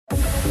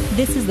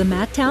This is the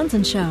Matt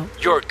Townsend Show.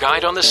 Your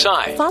guide on the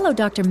side. Follow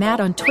Dr. Matt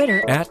on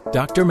Twitter at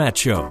Dr. Matt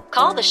Show.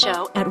 Call the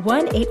show at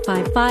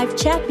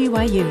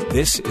 1-855-CHAT-BYU.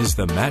 This is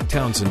the Matt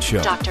Townsend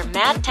Show. Dr.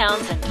 Matt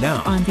Townsend.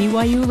 Now on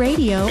BYU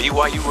Radio.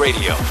 BYU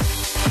Radio.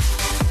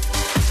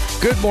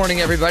 Good morning,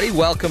 everybody.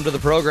 Welcome to the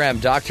program.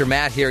 Dr.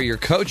 Matt here, your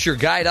coach, your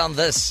guide on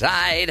the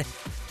side.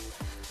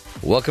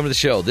 Welcome to the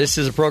show. This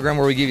is a program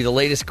where we give you the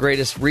latest,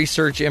 greatest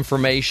research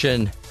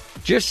information,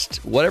 just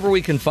whatever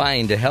we can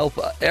find to help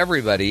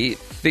everybody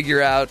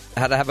figure out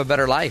how to have a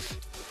better life.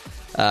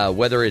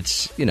 Whether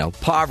it's,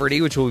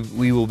 poverty, which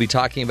we will be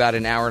talking about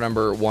in hour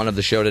number 1 of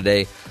the show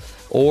today,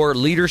 or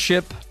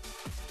leadership,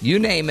 you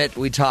name it.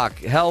 We talk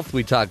health,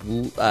 we talk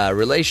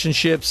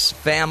relationships,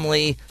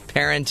 family,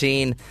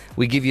 parenting.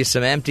 We give you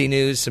some empty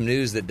news, some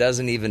news that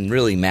doesn't even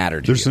really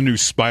matter to you. There's a new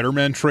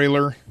Spider-Man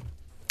trailer.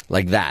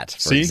 Like that,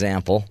 for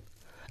example.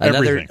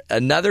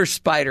 Another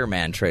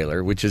Spider-Man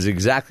trailer, which is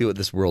exactly what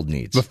this world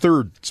needs. The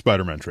third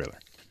Spider-Man trailer.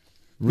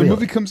 Really? The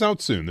movie comes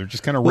out soon. They're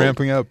just kind of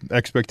ramping up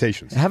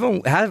expectations.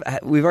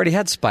 We've already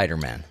had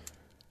Spider-Man.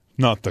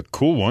 Not the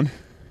cool one.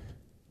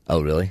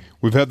 Oh, really?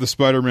 We've had the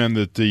Spider-Man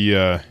that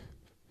the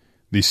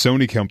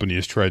Sony company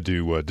has tried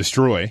to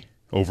destroy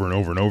over and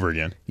over and over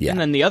again. Yeah.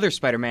 And then the other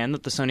Spider-Man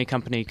that the Sony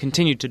company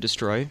continued to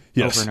destroy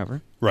over and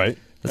over. Right.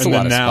 That's a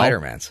lot of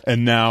Spider-Mans.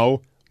 And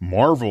now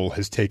Marvel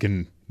has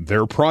taken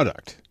their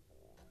product.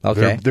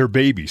 Okay. Their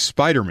baby,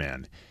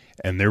 Spider-Man,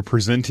 and they're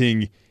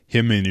presenting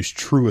him in his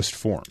truest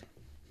form.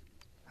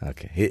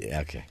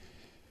 Okay.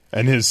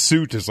 And his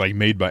suit is like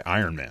made by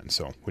Iron Man,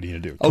 so what are you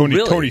going to do? Oh,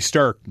 really? Tony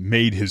Stark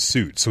made his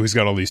suit, so he's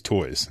got all these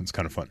toys. It's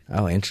kind of fun.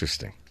 Oh,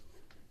 interesting.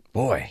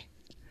 Boy,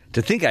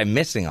 to think I'm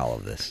missing all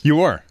of this.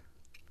 You are.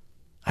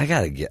 I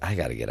gotta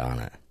get on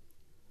it.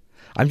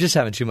 I'm just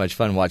having too much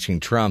fun watching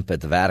Trump at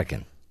the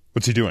Vatican.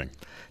 What's he doing?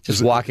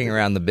 Just walking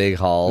around the big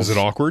halls. Is it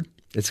awkward?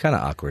 It's kind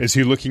of awkward. Is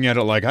he looking at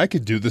it like, I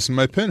could do this in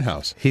my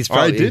penthouse?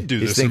 I did do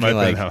this in my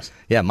penthouse.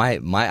 Yeah,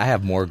 I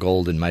have more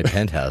gold in my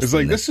penthouse. It's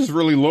like, this is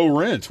really low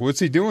rent. What's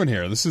he doing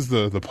here? This is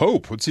the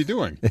Pope. What's he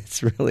doing?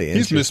 It's really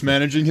interesting. He's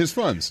mismanaging his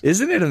funds.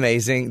 Isn't it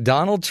amazing?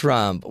 Donald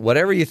Trump,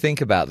 whatever you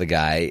think about the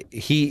guy,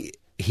 he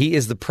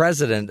is the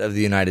president of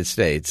the United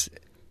States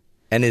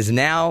and is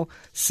now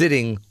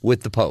sitting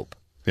with the Pope.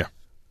 Yeah.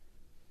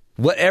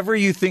 Whatever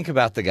you think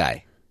about the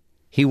guy,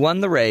 he won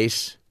the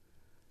race.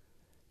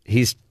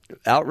 He's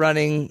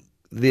outrunning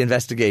the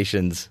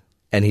investigations,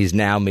 and he's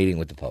now meeting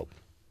with the Pope.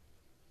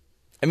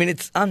 I mean,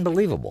 it's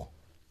unbelievable.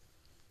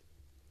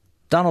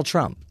 Donald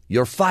Trump,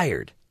 you're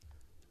fired.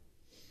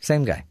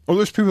 Same guy. Oh,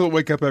 there's people that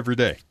wake up every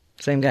day.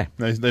 Same guy.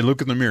 They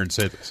look in the mirror and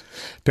say this.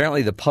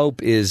 Apparently, the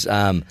Pope is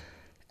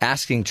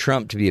asking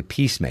Trump to be a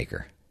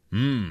peacemaker.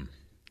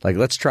 Like,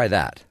 let's try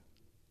that.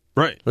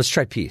 Right. Let's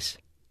try peace.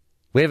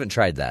 We haven't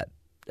tried that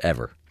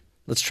ever.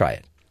 Let's try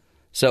it.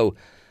 So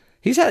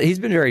he's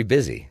been very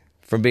busy.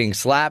 From being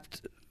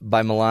slapped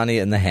by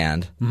Melania in the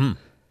hand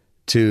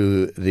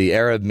to the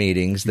Arab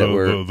meetings that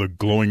were... The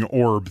glowing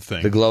orb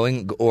thing. The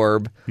glowing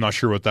orb. Not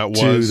sure what that was.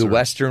 To the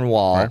Western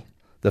Wall. Right.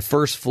 The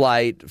first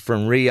flight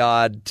from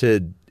Riyadh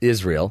to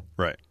Israel.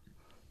 Right.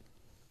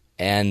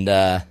 And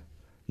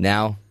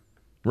now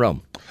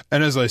Rome.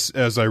 And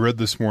as I read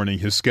this morning,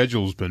 his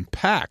schedule's been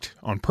packed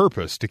on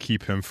purpose to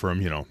keep him from,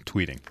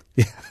 tweeting.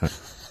 Yeah.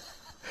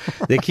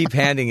 They keep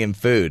handing him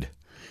food.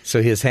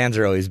 So his hands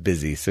are always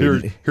busy. So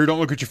here, don't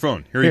look at your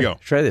phone. Here you go.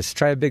 Try this.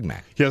 Try a Big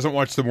Mac. He hasn't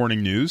watched the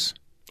morning news.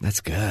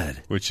 That's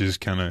good. Which is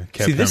kind of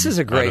kept See, this him is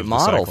a great out of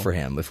model the for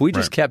him. If we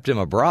just kept him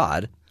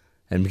abroad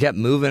and kept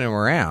moving him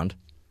around,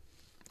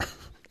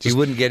 he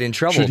wouldn't get in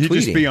trouble. Should he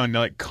tweeting. Just be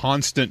on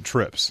constant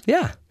trips?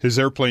 Yeah. His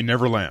airplane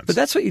never lands. But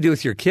that's what you do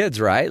with your kids,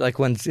 right? Like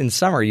when in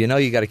summer, you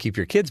got to keep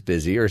your kids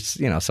busy, or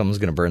someone's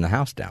going to burn the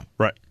house down.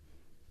 Right.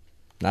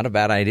 Not a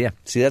bad idea.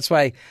 See, that's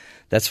why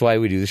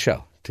we do the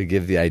show, to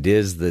give the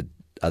ideas that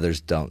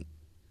others don't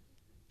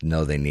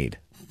know they need.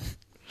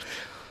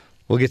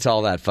 We'll get to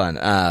all that fun.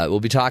 We'll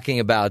be talking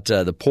about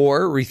the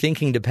poor,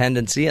 rethinking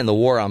dependency, and the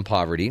war on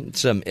poverty.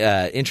 Some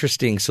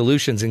interesting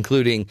solutions,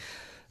 including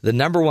the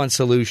number one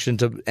solution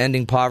to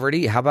ending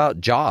poverty. How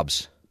about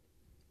jobs?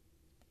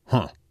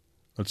 Huh.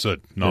 That's a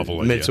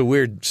novel idea. It's a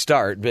weird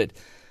start, but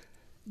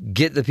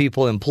get the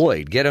people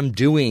employed. Get them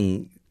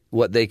doing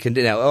what they can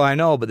do. Now, I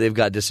know, but they've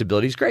got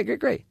disabilities.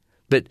 Great.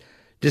 But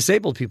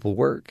disabled people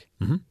work.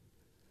 Mm-hmm.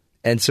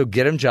 And so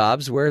get them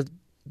jobs where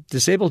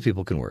disabled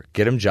people can work.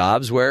 Get them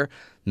jobs where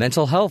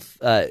mental health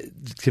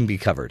can be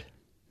covered.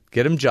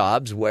 Get them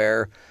jobs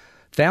where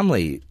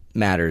family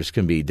matters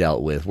can be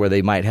dealt with, where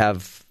they might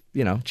have,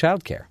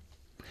 childcare.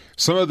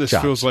 Some of this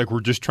feels like we're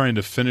just trying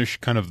to finish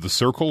kind of the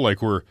circle,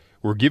 like we're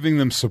giving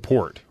them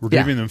support. We're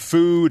giving them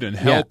food and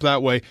help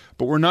that way,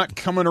 but we're not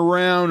coming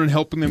around and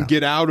helping them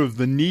get out of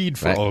the need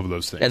for all of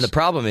those things. And the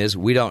problem is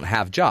we don't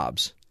have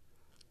jobs.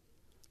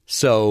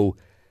 So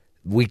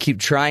we keep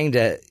trying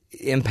to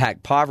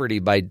impact poverty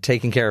by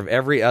taking care of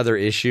every other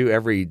issue,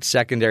 every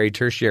secondary,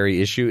 tertiary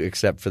issue,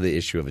 except for the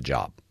issue of a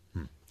job.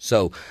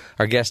 So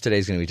our guest today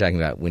is going to be talking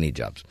about we need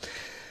jobs.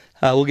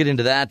 We'll get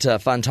into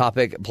that fun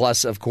topic.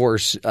 Plus, of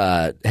course,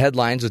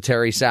 headlines with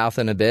Terry South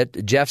in a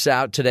bit. Jeff's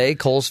out today.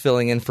 Cole's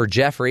filling in for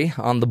Jeffrey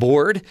on the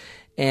board.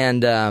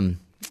 And and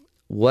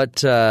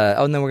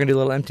then we're going to do a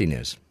little empty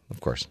news,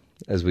 of course,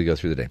 as we go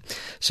through the day.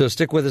 So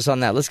stick with us on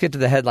that. Let's get to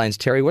the headlines.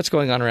 Terry, what's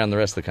going on around the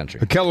rest of the country?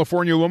 A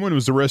California woman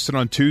was arrested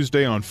on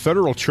Tuesday on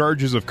federal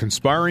charges of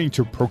conspiring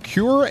to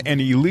procure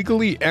and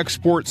illegally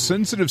export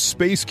sensitive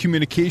space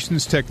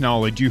communications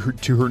technology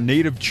to her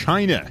native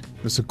China.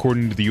 This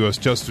according to the U.S.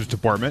 Justice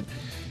Department.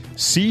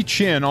 C.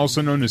 Chin,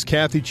 also known as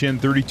Kathy Chin,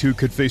 32,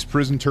 could face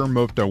prison term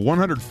of up to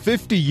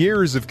 150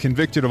 years if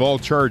convicted of all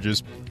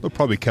charges. They'll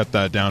probably cut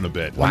that down a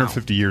bit. Wow.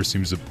 150 years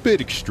seems a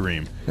bit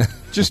extreme,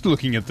 just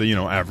looking at the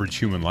average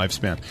human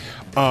lifespan.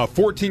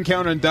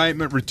 14-count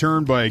indictment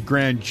returned by a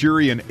grand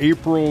jury in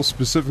April.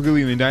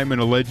 Specifically, the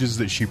indictment alleges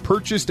that she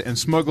purchased and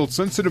smuggled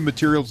sensitive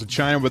materials to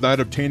China without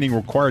obtaining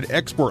required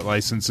export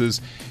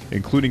licenses,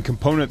 including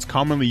components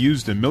commonly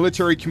used in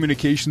military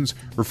communications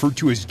referred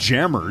to as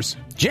jammers.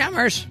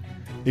 Jammers?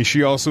 Is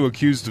she also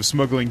accused of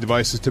smuggling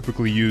devices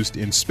typically used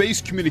in space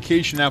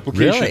communication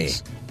applications? Really?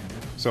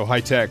 So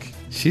high tech.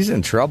 She's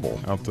in trouble.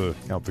 Out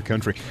the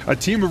country. A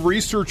team of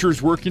researchers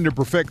working to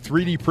perfect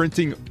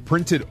 3D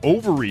printed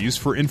ovaries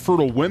for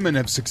infertile women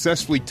have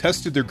successfully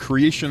tested their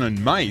creation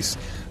on mice.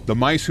 The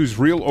mice whose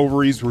real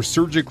ovaries were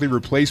surgically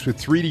replaced with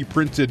 3D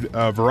printed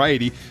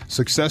variety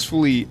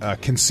successfully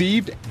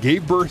conceived,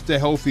 gave birth to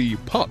healthy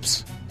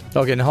pups.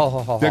 Okay,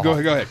 no, Go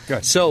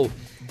ahead. So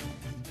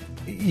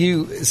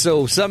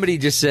somebody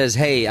just says,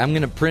 hey, I'm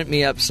going to print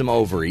me up some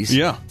ovaries.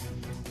 Yeah.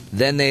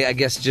 Then they, I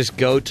guess, just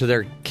go to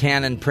their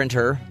Canon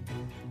printer.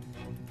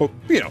 Well,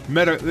 you have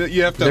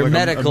to have a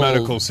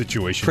medical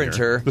situation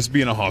printer. Here. Let's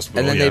be in a hospital.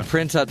 And then they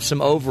print up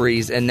some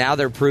ovaries, and now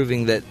they're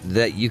proving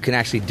that you can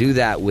actually do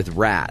that with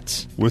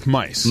rats. With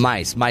mice.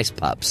 Mice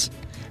pups.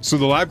 So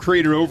the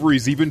lab-created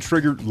ovaries even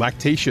triggered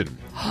lactation.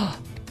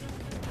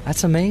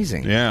 That's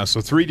amazing. Yeah, so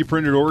 3D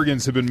printed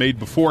organs have been made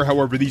before.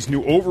 However, these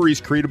new ovaries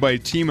created by a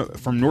team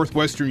from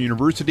Northwestern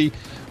University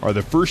are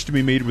the first to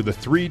be made with a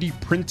 3D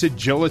printed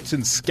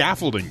gelatin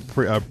scaffolding.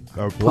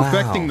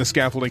 Perfecting the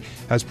scaffolding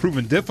has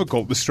proven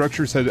difficult. The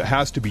structure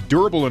has to be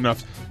durable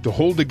enough to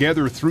hold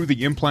together through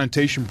the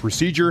implantation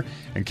procedure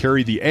and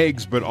carry the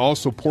eggs, but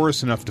also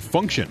porous enough to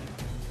function.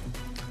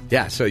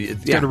 Yeah, so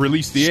it's got to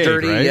release the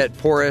sturdy, egg, right? Yet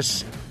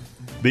porous.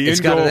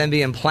 It's got to then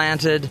be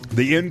implanted.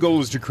 The end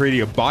goal is to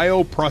create a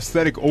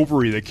bioprosthetic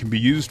ovary that can be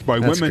used by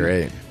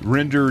women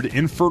rendered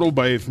infertile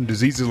from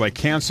diseases like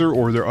cancer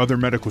or their other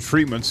medical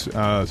treatments.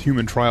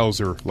 Human trials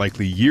are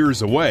likely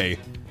years away,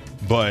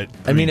 but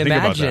I mean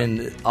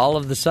imagine all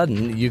of a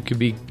sudden you could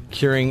be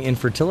curing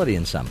infertility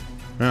in some.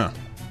 Yeah,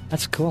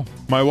 that's cool.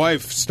 My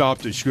wife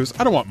stopped it. She goes,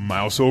 "I don't want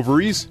mouse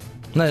ovaries."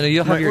 No,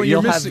 you'll have your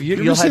ovaries.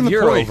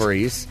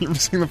 You're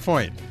missing the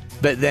point.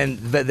 But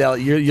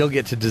you'll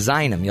get to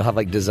design them. You'll have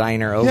like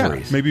designer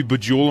ovaries. Yeah, maybe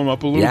bejewel them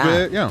up a little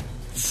bit. Yeah,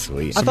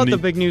 sweet. I thought the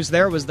big news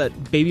there was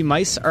that baby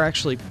mice are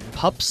actually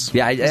pups.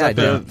 Yeah, I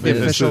the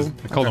official.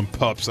 I call them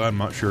pups. I'm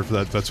not sure if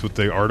that's what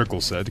the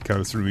article said. It kind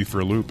of threw me for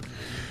a loop.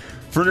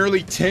 For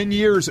nearly 10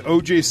 years,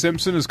 O.J.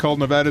 Simpson has called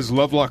Nevada's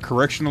Lovelock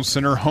Correctional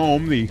Center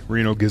home. The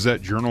Reno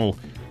Gazette-Journal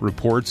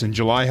reports. In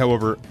July,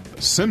 however,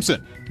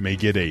 Simpson may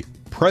get a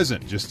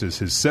present just as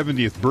his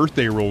 70th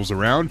birthday rolls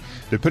around.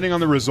 Depending on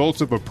the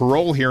results of a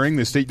parole hearing,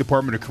 the State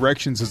Department of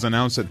Corrections has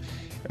announced that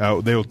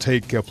they will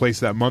take place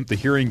that month. The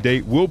hearing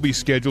date will be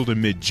scheduled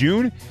in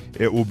mid-June.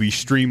 It will be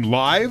streamed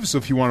live, so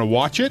if you want to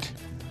watch it,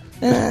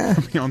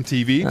 it'll be on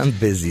TV. I'm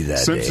busy that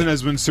Simpson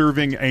has been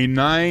serving a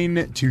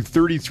 9 to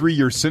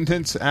 33-year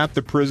sentence at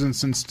the prison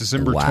since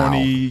December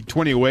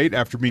 2008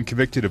 after being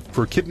convicted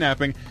for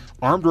kidnapping,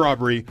 armed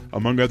robbery,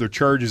 among other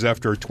charges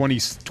after a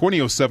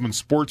 2007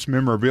 sports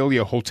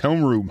memorabilia hotel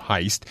room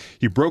heist.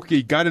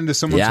 He got into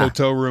someone's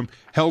hotel room,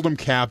 held him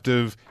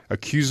captive,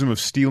 accused him of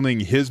stealing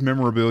his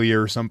memorabilia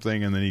or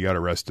something, and then he got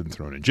arrested and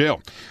thrown in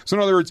jail. So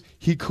in other words,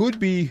 he could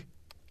be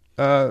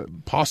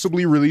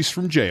possibly released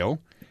from jail.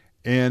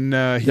 And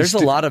there's a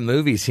lot of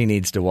movies he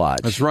needs to watch.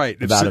 That's right.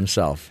 About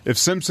himself. If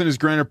Simpson is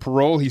granted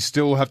parole, he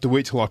still will have to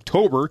wait till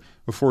October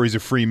before he's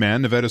a free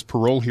man. Nevada's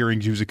parole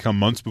hearings usually come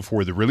months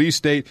before the release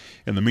date.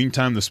 In the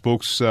meantime, the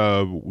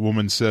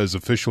spokeswoman says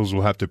officials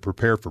will have to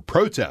prepare for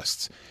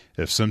protests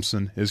if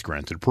Simpson is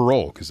granted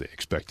parole because they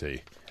expect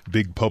a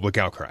big public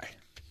outcry.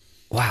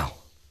 Wow.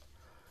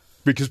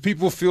 Because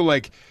people feel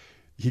like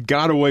he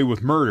got away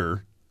with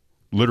murder,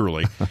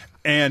 literally.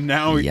 And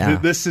now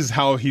this is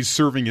how he's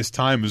serving his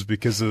time is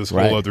because of this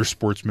whole other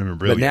sports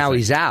memorabilia. But now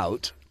he's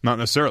out. Not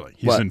necessarily.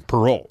 He's in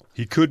parole.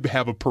 He could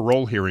have a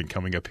parole hearing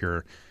coming up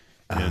here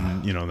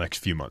in the next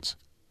few months.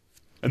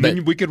 And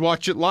then we could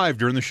watch it live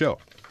during the show.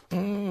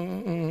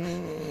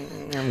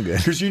 I'm good.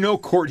 Because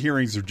court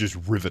hearings are just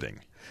riveting.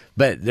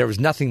 But there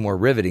was nothing more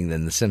riveting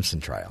than the Simpson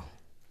trial.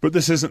 But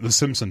this isn't the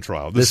Simpson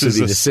trial. This would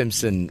be the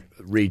Simpson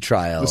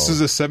retrial. This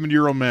is a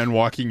 70-year-old man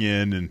walking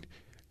in, and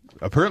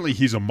apparently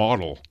he's a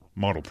model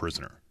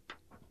prisoner.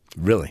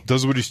 Really?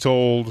 Does what he's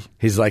told.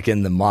 He's like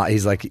in the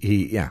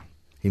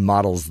he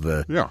models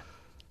the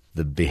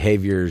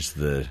behaviors,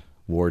 the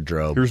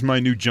wardrobe. Here's my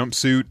new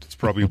jumpsuit. It's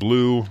probably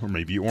blue or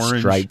maybe orange.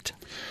 Striped.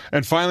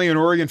 And finally, an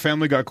Oregon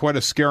family got quite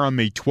a scare on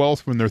May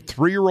 12th when their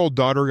 3-year-old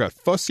daughter got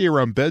fussy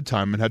around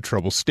bedtime and had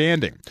trouble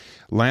standing.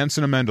 Lance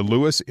and Amanda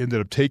Lewis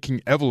ended up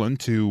taking Evelyn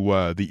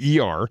to the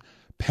ER,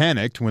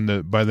 panicked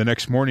when by the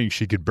next morning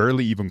she could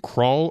barely even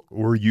crawl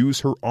or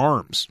use her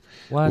arms.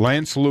 What?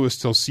 Lance Lewis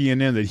tells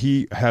CNN that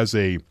he has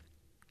a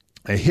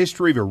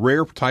history of a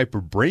rare type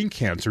of brain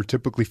cancer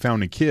typically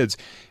found in kids,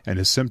 and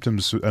the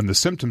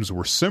symptoms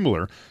were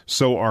similar.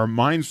 So our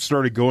minds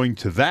started going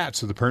to that.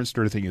 So the parents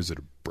started thinking, is it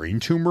a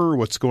brain tumor or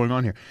what's going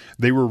on here?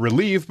 They were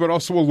relieved but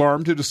also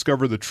alarmed to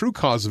discover the true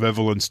cause of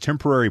Evelyn's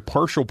temporary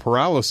partial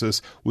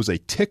paralysis was a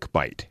tick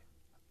bite.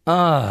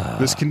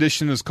 This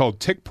condition is called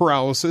tick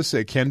paralysis.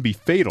 It can be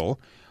fatal.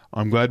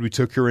 I'm glad we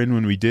took her in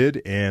when we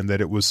did, and that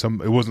it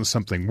wasn't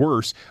something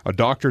worse. A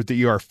doctor at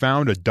the ER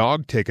found a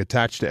dog tick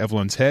attached to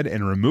Evelyn's head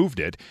and removed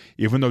it.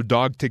 Even though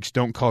dog ticks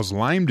don't cause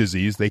Lyme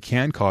disease, they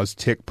can cause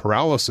tick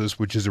paralysis,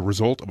 which is a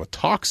result of a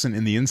toxin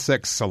in the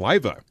insect's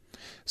saliva.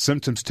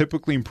 Symptoms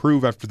typically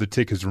improve after the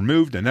tick is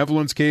removed. In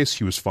Evelyn's case,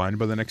 she was fine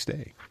by the next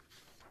day.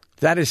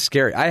 That is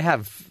scary. I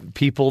have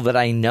people that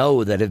I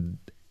know that have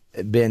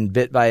been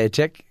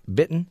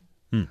bitten,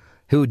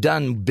 who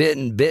done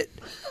bit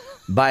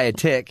by a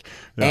tick,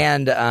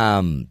 and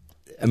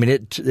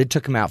it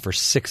took them out for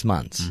 6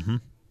 months. Mm-hmm.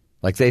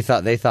 Like they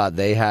thought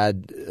they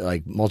had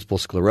like multiple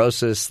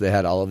sclerosis, they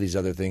had all of these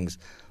other things,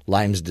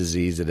 Lyme's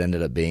disease it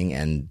ended up being,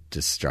 and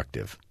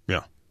destructive.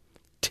 Yeah,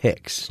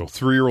 ticks. So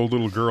 3-year-old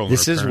little girl.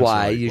 This is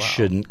why you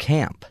shouldn't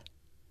camp.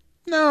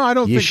 No, I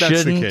don't think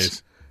that's the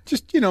case.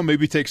 Just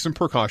maybe take some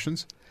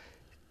precautions.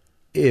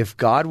 If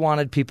God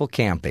wanted people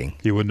camping,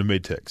 He wouldn't have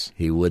made ticks.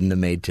 He wouldn't have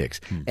made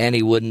ticks, and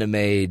He wouldn't have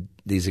made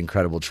these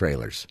incredible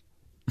trailers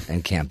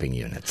and camping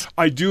units.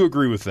 I do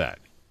agree with that.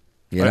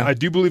 Yeah, I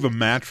do believe a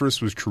mattress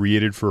was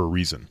created for a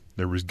reason.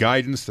 There was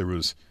guidance. There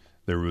was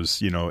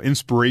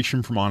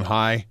inspiration from on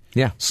high.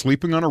 Yeah,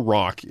 sleeping on a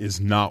rock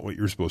is not what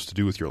you're supposed to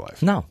do with your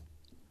life. No,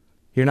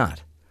 you're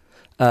not.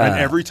 And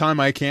every time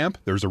I camp,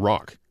 there's a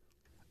rock.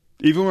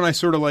 Even when I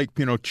sort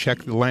of check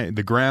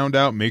the ground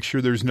out, make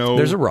sure there's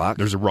a rock.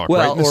 There's a rock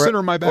right in the center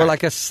of my back. Or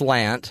like a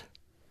slant,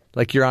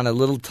 like you're on a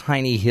little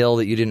tiny hill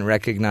that you didn't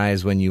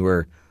recognize when you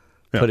were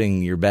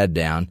putting your bed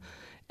down,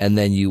 and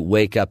then you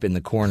wake up in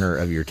the corner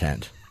of your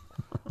tent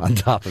on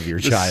top of your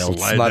child,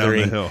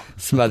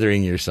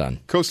 smothering your son.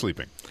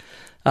 Co-sleeping.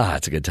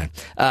 It's a good time.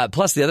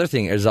 Plus, the other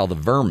thing is all the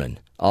vermin,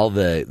 all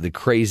the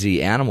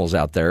crazy animals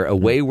out there.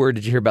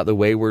 Did you hear about the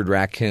wayward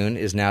raccoon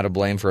is now to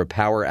blame for a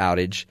power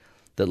outage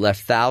that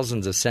left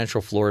thousands of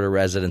Central Florida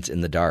residents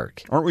in the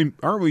dark.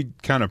 Aren't we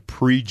kind of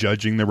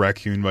prejudging the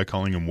raccoon by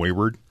calling him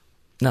wayward?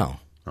 No.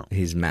 Oh.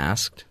 He's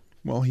masked.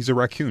 Well, he's a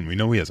raccoon. We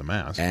know he has a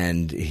mask.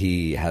 And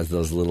he has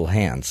those little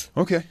hands.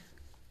 Okay.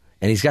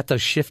 And he's got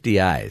those shifty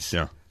eyes.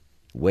 Yeah.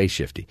 Way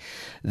shifty.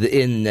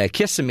 In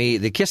Kissimmee,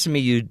 the Kissimmee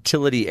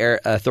Utility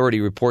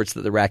Authority reports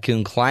that the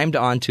raccoon climbed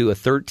onto a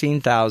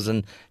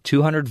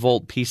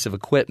 13,200-volt piece of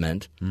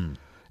equipment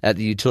at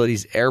the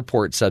utility's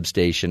airport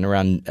substation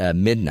around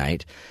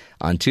midnight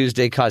on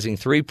Tuesday, causing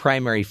 3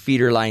 primary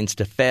feeder lines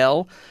to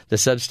fail. The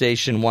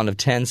substation, one of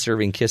 10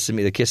 serving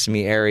the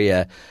Kissimmee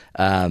area.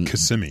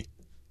 Kissimmee.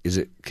 Is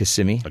it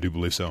Kissimmee? I do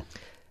believe so.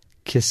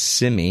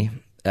 Kissimmee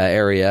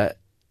area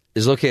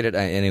is located,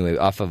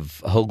 off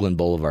of Hoagland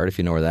Boulevard, if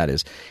you know where that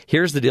is.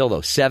 Here's the deal,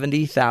 though.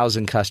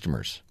 70,000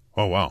 customers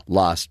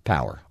lost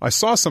power. I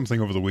saw something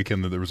over the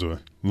weekend that there was a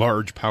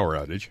large power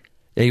outage.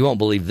 And you won't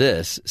believe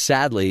this.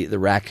 Sadly, the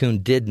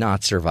raccoon did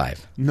not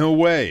survive. No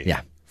way.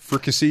 Yeah.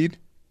 Fricasseed?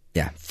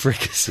 Yeah,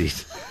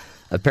 fricasseed.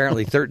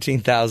 Apparently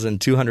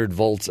 13,200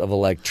 volts of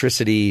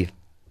electricity,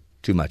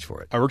 too much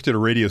for it. I worked at a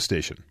radio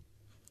station.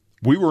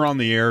 We were on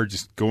the air,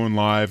 just going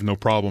live, no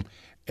problem,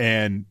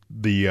 and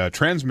the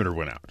transmitter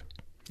went out.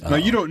 Now,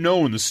 you don't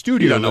know in the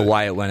studio. You don't know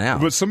why it went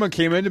out. But someone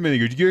came into me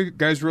and they go, "Do you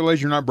guys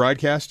realize you're not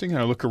broadcasting?" And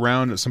I look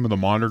around at some of the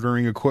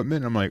monitoring equipment,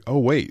 and I'm like, "Oh,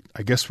 wait,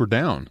 I guess we're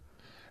down."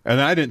 And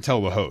I didn't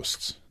tell the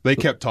hosts. They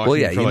kept talking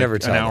for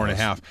like an hour and a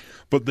half.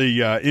 But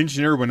the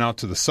engineer went out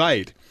to the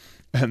site,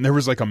 and there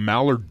was like a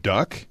mallard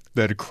duck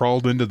that had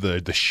crawled into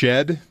the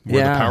shed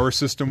where the power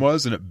system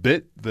was, and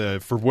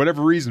it for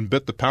whatever reason,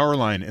 bit the power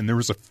line, and there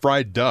was a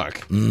fried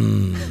duck.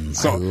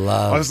 So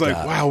I was like,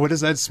 wow, what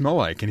does that smell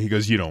like? And he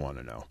goes, you don't want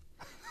to know.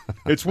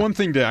 It's one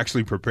thing to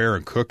actually prepare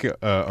and cook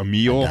a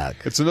meal.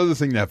 It's another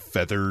thing to have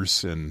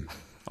feathers and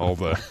all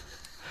the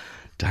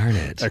darn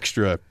it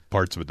extra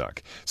parts of a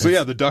duck.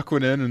 So the duck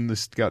went in and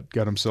this got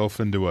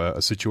himself into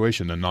a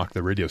situation and knocked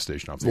the radio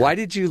station off the air. Why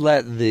did you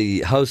let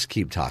the host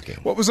keep talking?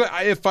 What was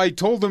if I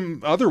told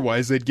them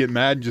otherwise, they'd get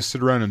mad and just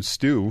sit around and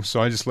stew.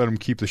 So I just let them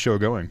keep the show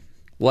going.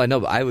 Well, I know,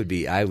 but I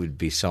would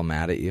be so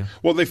mad at you.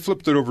 Well, they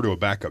flipped it over to a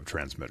backup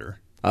transmitter.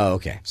 Oh,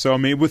 okay. So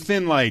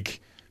within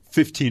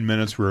 15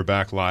 minutes we were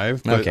back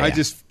live, but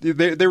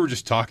they were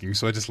just talking,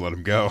 so I just let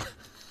them go.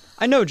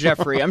 I know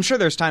Jeffrey. I'm sure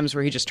there's times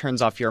where he just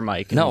turns off your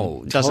mic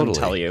and doesn't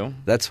tell you.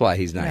 That's why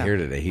he's not here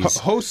today.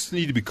 Hosts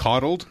need to be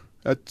coddled.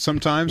 at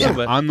sometimes.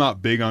 Yeah, I'm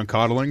not big on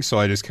coddling, so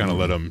I just kind of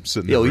let them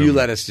sit in the room. You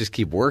let us just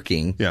keep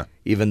working, yeah,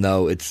 even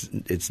though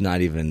it's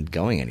not even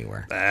going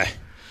anywhere.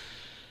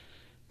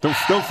 Don't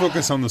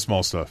focus on the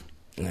small stuff.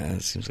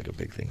 It seems like a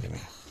big thing to me.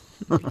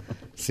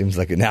 Seems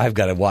like now I've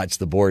got to watch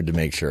the board to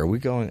make sure. Are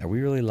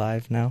we really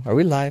live now? Are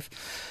we live?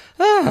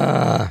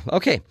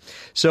 Okay.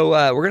 So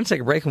we're going to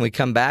take a break. When we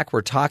come back,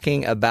 we're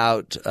talking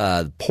about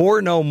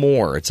Poor No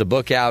More. It's a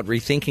book out,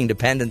 Rethinking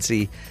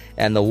Dependency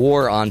and the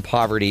War on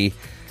Poverty.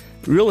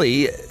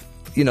 Really,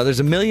 there's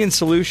a million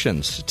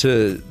solutions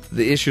to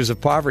the issues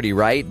of poverty,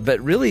 right? But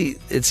really,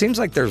 it seems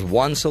like there's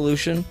one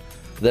solution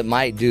that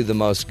might do the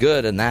most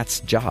good, and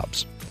that's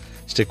jobs.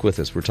 Stick with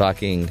us. We're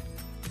talking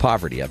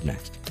poverty up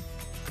next.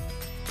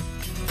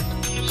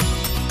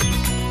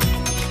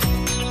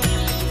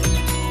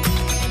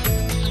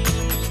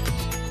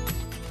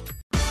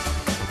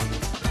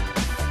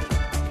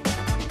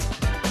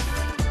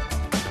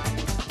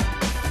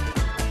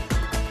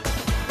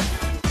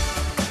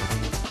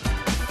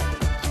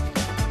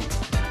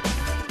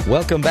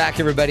 Welcome back,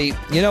 everybody.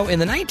 In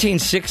the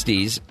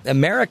 1960s,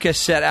 America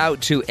set out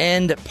to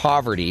end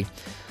poverty.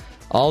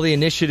 All the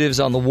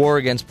initiatives on the war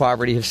against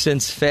poverty have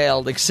since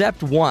failed,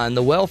 except one,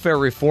 the welfare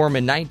reform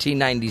in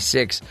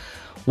 1996.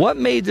 What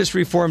made this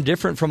reform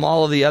different from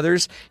all of the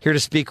others? Here to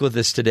speak with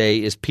us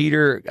today is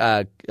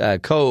Peter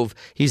Cove.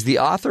 He's the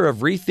author of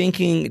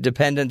Rethinking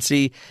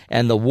Dependency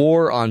and the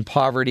War on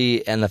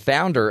Poverty and the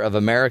founder of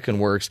American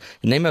Works.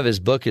 The name of his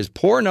book is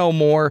Poor No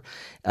More,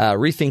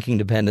 Rethinking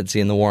Dependency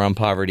and the War on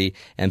Poverty.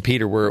 And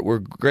Peter, we're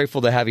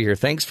grateful to have you here.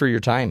 Thanks for your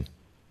time.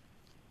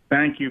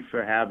 Thank you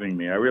for having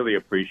me. I really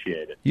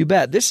appreciate it. You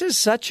bet. This is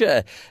such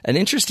an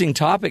interesting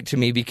topic to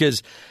me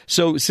because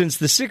since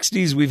the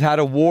 60s, we've had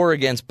a war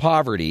against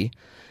poverty,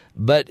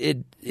 but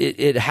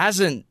it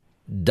hasn't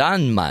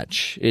done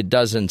much, it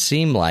doesn't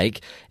seem like.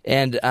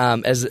 And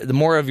as the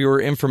more of your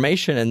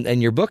information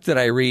and your book that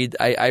I read,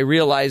 I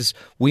realize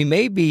we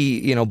may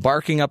be,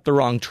 barking up the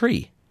wrong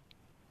tree.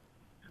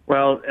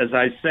 Well, as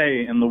I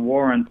say, in the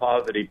war on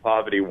poverty,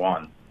 poverty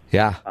won.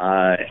 Yeah.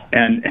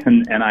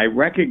 And I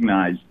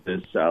recognized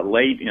this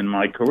late in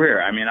my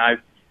career. I mean,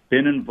 I've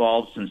been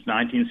involved since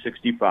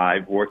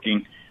 1965,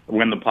 working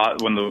when the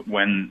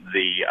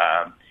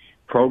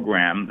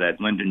program that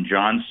Lyndon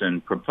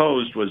Johnson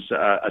proposed was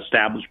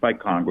established by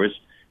Congress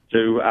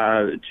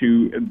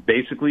to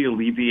basically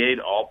alleviate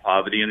all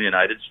poverty in the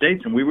United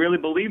States, and we really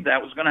believed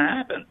that was going to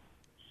happen.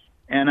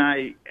 And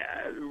I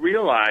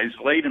realized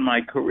late in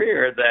my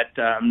career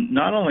that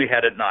not only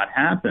had it not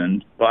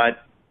happened,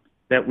 but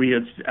that we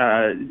had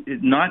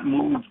not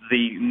moved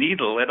the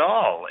needle at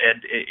all.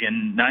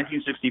 In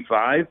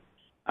 1965,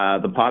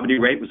 the poverty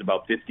rate was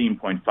about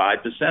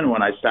 15.5%.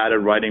 When I started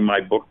writing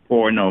my book,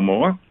 Poor No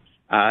More,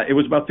 it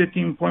was about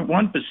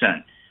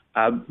 15.1%.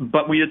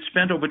 But we had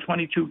spent over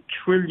 $22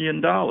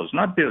 trillion,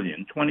 not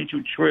billion,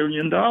 $22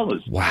 trillion.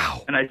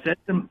 Wow. And I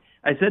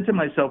said to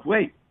myself,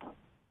 wait,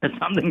 there's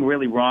something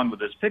really wrong with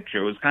this picture.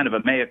 It was kind of a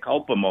mea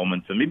culpa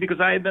moment for me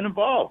because I had been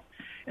involved.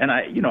 And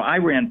I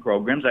ran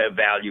programs, I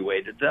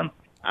evaluated them,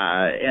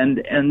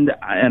 and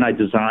I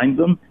designed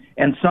them,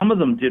 and some of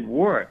them did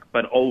work.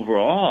 But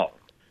overall,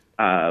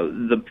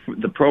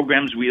 the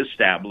programs we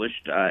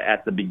established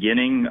at the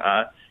beginning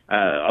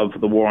of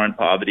the war on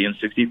poverty in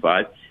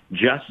 '65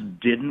 just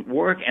didn't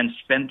work, and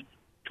spent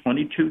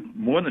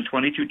more than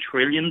 $22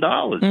 trillion.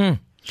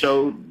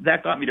 So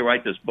that got me to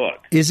write this book.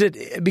 Is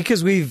it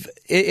because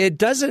it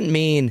doesn't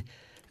mean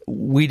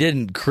we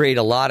didn't create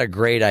a lot of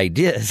great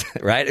ideas,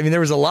 right? I mean,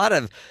 there was a lot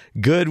of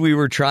good we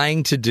were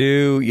trying to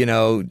do,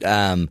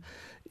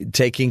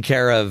 taking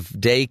care of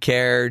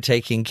daycare,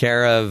 taking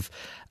care of,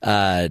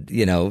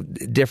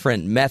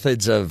 different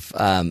methods of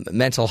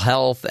mental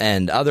health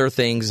and other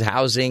things,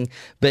 housing.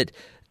 But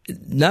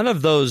none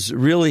of those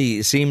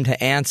really seem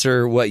to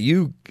answer what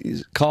you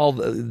call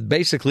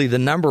basically the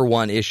number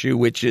one issue,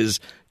 which is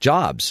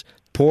jobs.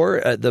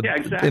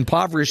 Exactly.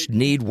 Impoverished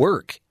need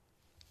work.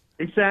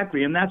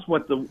 Exactly, and that's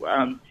what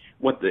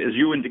as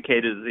you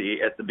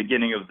indicated at the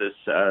beginning of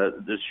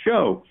this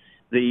show,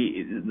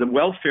 the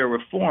welfare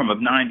reform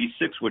of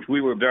 '96, which we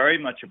were very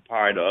much a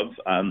part of.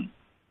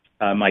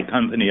 My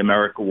company,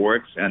 America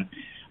Works, and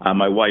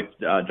my wife,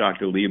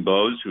 Dr. Lee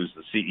Bose, who's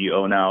the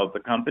CEO now of the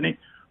company,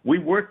 we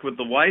worked with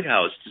the White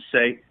House to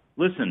say,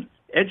 listen,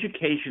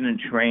 education and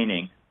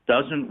training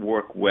doesn't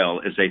work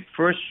well as a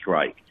first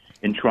strike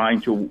in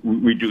trying to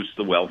reduce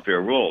the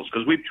welfare rolls,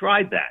 because we've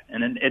tried that,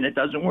 and it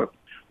doesn't work.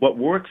 What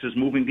works is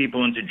moving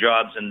people into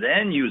jobs and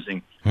then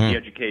using the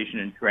education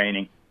and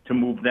training to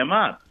move them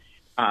up.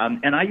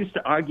 And I used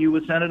to argue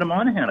with Senator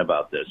Monahan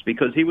about this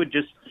because he would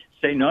just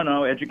say,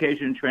 no,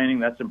 education and training,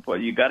 that's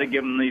important. You got to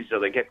give them these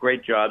so they get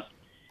great jobs.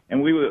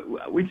 And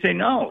we'd say,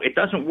 no, it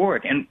doesn't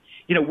work. And,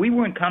 we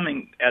weren't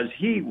coming as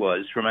he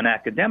was from an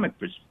academic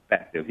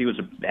perspective. He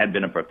had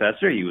been a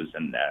professor. He was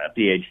a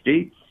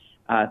Ph.D.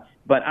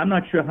 But I'm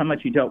not sure how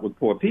much he dealt with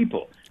poor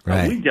people.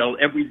 Right. We dealt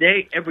every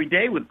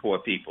day with poor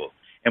people.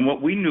 And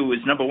what we knew is,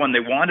 number one, they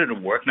wanted to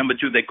work. Number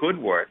two, they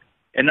could work.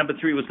 And number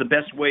 3 was the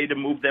best way to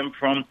move them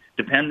from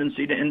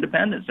dependency to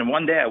independence. And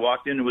one day I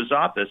walked into his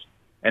office,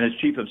 and his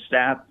chief of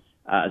staff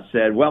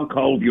said, "Well,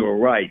 Cove, you were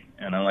right."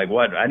 And I'm like,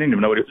 "What?" I didn't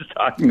even know what he was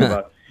talking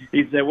about.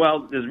 He said, "Well,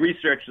 there's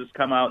research that's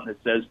come out, and it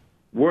says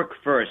work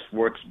first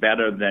works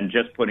better than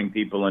just putting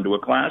people into a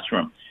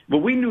classroom." But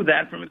we knew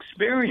that from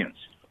experience.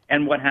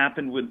 And what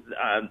happened with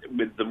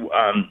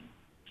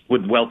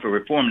welfare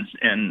reform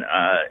in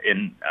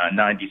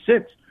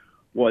 '96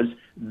 was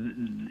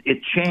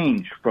it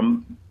changed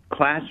from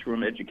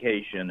classroom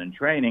education and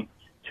training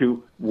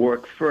to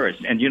work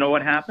first. And you know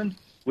what happened?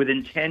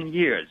 Within 10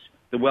 years,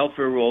 the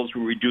welfare rolls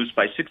were reduced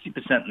by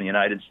 60% in the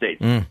United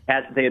States.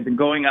 They had been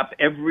going up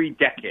every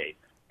decade.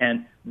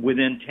 And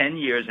within 10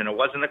 years, and it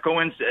wasn't a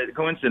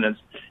coincidence,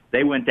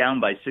 they went down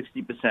by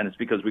 60%. It's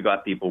because we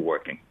got people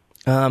working.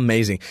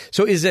 Amazing.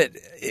 So has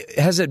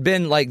it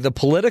been like the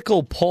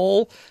political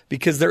pull?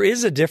 Because there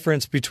is a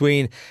difference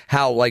between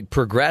how like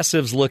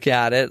progressives look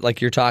at it, like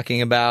you're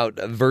talking about,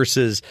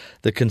 versus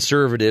the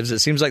conservatives. It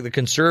seems like the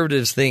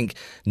conservatives think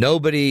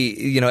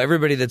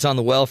everybody that's on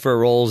the welfare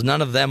rolls,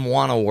 none of them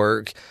want to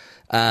work.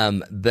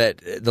 But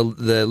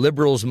the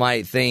liberals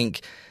might think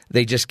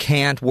they just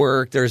can't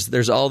work.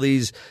 There's all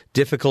these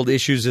difficult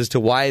issues as to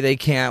why they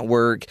can't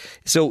work.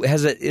 So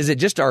is it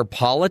just our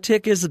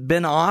politic has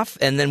been off,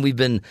 and then we've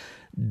been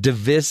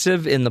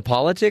divisive in the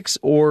politics,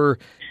 or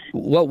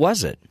what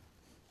was it?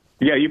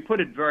 Yeah, you put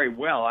it very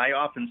well. I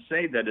often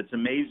say that it's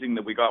amazing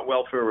that we got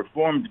welfare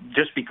reform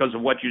just because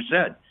of what you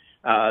said.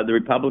 The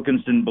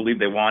Republicans didn't believe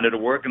they wanted to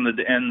work, and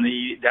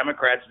the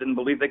Democrats didn't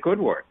believe they could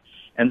work.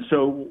 And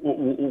so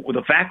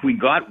the fact we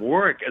got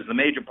work as the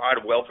major part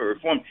of welfare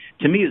reform,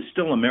 to me, is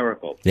still a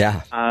miracle.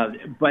 Yeah.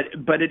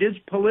 But it is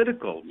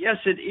political. Yes,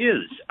 it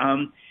is.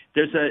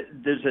 There's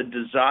a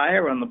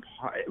desire on the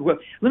part. Well,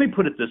 let me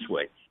put it this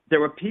way: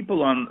 there are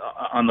people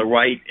on the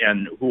right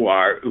and who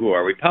are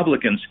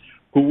Republicans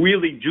who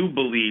really do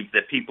believe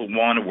that people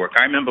want to work.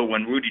 I remember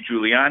when Rudy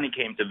Giuliani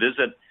came to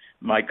visit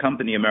my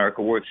company,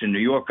 America Works, in New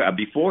York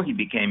before he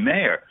became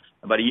mayor.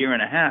 About a year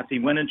and a half, he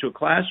went into a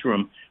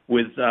classroom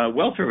with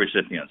welfare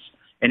recipients.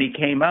 And he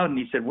came out and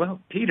he said,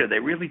 "Well, Peter, they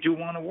really do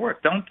want to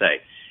work, don't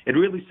they?" It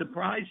really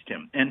surprised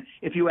him. And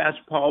if you ask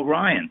Paul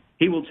Ryan,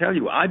 he will tell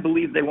you, "I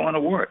believe they want to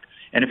work."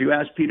 And if you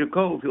ask Peter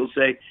Cove, he'll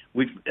say,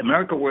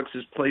 America Works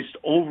has placed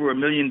over 1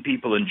 million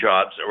people in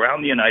jobs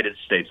around the United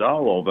States,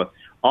 all over,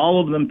 all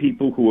of them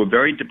people who were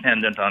very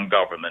dependent on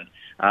government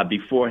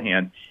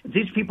beforehand.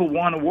 These people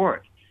want to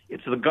work.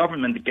 It's the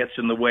government that gets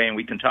in the way, and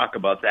we can talk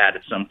about that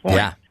at some point.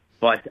 Yeah.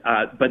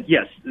 But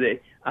yes,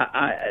 there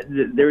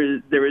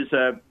is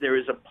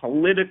a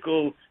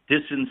political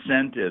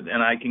disincentive,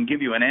 and I can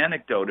give you an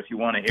anecdote if you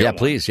want to hear. Yeah, one.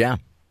 please. Yeah.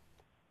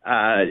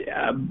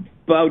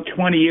 About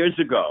 20 years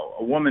ago,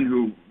 a woman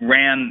who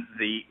ran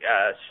the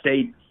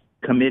state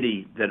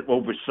committee that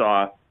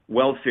oversaw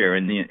welfare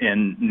in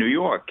New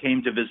York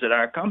came to visit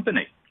our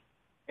company,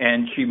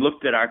 and she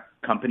looked at our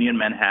company in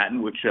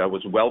Manhattan, which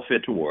was well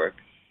fit to work.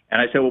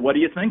 And I said, "Well, what do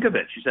you think of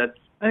it?" She said,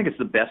 "I think it's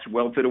the best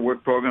well fit to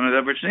work program I've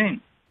ever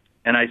seen."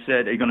 And I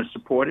said, "Are you going to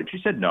support it?" She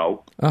said,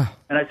 "No."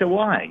 And I said,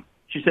 "Why?"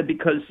 She said,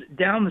 "Because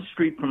down the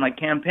street from my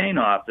campaign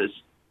office,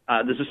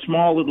 there's a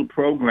small little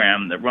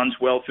program that runs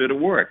welfare to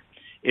work.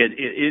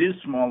 It is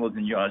smaller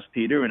than yours,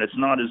 Peter, and it's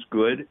not as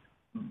good.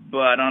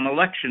 But on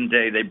election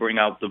day, they bring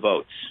out the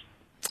votes."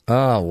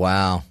 Oh,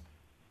 wow.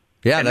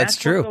 Yeah, and that's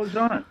true. What goes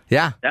on.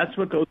 Yeah. That's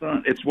what goes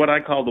on. It's what I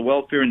call the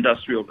welfare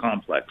industrial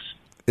complex.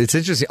 It's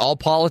interesting. All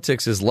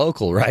politics is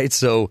local, right?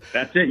 So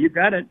that's it. You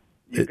got it.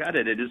 You got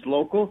it. It is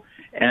local.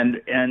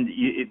 And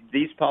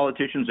these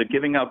politicians are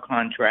giving out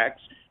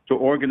contracts to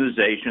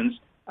organizations,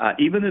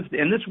 even if.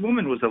 And this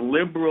woman was a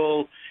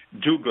liberal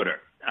do-gooder,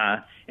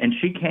 and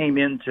she came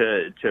in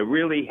to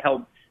really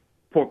help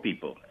poor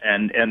people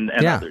and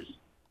others.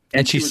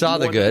 And she saw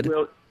the good.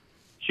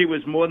 She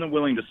was more than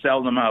willing to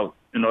sell them out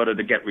in order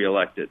to get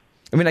reelected.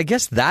 I mean, I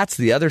guess that's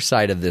the other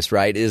side of this,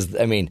 right?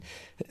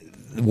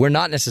 We're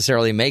not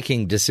necessarily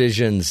making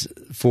decisions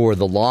for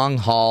the long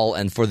haul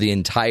and for the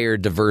entire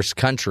diverse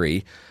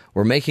country.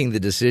 We're making the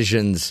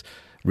decisions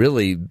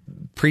really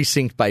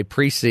precinct by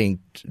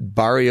precinct,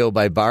 barrio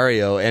by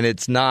barrio, and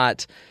it's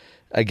not.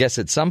 I guess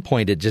at some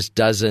point it just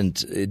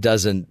doesn't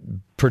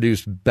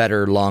produce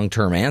better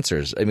long-term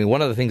answers. I mean,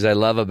 one of the things I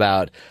love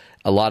about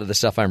a lot of the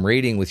stuff I'm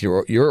reading with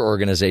your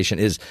organization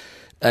is,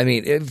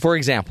 for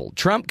example,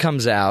 Trump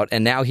comes out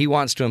and now he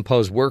wants to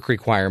impose work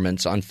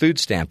requirements on food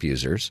stamp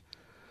users,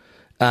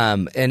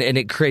 and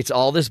it creates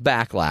all this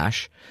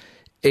backlash.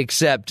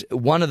 Except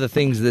one of the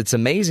things that's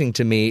amazing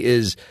to me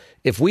is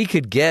if we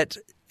could get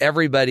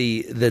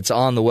everybody that's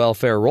on the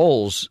welfare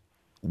rolls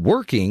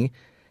working,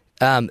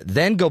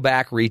 then go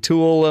back,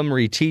 retool them,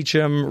 reteach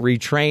them,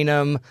 retrain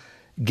them,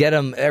 get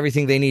them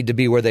everything they need to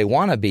be where they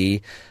want to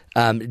be.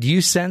 Do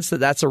you sense that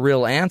that's a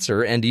real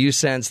answer? And do you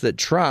sense that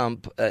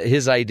Trump,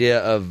 his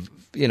idea of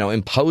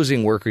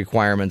imposing work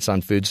requirements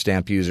on food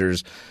stamp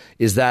users,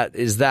 is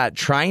that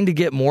trying to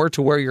get more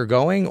to where you're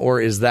going, or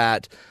is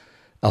that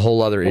a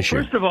whole other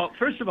issue?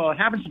 First of all, it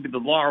happens to be the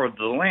law of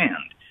the land.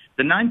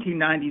 The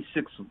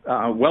 1996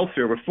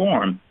 welfare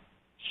reform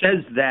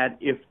says that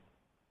if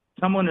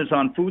someone is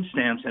on food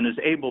stamps and is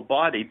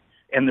able-bodied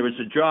and there is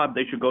a job,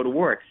 they should go to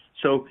work.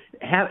 So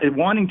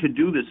wanting to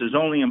do this is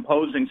only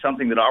imposing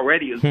something that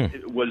already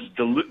was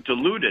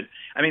diluted.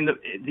 I mean,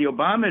 the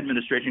Obama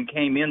administration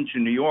came into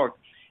New York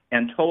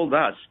and told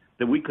us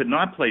that we could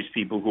not place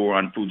people who were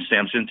on food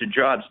stamps into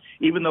jobs,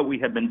 even though we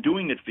had been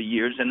doing it for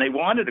years and they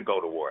wanted to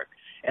go to work.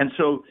 And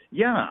so,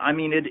 yeah, I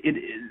mean,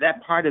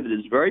 that part of it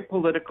is very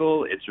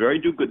political. It's very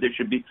do-good. There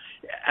should be,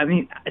 I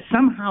mean,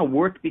 somehow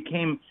work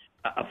became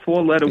a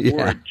four-letter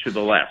word to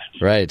the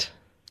left. Right.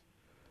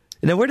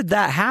 And then where did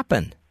that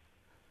happen?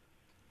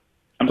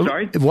 I'm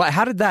sorry?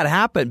 How did that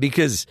happen?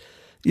 Because,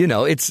 you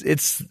know,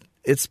 it's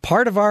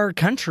part of our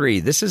country.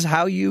 This is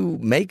how you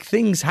make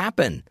things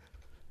happen.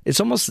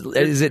 It's almost,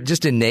 is it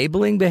just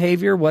enabling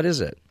behavior? What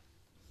is it?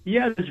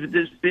 Yeah,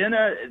 there's been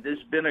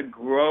a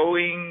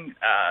growing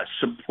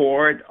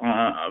support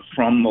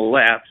from the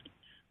left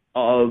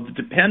of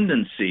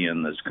dependency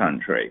in this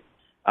country,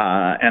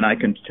 and I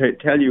can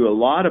tell you a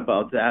lot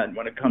about that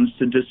when it comes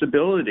to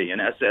disability and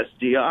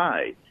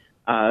SSDI.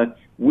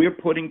 We're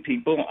putting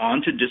people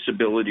onto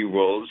disability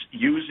rolls,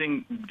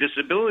 using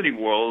disability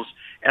rolls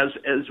as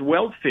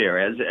welfare,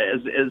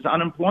 as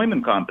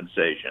unemployment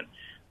compensation.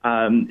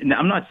 Now,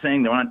 I'm not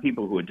saying there aren't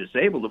people who are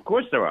disabled. Of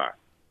course there are.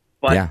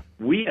 But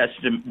we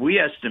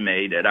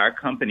estimate at our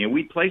company, and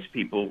we place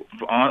people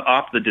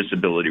off the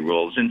disability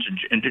rolls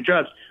into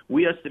jobs.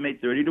 We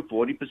estimate 30 to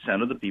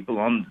 40% of the people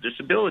on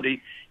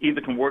disability either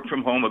can work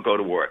from home or go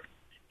to work.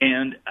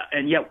 And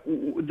yet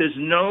there's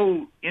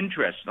no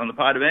interest on the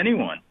part of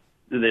anyone,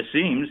 there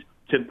seems,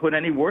 to put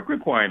any work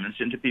requirements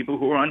into people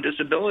who are on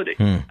disability.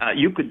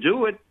 You could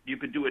do it. You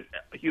could do it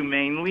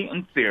humanely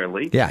and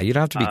fairly. Yeah, you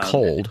don't have to be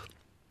cold.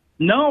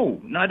 No,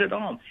 not at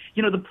all.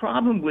 You know, the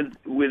problem with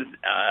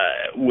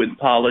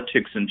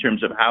politics in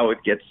terms of how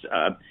it gets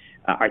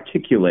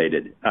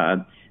articulated,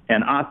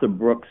 and Arthur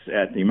Brooks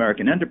at the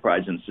American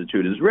Enterprise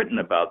Institute has written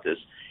about this.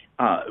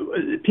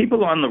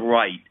 People on the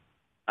right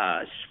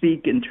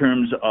speak in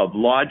terms of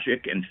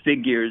logic and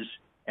figures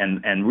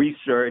and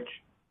research,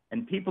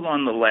 and people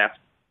on the left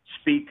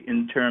speak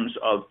in terms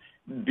of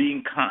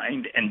being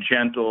kind and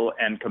gentle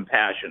and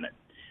compassionate.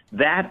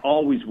 That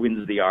always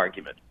wins the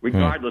argument,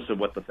 regardless of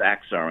what the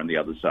facts are on the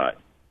other side.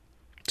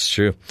 It's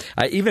true.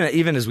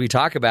 Even as we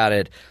talk about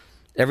it,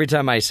 every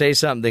time I say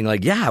something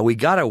like, yeah, we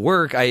got to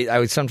work, I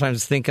would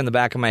sometimes think in the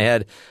back of my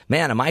head,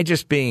 man, am I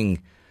just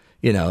being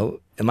rude,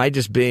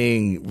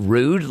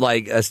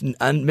 like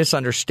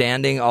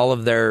misunderstanding all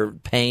of their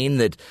pain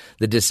that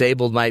the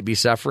disabled might be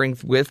suffering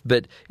with?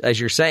 But as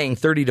you're saying,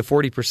 30 to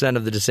 40%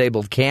 of the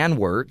disabled can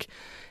work.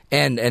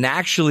 And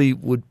actually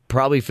would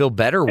probably feel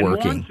better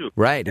working.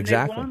 Right,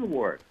 exactly. They want to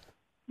work.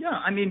 Yeah,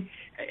 I mean,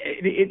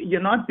 you're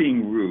not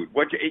being rude.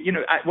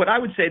 What I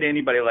would say to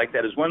anybody like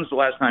that is, when's the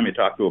last time you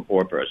talked to a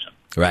poor person?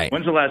 Right.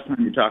 When's the last time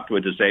you talked to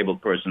a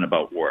disabled person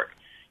about work?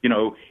 You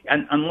know,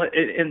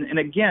 and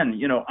again,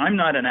 you know, I'm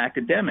not an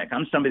academic.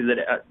 I'm somebody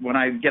that when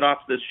I get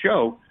off this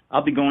show,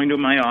 I'll be going to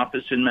my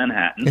office in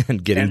Manhattan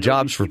and getting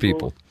jobs for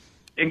people.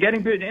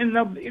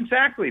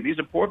 Exactly. These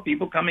are poor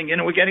people coming in,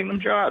 and we're getting them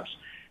jobs.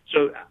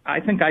 So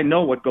I think I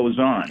know what goes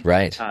on.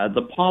 Right.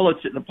 The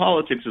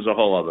politics is a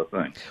whole other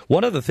thing.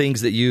 One of the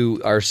things that you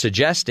are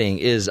suggesting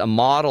is a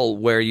model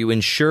where you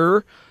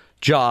ensure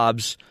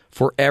jobs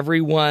for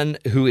everyone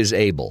who is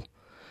able.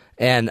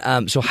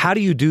 And so how do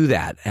you do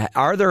that?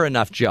 Are there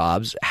enough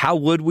jobs? How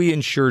would we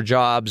ensure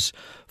jobs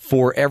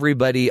for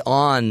everybody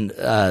on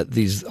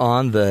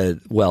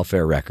the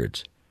welfare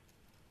records?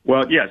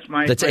 Well, yes,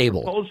 my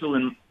able. proposal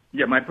in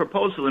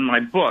my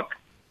book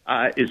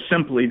is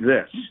simply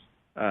this.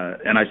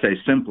 And I say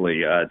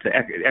simply, to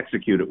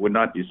execute it would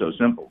not be so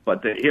simple.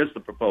 But here's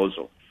the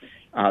proposal: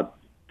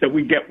 that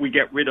we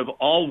get rid of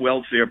all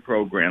welfare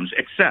programs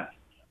except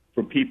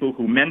for people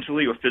who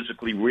mentally or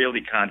physically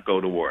really can't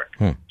go to work.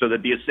 So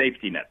there'd be a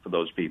safety net for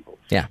those people.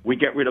 Yeah. We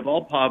get rid of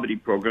all poverty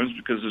programs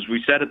because, as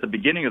we said at the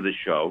beginning of the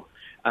show,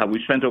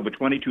 we spent over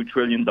 $22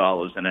 trillion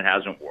and it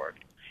hasn't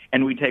worked.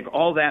 And we take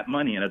all that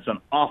money, and it's an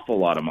awful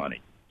lot of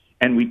money,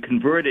 and we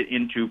convert it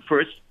into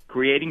first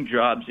creating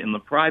jobs in the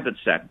private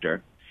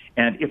sector.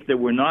 And if there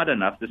were not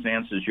enough, this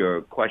answers your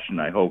question,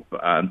 I hope,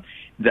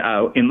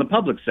 in the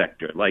public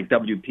sector, like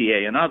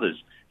WPA and others,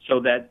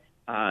 so that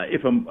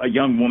if a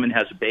young woman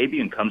has a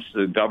baby and comes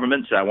to the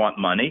government and says, I want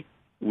money,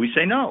 we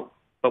say no,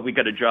 but we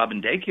got a job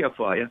in daycare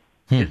for you.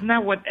 Isn't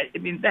that what, I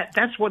mean,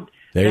 that's what,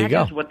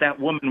 is what that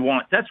woman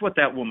wants. That's what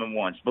that woman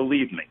wants,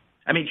 believe me.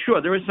 I mean,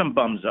 sure, there are some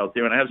bums out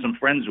there, and I have some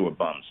friends who are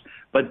bums,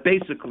 but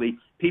basically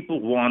people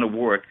want to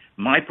work.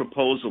 My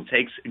proposal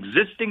takes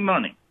existing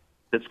money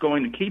that's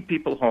going to keep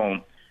people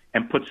home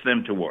and puts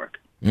them to work.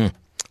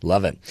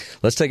 Love it.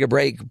 Let's take a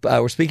break.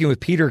 We're speaking with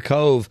Peter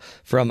Cove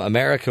from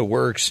America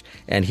Works,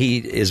 and he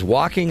is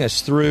walking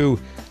us through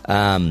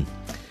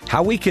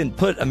how we can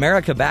put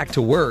America back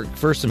to work,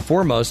 first and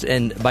foremost,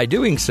 and by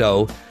doing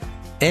so,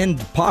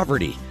 end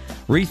poverty.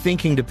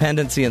 Rethinking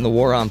Dependency and the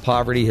War on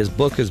Poverty. His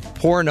book is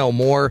Poor No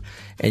More,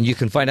 and you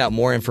can find out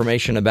more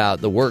information about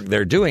the work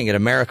they're doing at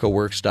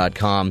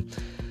americaworks.com.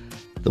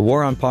 The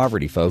war on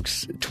poverty,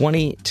 folks.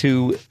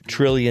 $22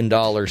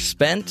 trillion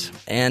spent,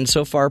 and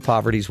so far,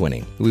 poverty's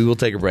winning. We will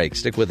take a break.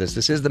 Stick with us.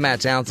 This is the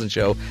Matt Townsend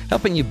Show,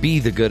 helping you be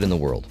the good in the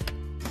world.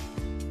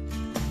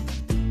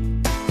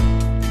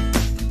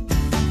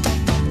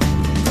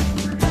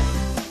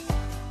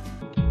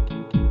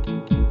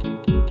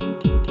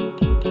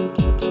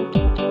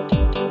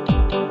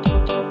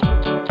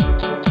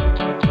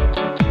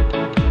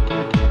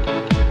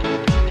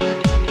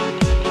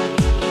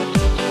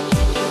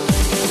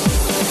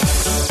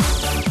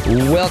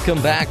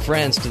 Welcome back,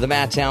 friends, to the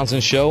Matt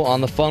Townsend Show.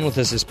 On the phone with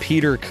us is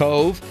Peter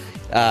Cove.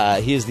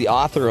 He is the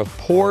author of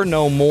Poor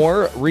No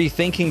More,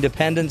 Rethinking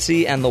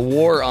Dependency and the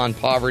War on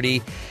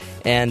Poverty.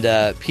 And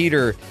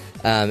Peter,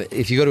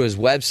 if you go to his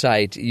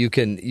website, you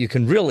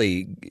can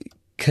really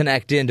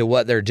connect into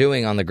what they're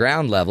doing on the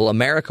ground level,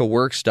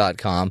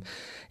 americaworks.com,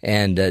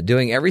 and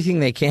doing everything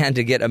they can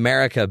to get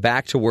America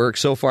back to work.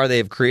 So far, they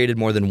have created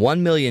more than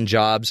 1 million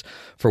jobs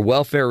for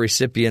welfare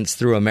recipients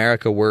through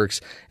America Works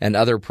and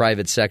other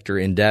private sector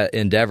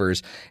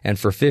endeavors. And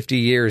for 50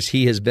 years,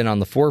 he has been on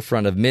the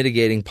forefront of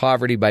mitigating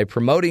poverty by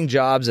promoting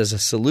jobs as a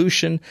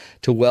solution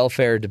to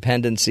welfare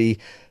dependency.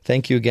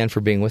 Thank you again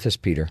for being with us,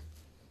 Peter.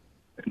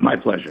 My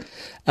pleasure.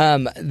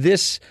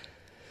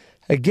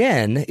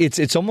 Again,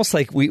 it's almost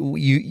like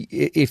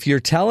if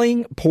you're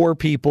telling poor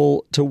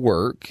people to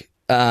work,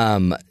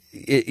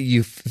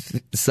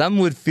 some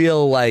would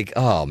feel like,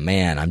 oh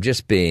man, I'm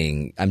just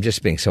being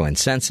so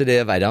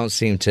insensitive. I don't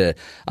seem to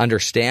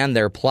understand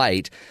their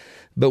plight.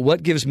 But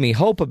what gives me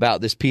hope about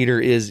this, Peter,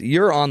 is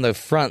you're on the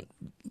front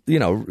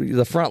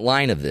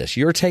line of this.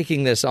 You're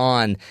taking this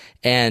on,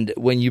 and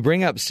when you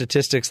bring up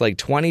statistics like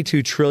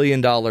 $22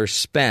 trillion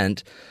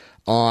spent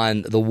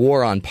on the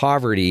war on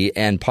poverty,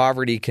 and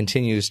poverty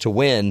continues to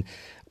win,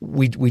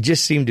 we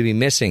just seem to be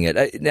missing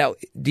it. Now,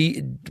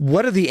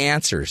 what are the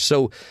answers?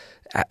 So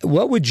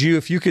what would you,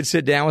 if you could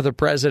sit down with a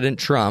President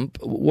Trump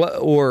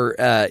or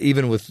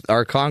even with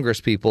our Congress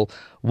people,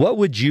 what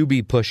would you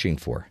be pushing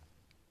for?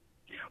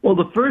 Well,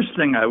 the first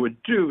thing I would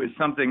do is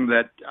something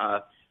that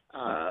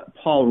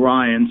Paul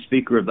Ryan,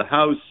 Speaker of the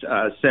House,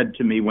 said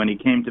to me when he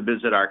came to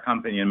visit our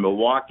company in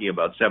Milwaukee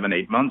about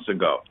 7-8 months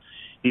ago.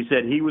 He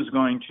said he was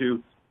going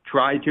to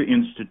try to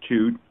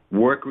institute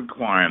work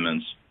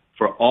requirements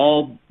for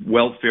all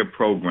welfare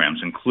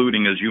programs,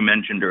 including, as you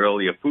mentioned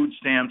earlier, food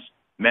stamps,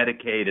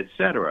 Medicaid, et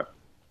cetera.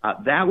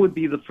 That would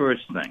be the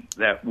first thing,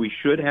 that we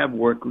should have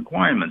work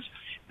requirements.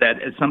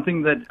 That is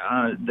something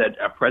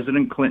that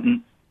President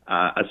Clinton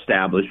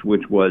established,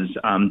 which was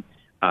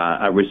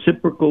a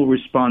reciprocal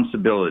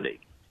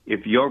responsibility.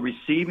 If you're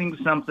receiving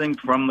something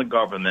from the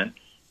government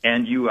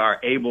and you are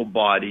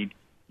able-bodied,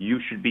 you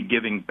should be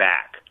giving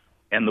back.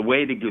 And the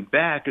way to give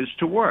back is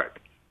to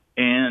work.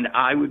 And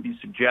I would be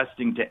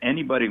suggesting to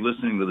anybody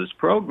listening to this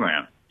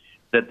program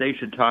that they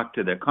should talk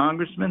to their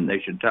congressmen, they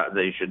should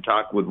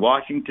talk with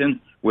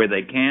Washington where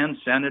they can,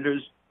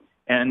 senators,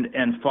 and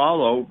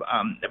follow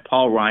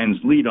Paul Ryan's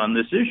lead on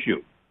this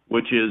issue,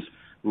 which is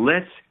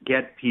let's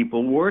get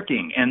people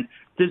working. And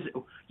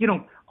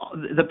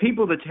the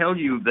people that tell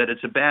you that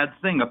it's a bad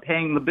thing are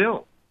paying the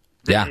bill.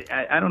 Yeah.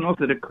 I don't know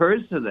if it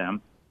occurs to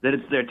them that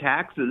it's their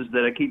taxes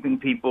that are keeping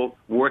people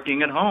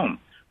working at home.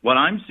 What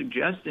I'm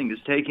suggesting is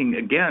taking,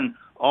 again,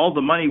 all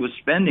the money we're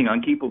spending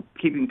on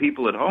keeping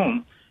people at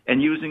home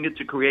and using it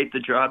to create the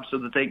jobs so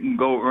that they can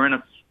go earn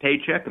a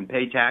paycheck and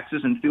pay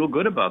taxes and feel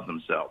good about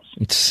themselves.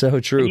 It's so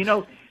true.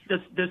 And,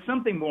 there's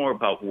something more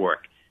about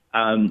work.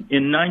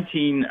 In I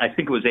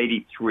think it was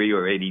 83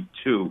 or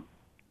 82,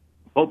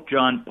 Pope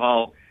John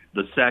Paul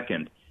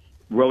II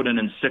wrote an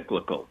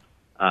encyclical.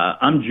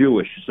 I'm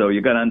Jewish, so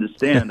you got to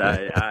understand.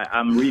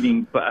 I'm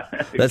reading.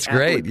 That's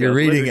great. You're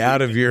reading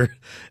out of your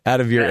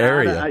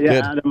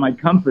area. Out of my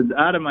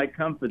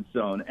comfort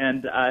zone.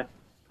 And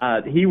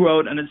he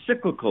wrote an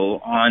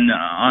encyclical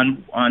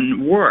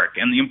on work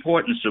and the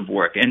importance of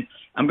work. And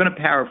I'm going to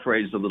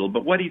paraphrase a little,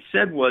 but what he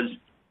said was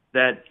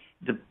that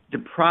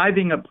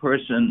depriving a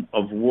person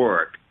of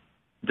work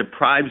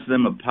deprives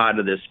them of part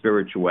of their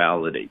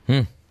spirituality.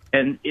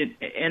 And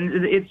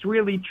it's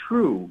really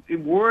true.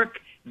 Work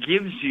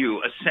gives you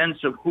a sense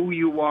of who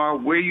you are,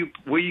 where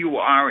you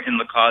are in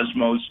the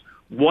cosmos,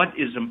 what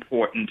is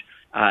important.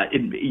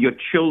 Your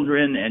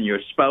children and your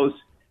spouse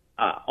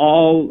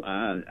all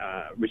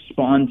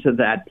respond to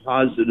that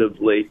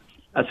positively.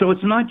 So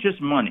it's not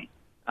just money.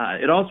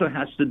 It also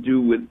has to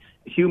do with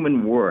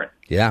human worth.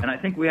 Yeah. And I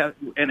think we have,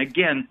 and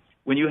again,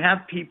 when you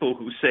have people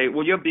who say,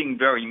 well, you're being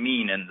very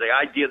mean, and the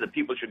idea that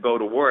people should go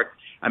to work,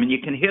 I mean, you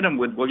can hit them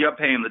with, well, you're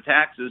paying the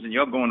taxes and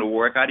you're going to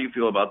work. How do you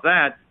feel about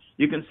that?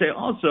 You can say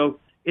also,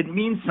 it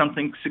means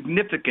something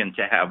significant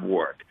to have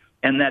work,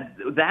 and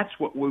that's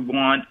what we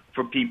want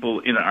for people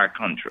in our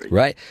country.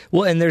 Right.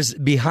 Well, and there's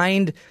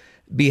behind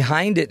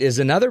it is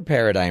another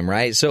paradigm,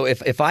 right? So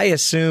if I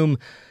assume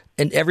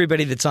and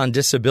everybody that's on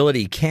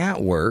disability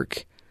can't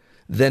work,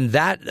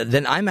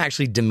 then I'm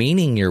actually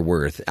demeaning your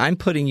worth. I'm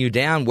putting you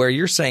down where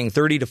you're saying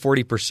 30 to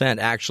 40%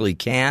 actually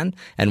can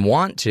and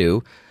want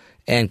to.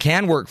 and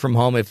can work from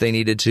home if they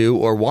needed to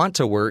or want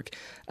to work.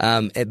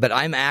 But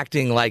I'm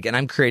acting like, and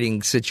I'm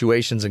creating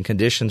situations and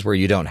conditions where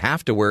you don't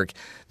have to work.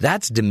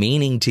 That's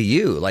demeaning to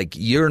you. Like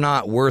you're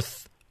not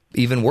worth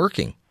even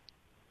working.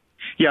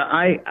 Yeah,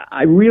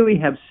 I really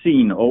have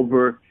seen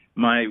over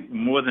my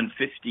more than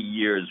 50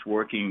 years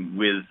working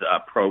with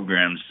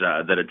programs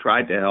that have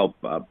tried to help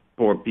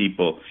poor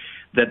people,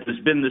 that there's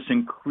been this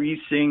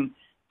increasing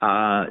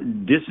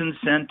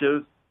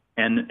disincentive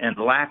and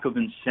lack of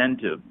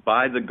incentive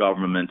by the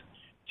government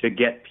to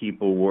get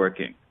people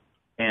working.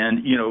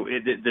 And, you know,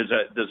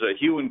 there's a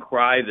hue and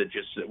cry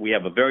that we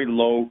have a very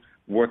low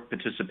work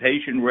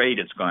participation rate.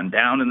 It's gone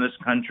down in this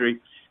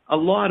country. A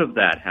lot of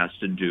that has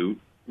to do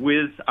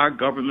with our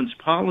government's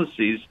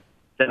policies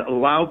that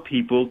allow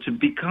people to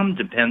become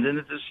dependent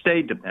and to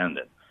stay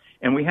dependent.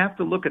 And we have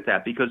to look at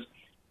that because,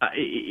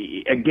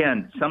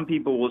 again, some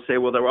people will say,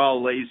 well, they're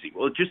all lazy.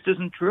 Well, it just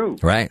isn't true.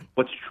 Right.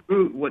 What's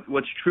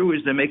true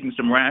is they're making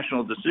some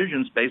rational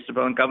decisions based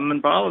upon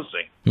government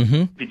policy. Mm-hmm.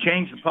 If you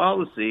change the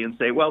policy and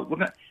say, well,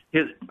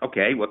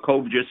 what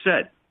Cove just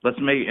said, let's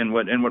make, and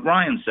what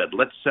Ryan said,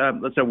 let's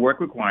have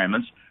work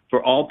requirements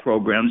for all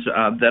programs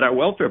that are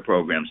welfare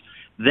programs.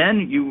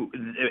 Then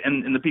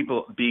and the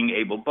people being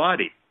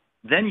able-bodied,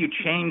 then you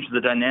change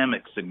the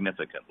dynamic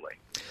significantly.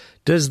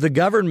 Does the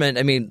government,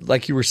 I mean,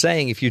 like you were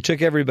saying, if you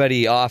took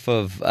everybody off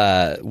of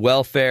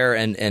welfare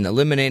and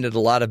eliminated a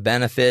lot of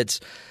benefits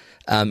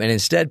and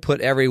instead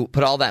put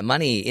all that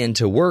money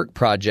into work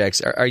projects,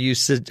 are you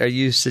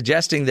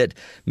suggesting that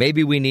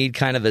maybe we need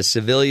kind of a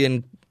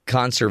civilian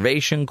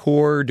conservation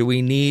corps? Do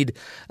we need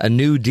a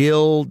New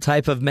Deal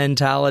type of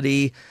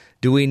mentality?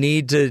 Do we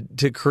need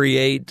to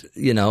create,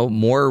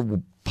 more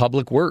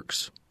public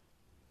works?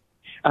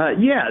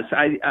 Yes,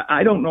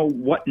 I don't know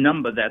what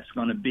number that's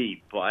going to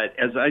be, but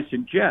as I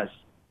suggest,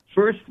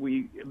 first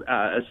we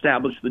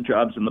establish the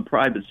jobs in the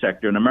private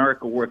sector, and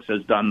America Works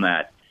has done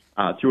that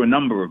through a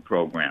number of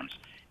programs.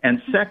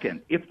 And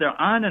second, if there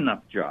aren't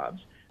enough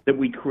jobs, that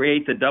we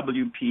create the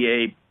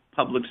WPA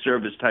public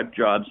service type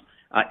jobs,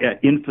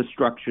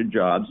 infrastructure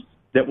jobs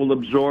that will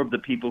absorb the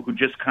people who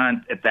just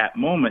can't at that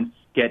moment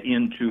get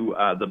into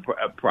the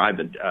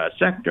private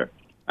sector.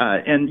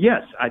 And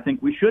yes, I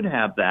think we should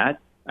have that.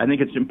 I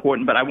think it's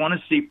important, but I want to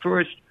see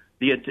first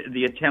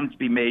the attempt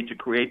be made to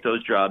create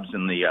those jobs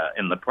in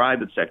the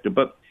private sector.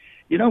 But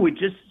we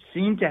just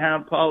seem to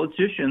have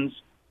politicians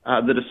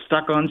that are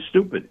stuck on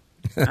stupid.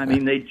 I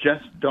mean, they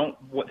just don't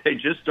want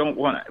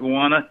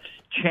to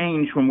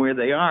change from where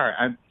they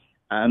are.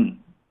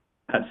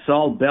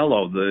 Saul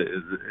Bellow,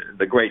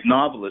 the great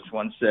novelist,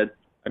 once said,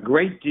 "A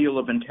great deal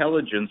of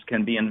intelligence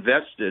can be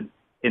invested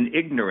in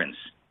ignorance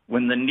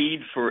when the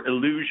need for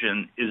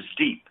illusion is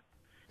deep."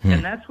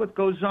 And that's what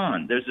goes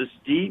on. There's this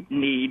deep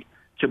need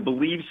to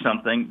believe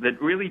something that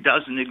really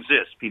doesn't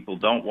exist. People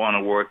don't want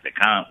to work, they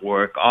can't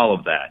work, all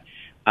of that.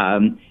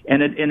 And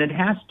it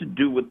has to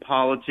do with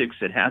politics.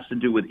 It has to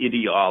do with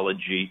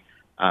ideology.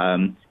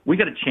 We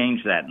got to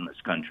change that in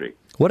this country.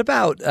 What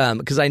about,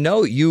 because I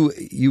know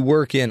you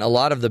work in a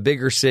lot of the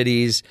bigger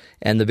cities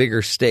and the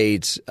bigger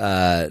states,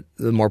 the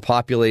more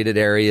populated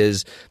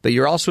areas, but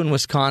you're also in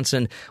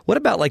Wisconsin. What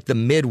about like the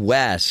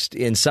Midwest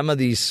in some of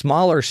these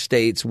smaller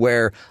states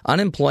where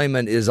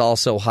unemployment is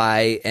also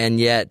high and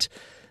yet,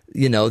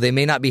 they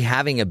may not be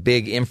having a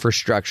big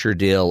infrastructure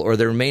deal or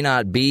there may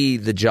not be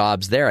the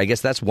jobs there? I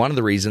guess that's one of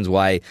the reasons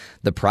why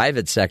the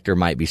private sector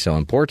might be so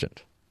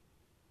important.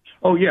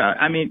 Oh, yeah.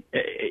 I mean,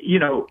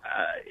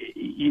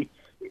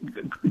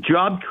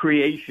 job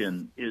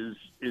creation is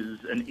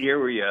an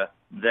area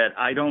that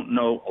I don't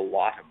know a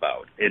lot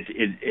about.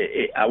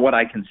 What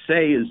I can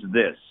say is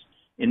this.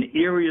 In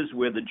areas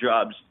where the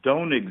jobs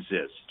don't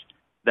exist,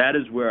 that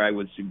is where I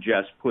would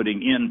suggest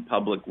putting in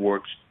public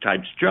works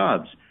types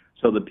jobs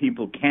so that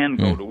people can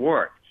go to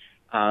work.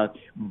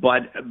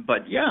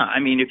 But yeah, I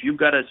mean, if you've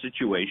got a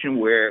situation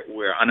where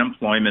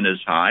unemployment is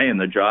high and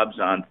the jobs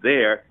aren't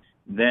there,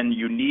 then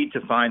you need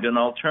to find an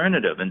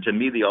alternative. And to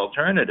me, the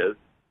alternative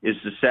is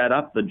to set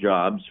up the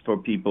jobs for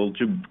people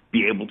to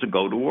be able to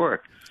go to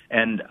work.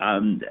 And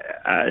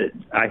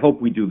I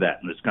hope we do that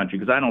in this country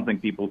because I don't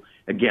think people,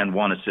 again,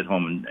 want to sit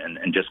home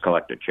and just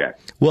collect a check.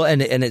 Well,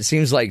 and it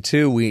seems like,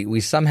 too,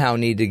 we somehow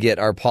need to get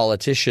our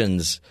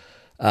politicians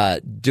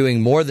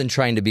doing more than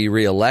trying to be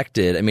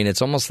reelected. I mean,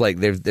 it's almost like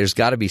there's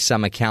got to be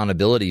some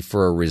accountability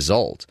for a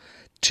result.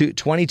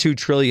 $22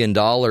 trillion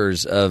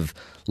of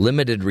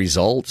limited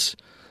results.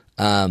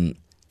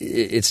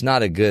 It's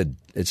not a good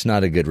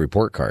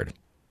report card.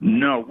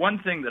 No, one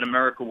thing that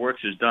America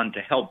Works has done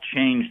to help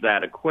change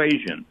that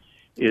equation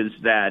is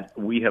that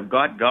we have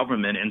got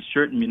government in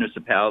certain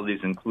municipalities,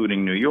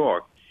 including New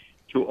York,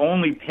 to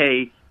only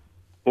pay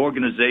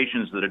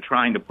organizations that are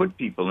trying to put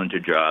people into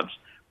jobs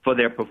for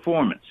their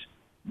performance,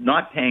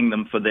 not paying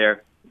them for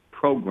their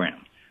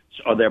program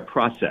or their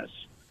process,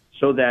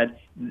 so that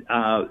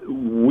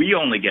we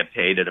only get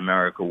paid at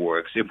America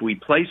Works if we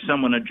place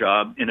someone in a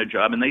job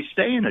and they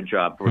stay in a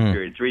job for a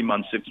period, 3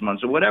 months, 6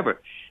 months, or whatever.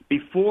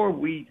 Before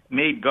we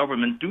made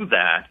government do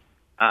that,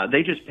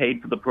 They just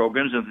paid for the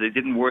programs. If they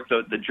didn't work,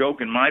 the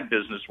joke in my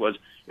business was,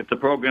 if the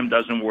program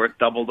doesn't work,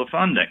 double the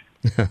funding.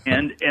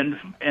 and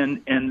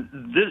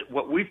this,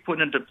 what we've put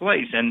into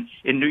place, and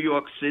in New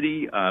York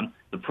City,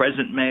 the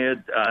present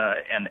mayor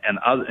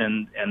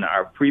and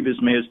our previous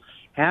mayors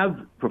have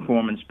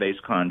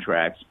performance-based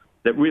contracts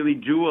that really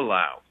do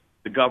allow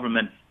the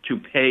government to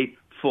pay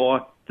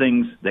for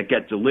things that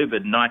get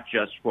delivered, not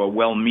just for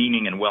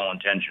well-meaning and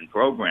well-intentioned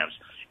programs.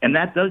 And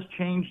that does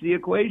change the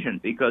equation,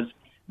 because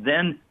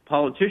then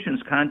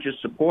politicians can't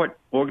just support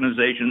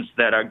organizations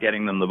that are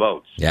getting them the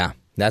votes. Yeah,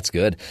 that's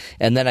good.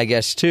 And then I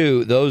guess,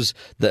 too,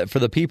 for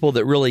the people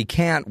that really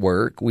can't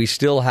work, we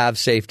still have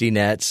safety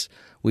nets.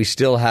 We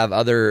still have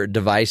other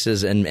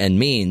devices and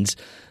means,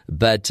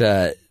 but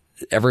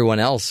everyone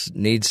else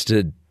needs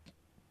to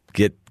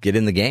get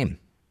in the game.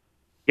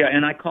 Yeah,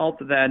 and I call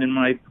for that in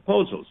my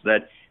proposals,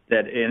 that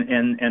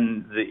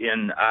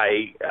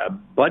I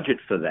budget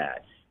for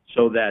that,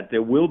 so that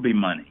there will be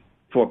money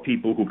for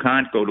people who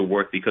can't go to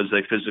work because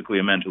they physically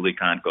or mentally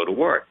can't go to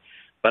work.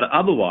 But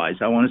otherwise,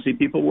 I want to see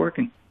people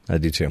working. I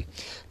do too.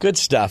 Good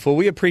stuff. Well,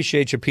 we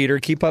appreciate you, Peter.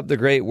 Keep up the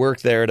great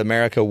work there at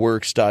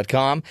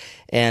americaworks.com.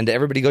 And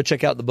everybody go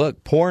check out the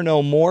book, Poor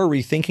No More,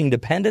 Rethinking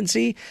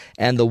Dependency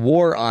and the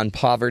War on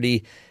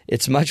Poverty.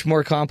 It's much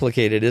more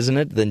complicated, isn't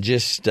it, than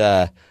just,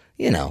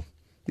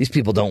 these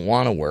people don't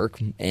want to work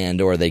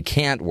or they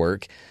can't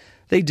work.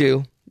 They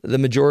do. The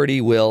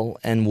majority will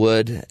and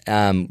would.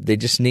 They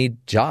just need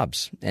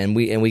jobs, and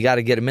we got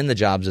to get them in the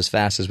jobs as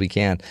fast as we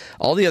can.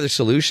 All the other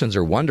solutions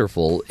are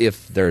wonderful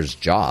if there's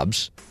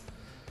jobs.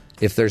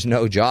 If there's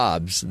no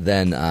jobs,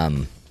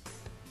 then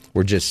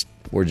we're just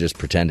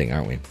pretending,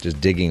 aren't we? Just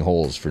digging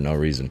holes for no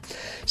reason.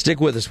 Stick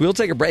with us. We'll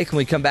take a break. When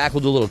we come back,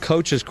 we'll do a little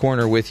Coach's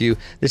Corner with you.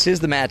 This is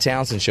the Matt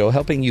Townsend Show,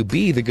 helping you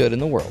be the good in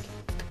the world.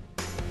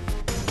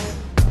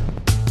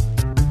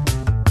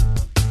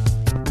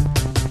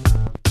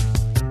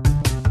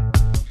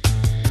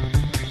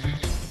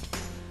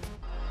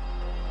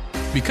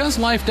 Because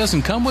life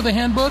doesn't come with a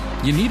handbook,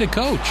 you need a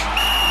coach.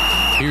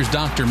 Here's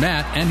Dr.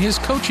 Matt and his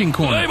Coaching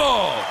Corner. Play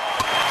ball!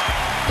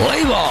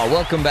 Play ball!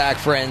 Welcome back,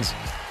 friends.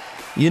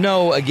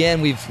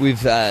 Again, we've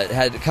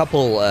had a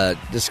couple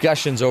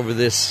discussions over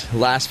this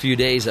last few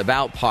days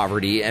about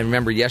poverty. And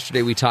remember,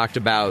 yesterday we talked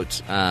about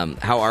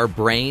how our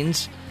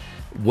brains,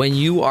 when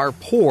you are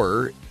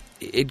poor,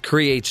 it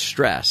creates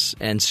stress.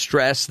 And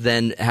stress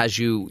then has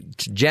you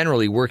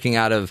generally working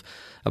out of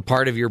a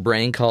part of your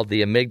brain called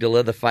the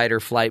amygdala, the fight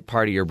or flight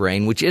part of your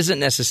brain, which isn't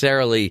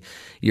necessarily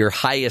your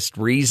highest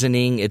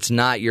reasoning. It's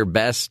not your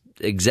best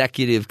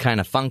executive kind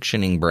of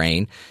functioning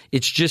brain.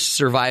 It's just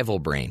survival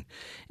brain.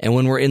 And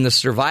when we're in the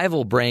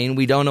survival brain,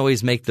 we don't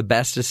always make the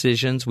best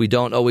decisions. We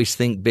don't always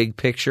think big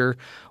picture.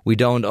 We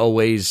don't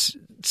always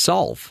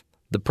solve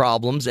the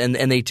problems, and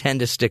they tend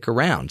to stick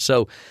around.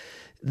 So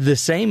the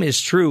same is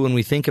true when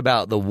we think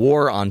about the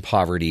war on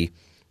poverty.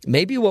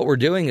 Maybe what we're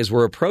doing is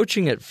we're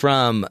approaching it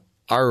from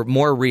our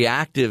more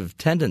reactive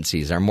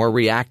tendencies, our more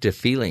reactive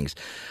feelings.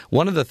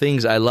 One of the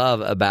things I love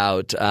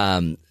about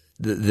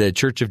the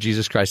Church of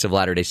Jesus Christ of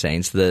Latter-day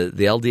Saints, the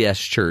LDS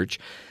Church,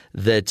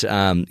 that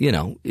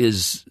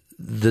is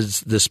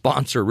the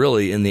sponsor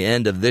really in the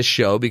end of this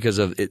show because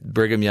of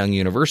Brigham Young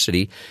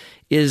University,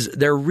 is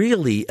they're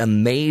really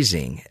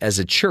amazing as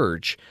a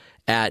church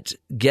at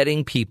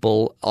getting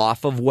people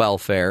off of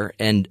welfare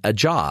and a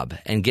job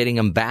and getting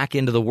them back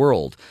into the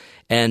world.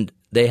 And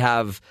they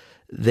have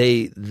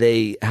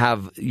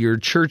your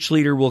church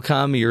leader will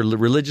come, your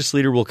religious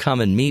leader will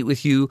come and meet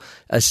with you,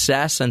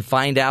 assess and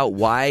find out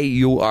why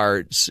you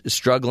are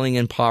struggling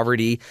in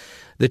poverty.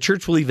 The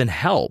church will even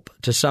help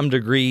to some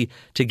degree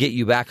to get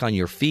you back on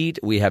your feet.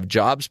 We have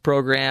jobs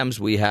programs.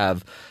 We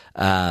have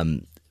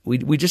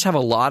we just have a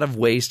lot of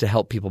ways to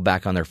help people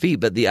back on their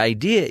feet. But the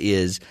idea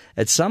is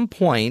at some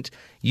point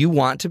you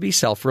want to be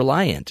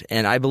self-reliant.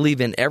 And I believe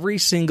in every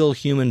single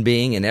human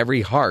being, in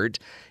every heart,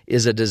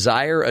 is a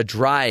desire, a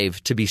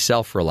drive to be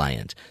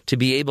self-reliant, to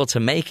be able to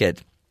make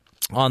it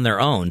on their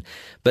own.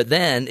 But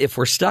then if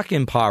we're stuck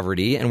in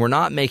poverty and we're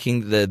not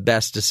making the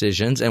best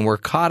decisions and we're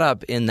caught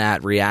up in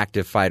that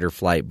reactive fight or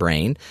flight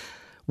brain,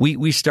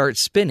 we start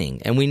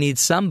spinning, and we need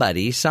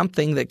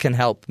something that can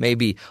help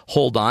maybe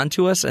hold on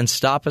to us and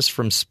stop us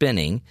from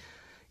spinning,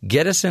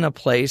 get us in a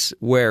place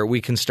where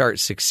we can start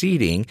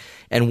succeeding.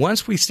 And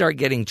once we start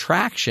getting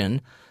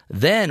traction,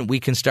 then we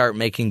can start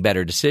making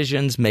better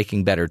decisions,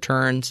 making better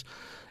turns.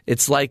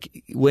 It's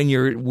like when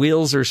your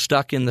wheels are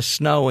stuck in the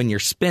snow and you're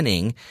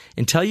spinning,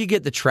 until you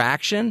get the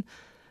traction,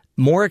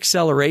 more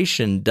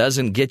acceleration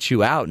doesn't get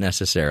you out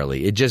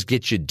necessarily. It just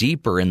gets you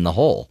deeper in the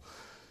hole.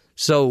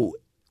 So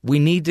we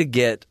need to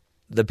get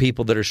the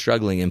people that are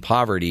struggling in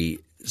poverty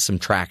some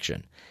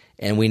traction,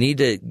 and we need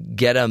to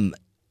get them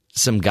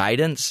some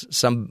guidance,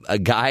 a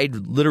guide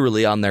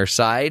literally on their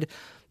side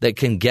that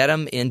can get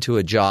them into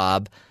a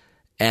job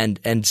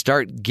and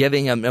start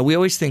giving them. And we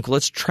always think,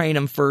 let's train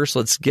them first.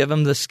 Let's give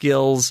them the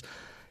skills.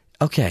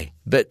 Okay.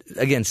 But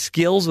again,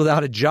 skills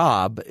without a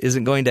job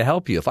isn't going to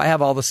help you. If I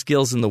have all the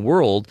skills in the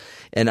world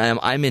and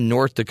I'm in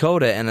North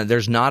Dakota and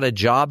there's not a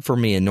job for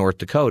me in North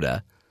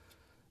Dakota,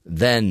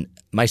 then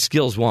my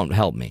skills won't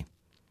help me.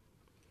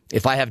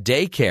 If I have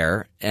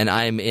daycare and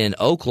I'm in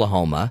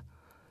Oklahoma,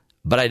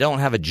 but I don't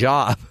have a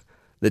job,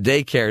 the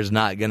daycare is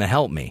not going to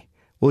help me.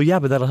 Well, yeah,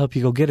 but that'll help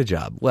you go get a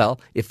job. Well,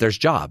 if there's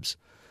jobs,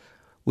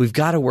 we've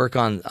got to work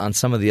on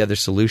some of the other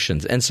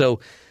solutions. And so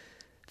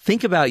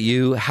think about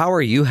you. How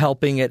are you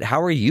helping it?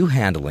 How are you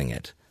handling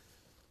it?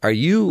 Are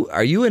you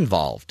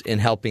involved in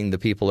helping the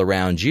people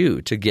around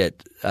you to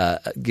get a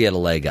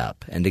leg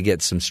up and to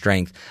get some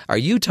strength? Are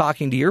you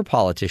talking to your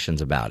politicians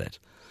about it?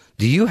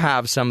 Do you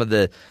have some of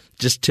the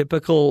just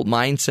typical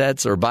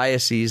mindsets or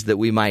biases that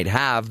we might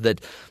have,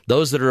 that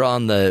those that are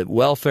on the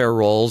welfare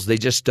rolls, they're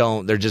just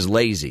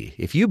lazy?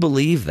 If you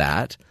believe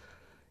that,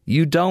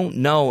 you don't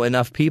know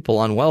enough people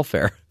on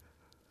welfare.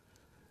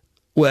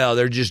 Well,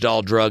 they're just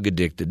all drug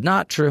addicted.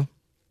 Not true.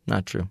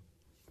 Not true.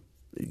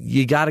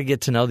 You got to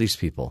get to know these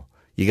people.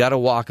 You got to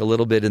walk a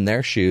little bit in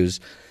their shoes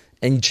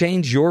and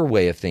change your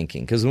way of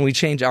thinking. Because when we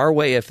change our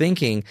way of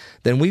thinking,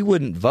 then we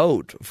wouldn't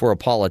vote for a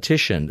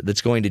politician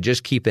that's going to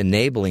just keep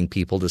enabling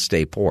people to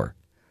stay poor,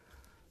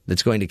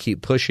 that's going to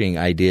keep pushing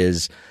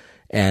ideas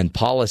and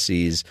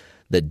policies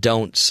that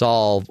don't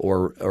solve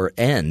or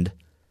end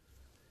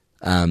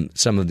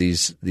some of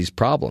these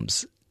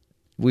problems.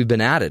 We've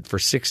been at it for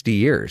 60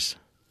 years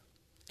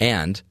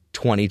and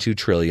 $22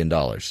 trillion,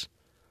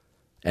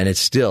 and it's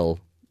still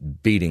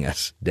beating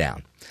us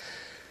down.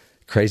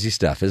 Crazy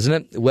stuff, isn't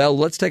it? Well,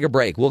 let's take a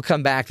break. We'll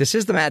come back. This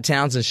is the Matt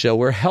Townsend Show.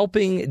 We're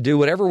helping do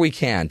whatever we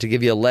can to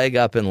give you a leg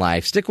up in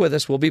life. Stick with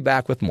us. We'll be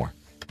back with more.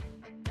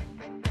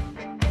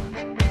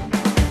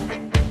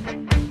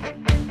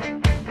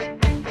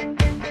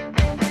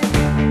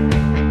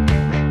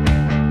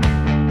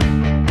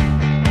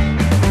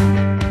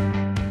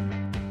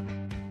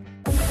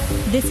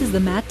 This is the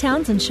Matt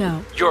Townsend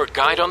Show. Your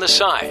guide on the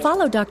side.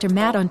 Follow Dr.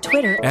 Matt on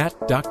Twitter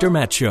At Dr.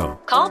 Matt Show.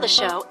 Call the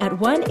show at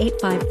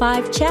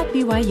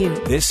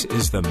 1-855-CHAT-BYU. This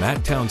is the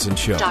Matt Townsend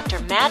Show. Dr.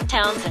 Matt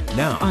Townsend.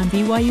 Now On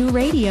BYU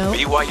Radio.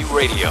 BYU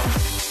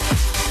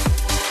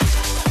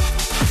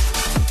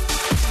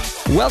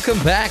Radio.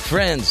 Welcome back,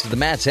 friends, to the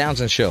Matt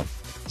Townsend Show.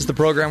 This is the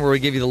program where we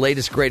give you the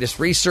latest, greatest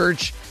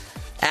research,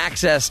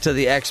 access to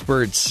the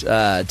experts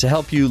to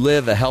help you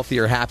live a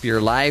healthier, happier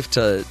life,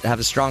 to have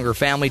a stronger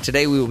family.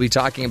 Today we will be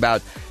talking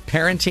about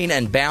parenting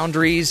and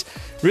boundaries,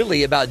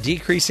 really about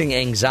decreasing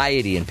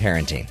anxiety in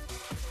parenting.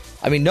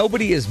 I mean,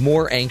 nobody is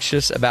more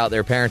anxious about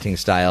their parenting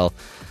style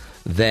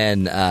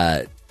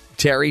than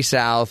Terry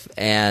South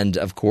and,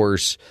 of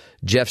course,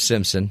 Jeff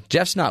Simpson.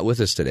 Jeff's not with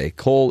us today.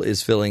 Cole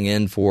is filling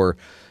in for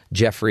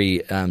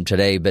Jeffrey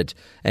today, but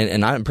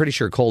and I'm pretty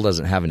sure Cole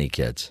doesn't have any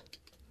kids.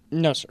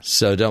 No, sir.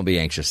 So don't be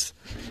anxious.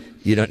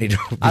 You don't need to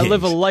be I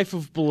live a anxious. life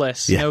of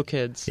bliss. Yeah. No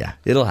kids. Yeah,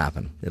 it'll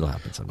happen. It'll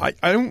happen someday.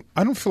 I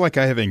don't feel like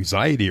I have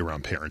anxiety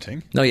around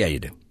parenting. No, yeah, you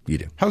do. You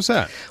do. How's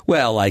that?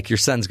 Well, like your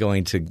son's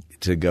going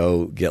to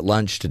go get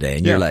lunch today,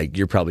 and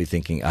you're probably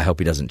thinking, I hope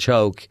he doesn't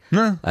choke.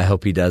 No. I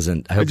hope he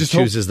doesn't. I hope he just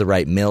chooses the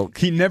right milk.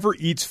 He never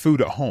eats food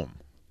at home.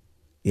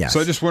 Yes. So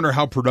I just wonder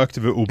how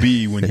productive it will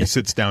be when he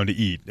sits down to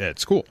eat at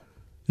school.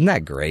 Isn't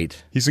that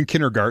great? He's in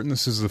kindergarten.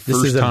 This is the This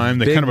first is a time,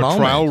 the big kind of a moment.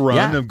 trial run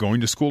Yeah. of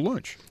going to school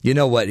lunch. You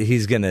know what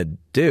he's going to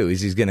do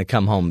is he's going to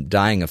come home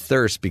dying of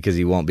thirst because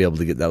he won't be able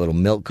to get that little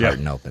milk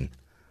carton open.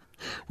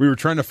 We were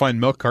trying to find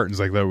milk cartons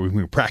like that when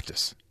we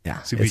practice.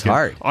 Yeah, See if we it's can-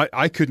 hard.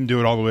 I couldn't do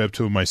it all the way up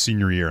to my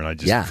senior year, and I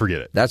just forget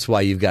it. That's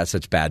why you've got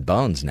such bad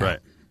bones now. Right.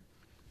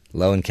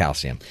 Low in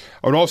calcium.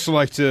 I would also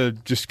like to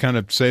just kind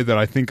of say that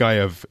I think I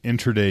have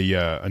entered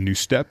a new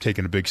step,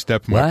 taken a big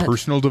step in my What?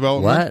 personal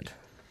development. What?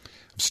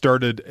 I've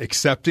started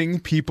accepting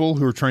people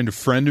who are trying to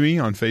friend me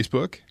on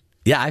Facebook.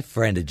 Yeah, I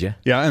friended you.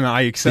 Yeah, and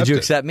I accepted. Did you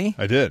accept me?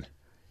 I did.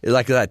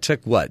 Like that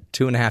took,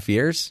 2.5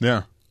 years?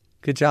 Yeah.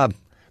 Good job.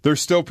 There's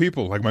still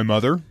people like my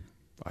mother.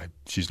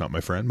 She's not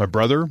my friend. My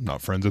brother,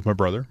 not friends with my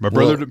brother. My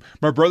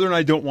brother and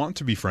I don't want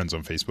to be friends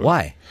on Facebook.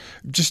 Why?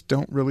 Just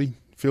don't really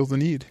feel the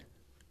need.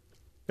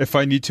 If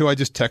I need to, I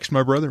just text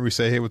my brother and we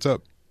say, "Hey, what's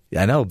up?"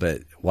 I know,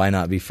 but why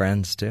not be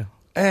friends too?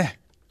 It's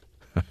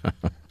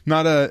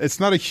not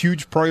a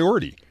huge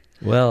priority.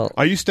 Well,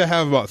 I used to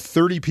have about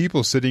 30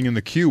 people sitting in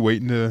the queue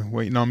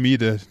waiting on me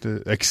to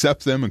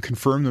accept them and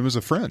confirm them as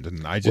a friend,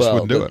 and I just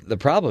wouldn't do it. The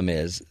problem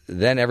is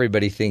then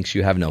everybody thinks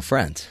you have no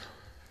friends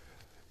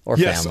or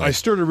Yes, family. I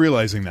started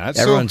realizing that.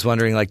 Everyone's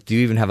wondering, do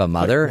you even have a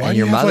mother? Why And do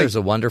your you have, mother's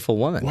a wonderful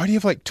woman. Why do you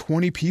have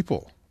 20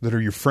 people that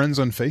are your friends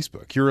on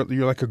Facebook? You're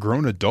like a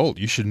grown adult.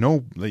 You should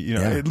know,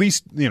 at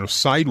least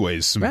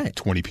sideways some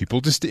 20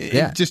 people just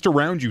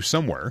around you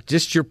somewhere.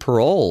 Just your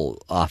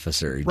parole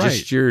officer,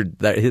 Right. just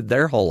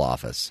their whole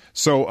office.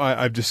 So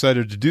I've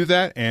decided to do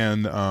that,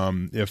 and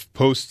if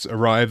posts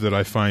arrive that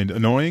I find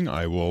annoying,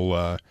 I will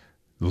the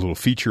little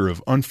feature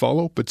of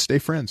unfollow, but stay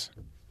friends.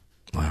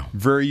 Wow,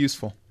 very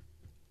useful.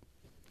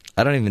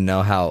 I don't even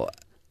know how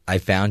I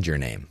found your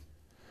name.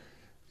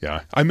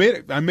 Yeah, I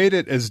made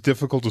it as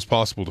difficult as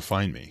possible to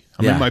find me.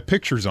 I mean, my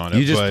picture's on it.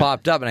 You just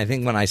popped up, and I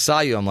think when I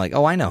saw you, I'm like,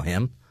 oh, I know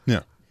him.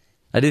 Yeah.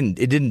 It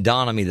didn't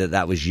dawn on me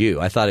that was you.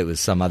 I thought it was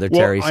some other Well,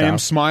 Terry I South. am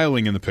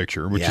smiling in the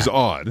picture, which is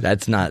odd.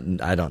 That's not.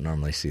 I don't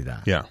normally see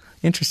that. Yeah.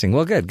 Interesting.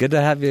 Well, good. Good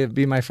to have you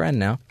be my friend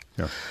now.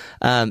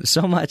 Yeah.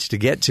 So much to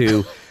get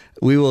to.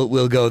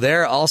 We'll go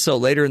there. Also,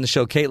 later in the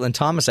show, Caitlin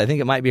Thomas, I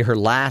think it might be her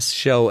last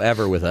show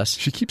ever with us.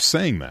 She keeps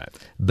saying that.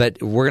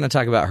 But we're going to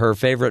talk about her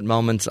favorite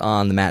moments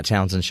on the Matt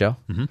Townsend Show.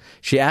 Mm-hmm.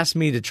 She asked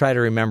me to try to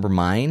remember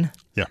mine.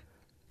 Yeah.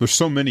 There's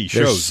so many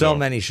shows. There's so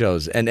many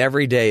shows, and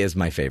every day is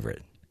my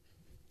favorite.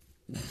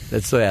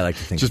 That's the way I like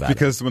to think about it. Just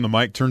because when the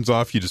mic turns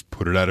off, you just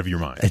put it out of your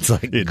mind. It's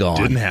like it gone.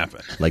 Didn't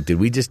happen. Like, did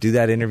we just do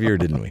that interview or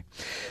didn't we?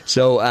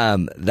 So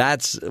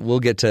we'll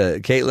get to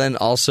Caitlin.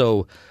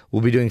 Also,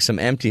 we'll be doing some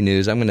empty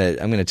news. I'm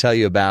gonna tell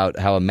you about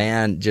how a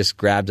man just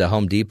grabbed a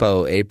Home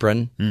Depot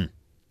apron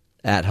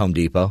at Home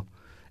Depot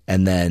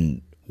and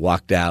then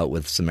walked out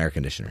with some air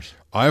conditioners.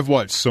 I've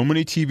watched so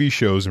many TV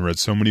shows and read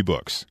so many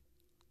books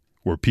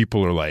where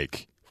people are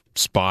like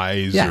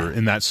spies or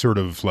in that sort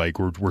of like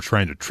we're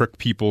trying to trick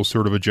people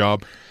sort of a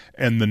job.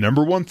 And the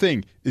number one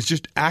thing is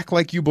just act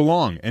like you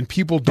belong, and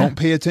people don't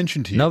pay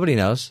attention to you. Nobody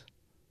knows.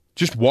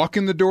 Just walk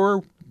in the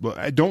door.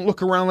 Don't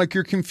look around like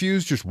you're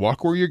confused. Just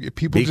walk where you're.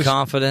 People be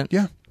confident.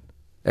 Yeah.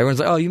 Everyone's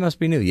like, "Oh, you must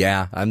be new."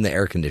 Yeah, I'm the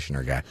air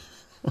conditioner guy.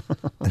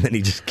 And then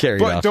he just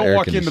carried off. But don't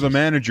walk into the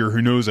manager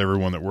who knows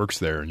everyone that works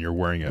there, and you're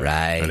wearing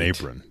an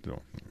apron.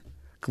 So.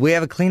 We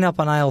have a cleanup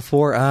on aisle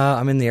 4.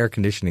 I'm in the air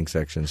conditioning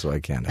section, so I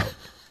can't help.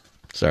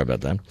 Sorry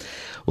about that.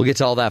 We'll get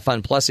to all that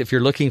fun. Plus, if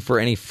you're looking for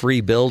any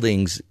free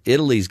buildings,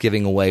 Italy's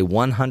giving away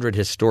 100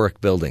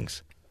 historic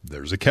buildings.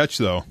 There's a catch,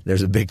 though.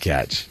 There's a big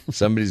catch.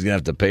 Somebody's going to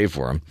have to pay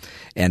for them,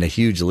 and a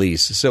huge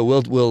lease. So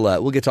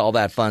we'll get to all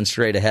that fun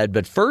straight ahead.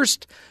 But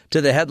first, to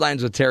the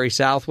headlines with Terry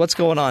South. What's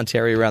going on,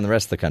 Terry, around the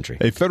rest of the country?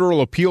 A federal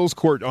appeals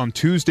court on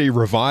Tuesday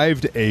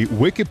revived a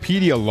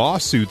Wikipedia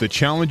lawsuit that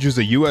challenges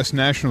a U.S.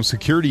 National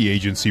Security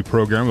Agency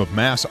program of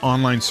mass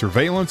online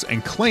surveillance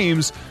and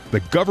claims the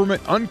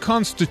government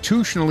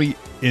unconstitutionally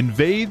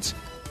invades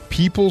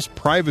people's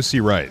privacy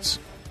rights.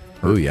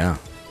 Oh, yeah.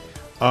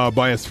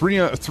 By a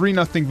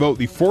 3-0 vote,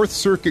 the Fourth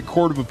Circuit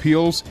Court of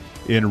Appeals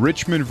in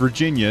Richmond,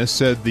 Virginia,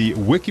 said the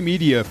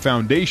Wikimedia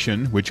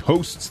Foundation, which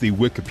hosts the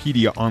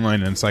Wikipedia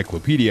Online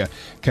Encyclopedia,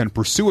 can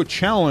pursue a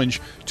challenge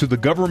to the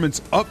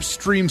government's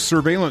upstream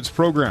surveillance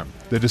program.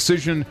 The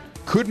decision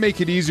could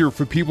make it easier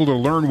for people to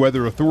learn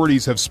whether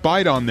authorities have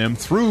spied on them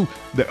through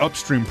the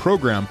upstream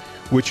program,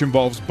 which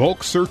involves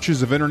bulk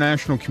searches of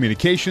international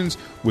communications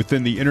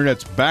within the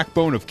Internet's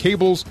backbone of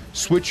cables,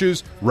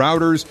 switches,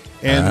 routers,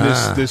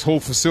 and this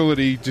whole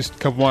facility just a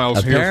couple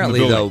miles here from the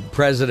building. Apparently, though,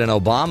 President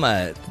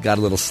Obama got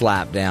a little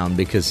slap down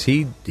because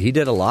he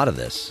did a lot of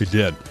this. He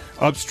did.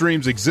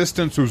 Upstream's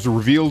existence was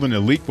revealed in a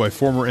leak by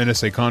former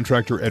NSA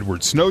contractor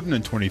Edward Snowden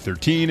in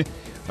 2013.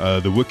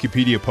 The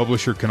Wikipedia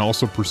publisher can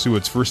also pursue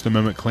its First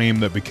Amendment claim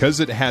that because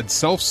it had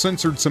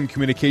self-censored some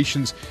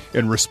communications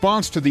in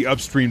response to the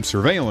upstream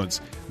surveillance,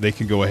 they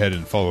can go ahead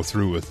and follow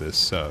through with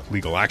this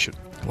legal action.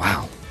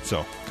 Wow.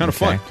 So, kind of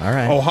fun. All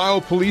right. Ohio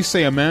police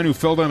say a man who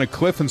fell down a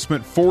cliff and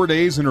spent 4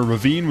 days in a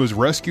ravine was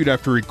rescued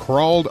after he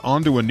crawled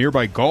onto a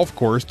nearby golf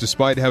course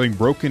despite having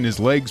broken his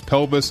legs,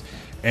 pelvis,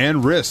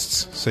 and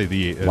wrists, say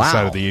the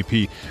side of the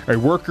AP. A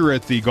worker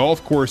at the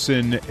golf course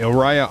in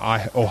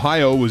Elyria,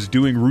 Ohio, was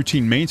doing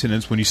routine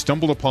maintenance when he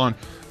stumbled upon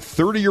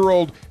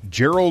 30-year-old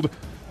Gerald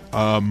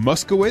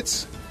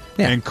Muskowitz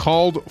and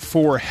called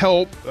for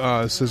help,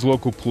 says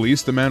local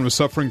police. The man was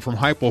suffering from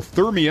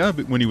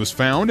hypothermia when he was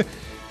found.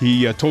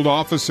 He told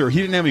officer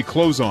he didn't have any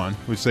clothes on,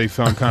 which they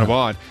found kind of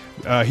odd.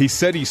 He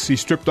said he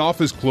stripped off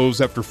his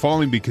clothes after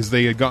falling because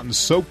they had gotten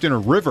soaked in a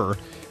river,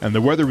 and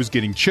the weather was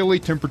getting chilly.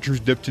 Temperatures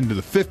dipped into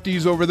the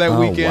 50s over that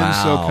weekend,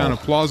 so kind of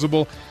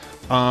plausible.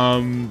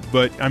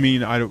 But, I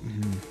mean,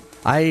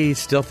 I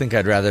still think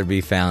I'd rather be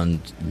found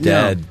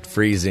dead,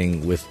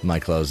 freezing with my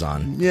clothes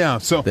on. Yeah,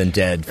 so than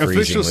dead, freezing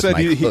officials with said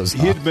my clothes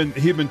on.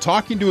 He had been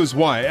talking to his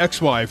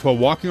ex-wife while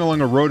walking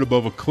along a road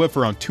above a cliff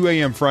around 2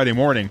 a.m. Friday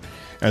morning,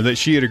 and that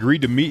she had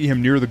agreed to meet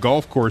him near the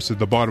golf course at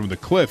the bottom of the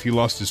cliff. He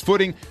lost his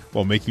footing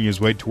while making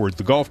his way towards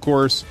the golf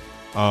course.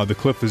 The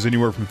cliff is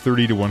anywhere from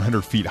 30 to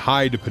 100 feet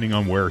high, depending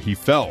on where he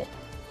fell.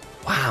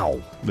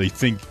 Wow. They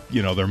think,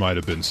 there might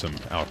have been some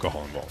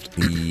alcohol involved.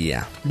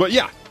 Yeah. But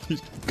yeah, he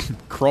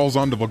crawls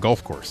onto a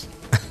golf course.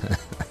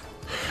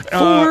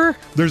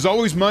 There's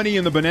always money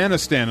in the banana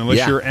stand,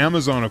 unless you're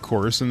Amazon, of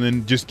course, and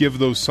then just give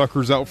those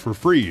suckers out for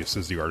free,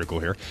 says the article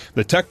here.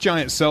 The tech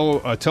giant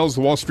tells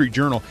the Wall Street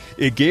Journal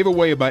it gave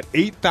away about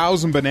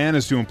 8,000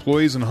 bananas to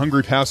employees and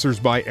hungry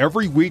passersby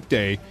every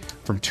weekday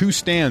from 2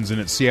 stands in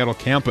its Seattle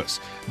campus.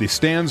 The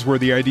stands were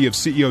the idea of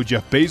CEO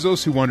Jeff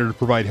Bezos, who wanted to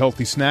provide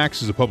healthy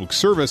snacks as a public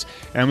service.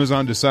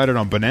 Amazon decided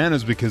on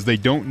bananas because they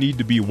don't need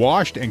to be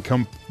washed and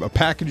come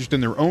packaged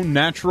in their own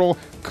natural,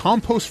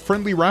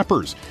 compost-friendly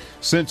wrappers.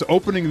 Since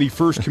opening the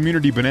first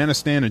community banana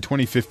stand in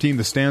 2015,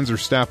 the stands are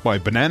staffed by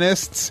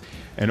bananists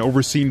and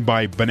overseen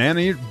by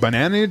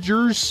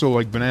bananagers, so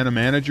like banana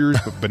managers,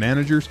 but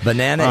bananagers.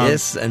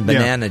 Bananists and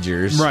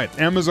bananagers. Yeah. Right.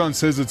 Amazon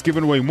says it's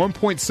given away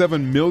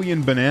 1.7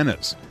 million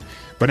bananas.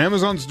 But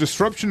Amazon's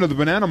disruption of the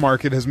banana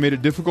market has made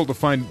it difficult to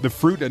find the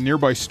fruit at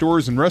nearby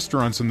stores and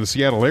restaurants in the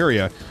Seattle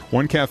area.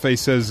 One cafe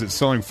says it's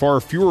selling far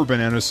fewer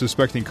bananas,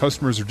 suspecting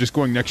customers are just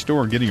going next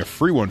door and getting a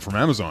free one from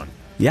Amazon.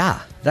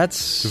 Yeah,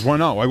 that's... Because why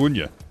not? Why wouldn't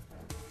you?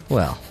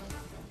 Well,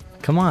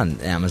 come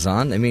on,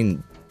 Amazon. I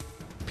mean,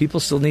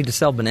 people still need to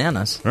sell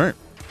bananas. All right.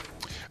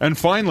 And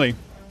finally,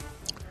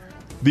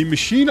 the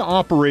machine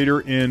operator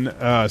in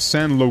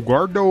San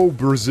Logardo,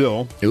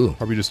 Brazil,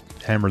 probably just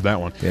hammered that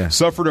one,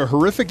 suffered a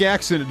horrific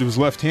accident to his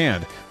left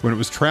hand when it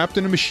was trapped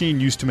in a machine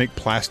used to make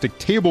plastic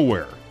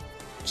tableware.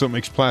 So it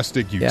makes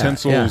plastic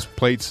utensils,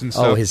 plates, and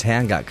stuff. Oh, his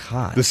hand got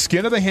caught. The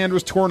skin of the hand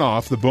was torn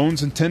off. The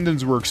bones and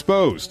tendons were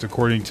exposed,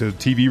 according to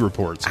TV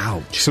reports.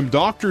 Ouch. Some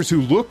doctors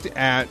who looked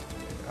at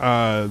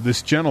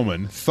this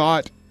gentleman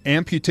thought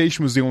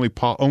amputation was the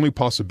only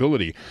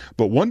possibility.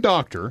 But one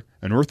doctor,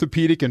 an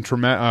orthopedic and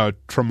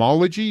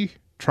traumatology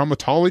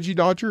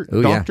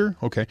doctor,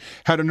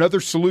 had another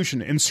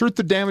solution. Insert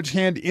the damaged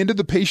hand into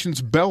the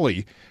patient's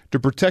belly to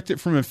protect it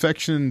from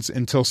infections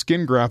until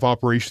skin graft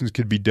operations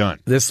could be done.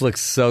 This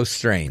looks so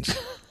strange.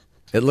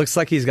 It looks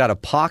like he's got a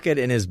pocket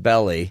in his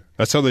belly.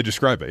 That's how they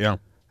describe it, yeah.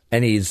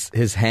 And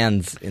his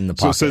hand's in the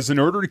pocket. So it says, in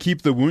order to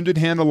keep the wounded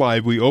hand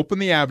alive, we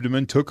opened the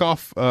abdomen, took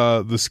off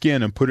the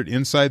skin, and put it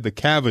inside the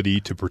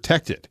cavity to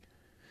protect it.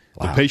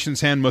 Wow. The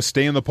patient's hand must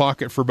stay in the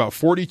pocket for about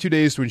 42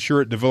 days to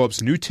ensure it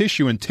develops new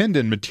tissue and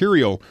tendon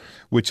material,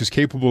 which is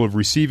capable of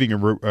receiving a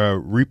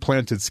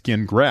replanted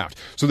skin graft.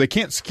 So they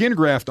can't skin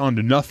graft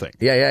onto nothing.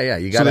 Yeah.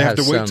 You so they have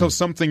to wait till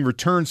something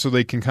returns so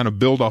they can kind of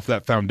build off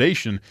that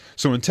foundation.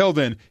 So until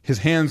then, his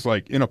hand's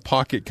like in a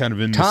pocket kind of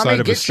in the side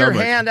of his stomach. Tommy,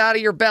 get your hand out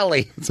of your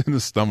belly. It's in the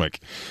stomach.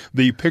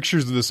 The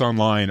pictures of this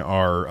online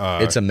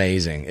are... it's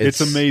amazing.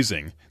 It's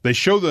amazing. They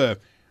show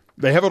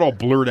They have it all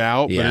blurred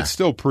out, but it's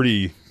still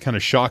pretty kind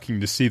of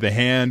shocking to see the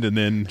hand and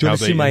then Do you want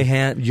to see my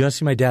hand? Do you want to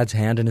see my dad's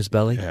hand in his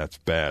belly? Yeah, it's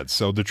bad.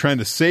 So they're trying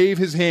to save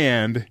his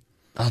hand.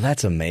 Oh,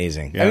 that's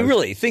amazing. Yeah. I mean,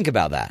 really, think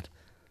about that.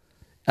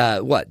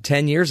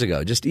 10 years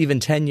ago? Just even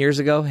 10 years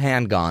ago,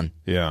 hand gone.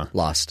 Yeah.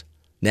 Lost.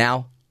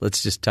 Now,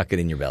 let's just tuck it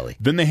in your belly.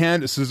 Then the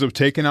hand, it says, was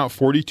taken out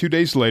 42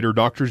 days later.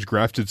 Doctors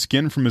grafted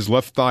skin from his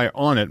left thigh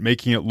on it,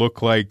 making it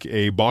look like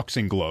a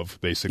boxing glove,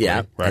 basically.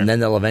 Yeah, right? And then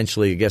they'll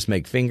eventually, I guess,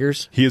 make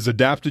fingers. He is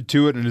adapted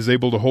to it and is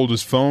able to hold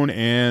his phone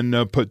and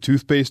put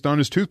toothpaste on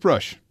his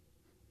toothbrush.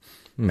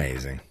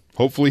 Amazing.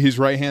 Hopefully he's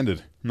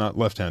right-handed, not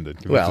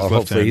left-handed. Well,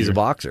 hopefully he's a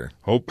boxer.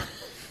 Hope.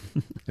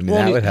 I mean,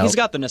 that would help. He's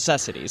got the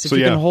necessities. If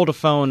you can hold a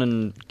phone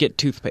and get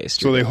toothpaste.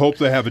 So they hope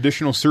to have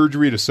additional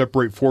surgery to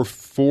separate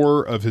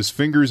four of his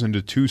fingers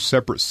into two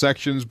separate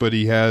sections, but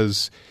he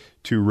has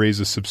to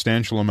raise a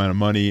substantial amount of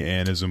money,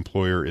 and his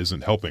employer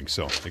isn't helping.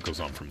 So it goes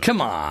on from there.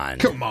 Come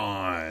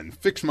on.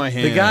 Fix my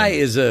hand. The guy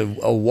is a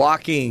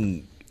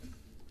walking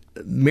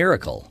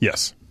miracle.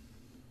 Yes.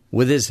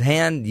 With his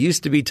hand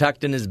used to be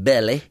tucked in his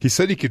belly. He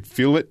said he could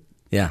feel it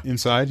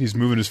inside. He's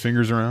moving his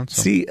fingers around.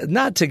 So. See,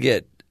 not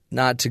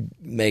to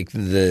make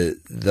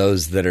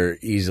those that are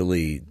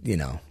easily,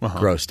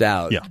 grossed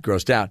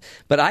out.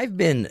 But I've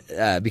been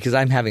because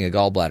I'm having a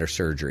gallbladder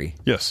surgery.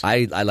 Yes,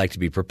 I like to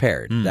be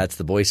prepared. That's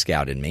the Boy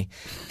Scout in me,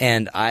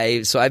 and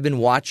I've been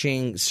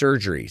watching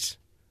surgeries.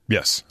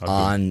 Yes,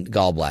 on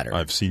gallbladder.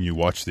 I've seen you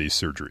watch these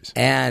surgeries,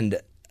 and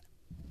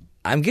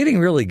I'm getting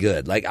really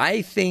good. Like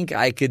I think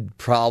I could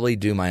probably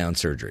do my own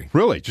surgery.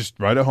 Really, just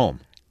right at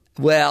home.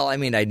 Well, I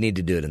mean, I'd need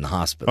to do it in the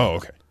hospital. Oh,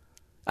 okay.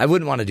 I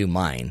wouldn't want to do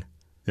mine.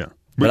 Yeah.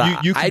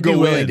 But you could I'd go be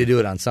willing to do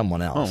it on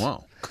someone else. Oh,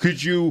 wow.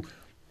 Could you,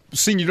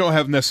 seeing you don't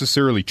have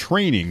necessarily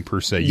training per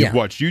se, you've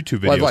watched YouTube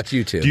videos. Well, I've watched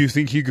YouTube. Do you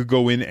think you could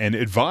go in and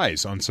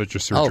advise on such a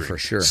surgery? Oh, for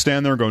sure.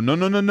 Stand there and go,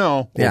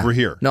 no, over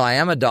here. No, I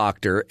am a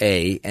doctor,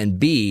 A, and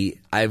B,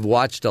 I've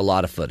watched a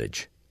lot of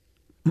footage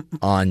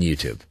on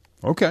YouTube.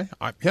 Okay.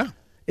 Yeah.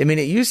 I mean,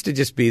 it used to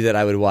just be that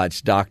I would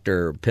watch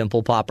Dr.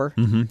 Pimple Popper.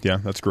 Mm-hmm. Yeah,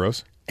 that's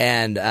gross.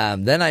 And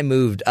then I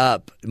moved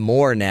up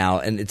more now,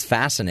 and it's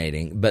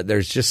fascinating. But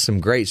there's just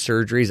some great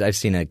surgeries. I've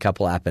seen a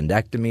couple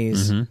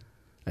appendectomies. Mm-hmm.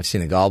 I've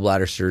seen a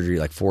gallbladder surgery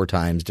like 4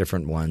 times,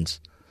 different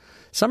ones.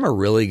 Some are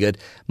really good.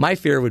 My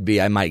fear would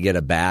be I might get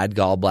a bad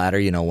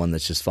gallbladder, one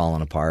that's just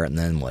falling apart, and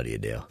then what do you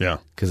do? Yeah.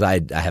 Because I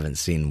haven't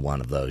seen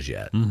one of those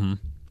yet. Mm-hmm.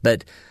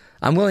 But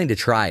I'm willing to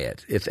try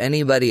it. If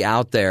anybody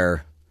out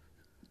there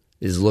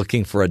is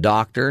looking for a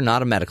doctor,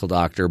 not a medical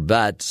doctor,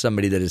 but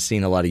somebody that has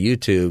seen a lot of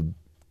YouTube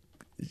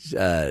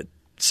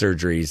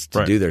surgeries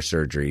to do their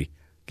surgery,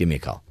 give me a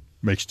call.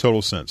 Makes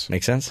total sense.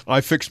 Make sense? I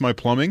fixed my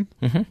plumbing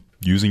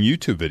using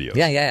YouTube videos.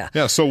 Yeah.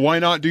 Yeah, so why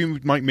not do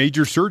my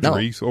major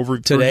surgeries over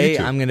today?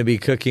 YouTube? I'm going to be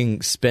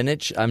cooking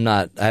spinach.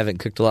 I haven't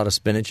cooked a lot of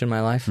spinach in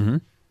my life. Mm-hmm. I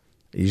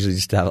usually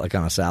just have it like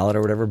on a salad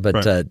or whatever.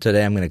 But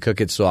today I'm going to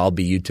cook it, so I'll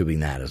be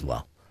YouTubing that as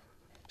well.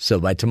 So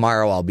by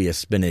tomorrow I'll be a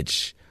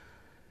spinach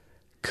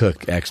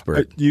cook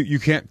expert. You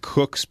can't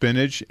cook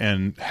spinach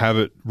and have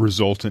it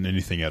result in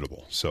anything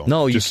edible. So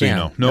no, you just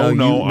can't. So you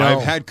know. No.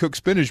 I've had cooked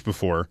spinach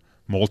before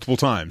multiple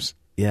times.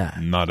 Yeah,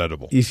 not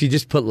edible. If you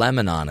just put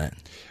lemon on it.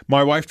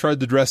 My wife tried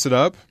to dress it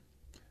up.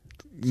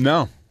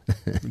 No,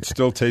 It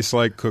still tastes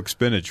like cooked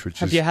spinach, which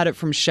Have is... you had it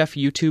from Chef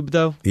YouTube,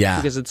 though? Yeah.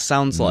 Because it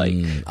sounds like...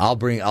 I'll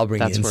bring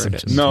That's in where some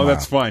it is. No, tomorrow.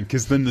 that's fine,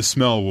 because then the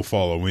smell will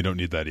follow, and we don't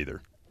need that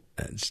either.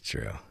 That's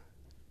true.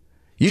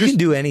 You can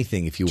do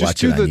anything if you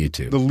watch it on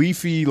YouTube. The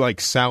leafy,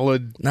 like,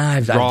 salad, Nah,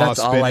 raw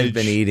that's spinach. all I've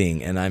been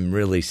eating, and I'm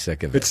really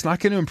sick of it. It's not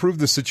going to improve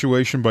the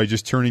situation by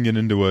just turning it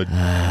into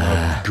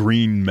a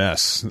green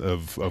mess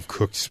of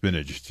cooked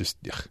spinach. Just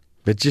ugh.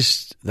 But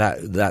just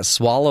that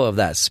swallow of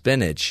that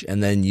spinach,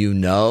 and then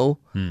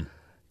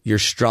you're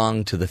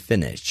strong to the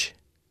finish.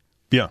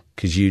 Yeah.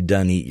 Because you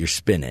done eat your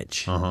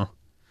spinach. Uh-huh.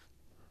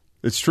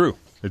 It's true.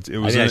 It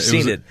was. I've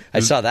seen it.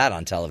 I saw that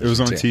on television. It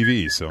was on too.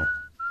 TV, so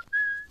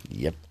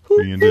Yep. what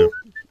are you going to do?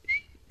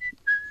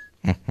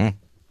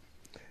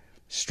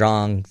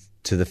 Strong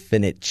to the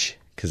finish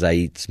because I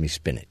eats me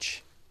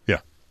spinach. Yeah.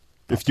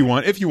 If you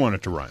want it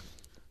to rhyme.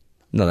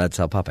 No, that's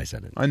how Popeye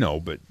said it. I know,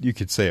 but you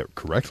could say it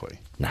correctly.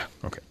 No.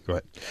 Okay, go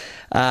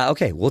ahead.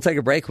 Okay, we'll take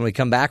a break. When we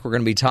come back, we're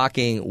going to be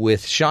talking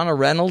with Shaunna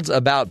Reynolds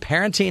about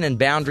parenting and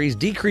boundaries,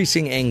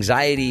 decreasing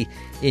anxiety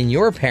in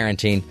your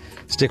parenting.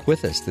 Stick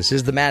with us. This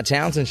is the Matt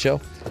Townsend Show,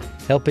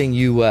 helping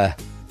you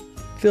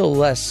feel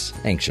less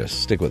anxious.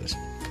 Stick with us.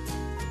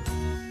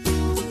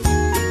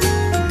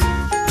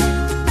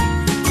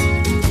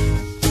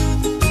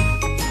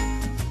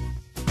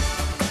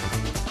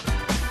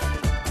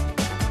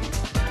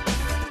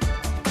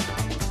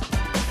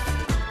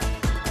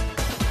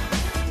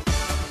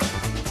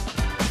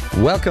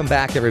 Welcome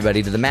back,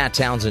 everybody, to the Matt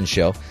Townsend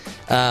Show.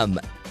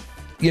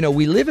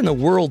 We live in a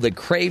world that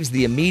craves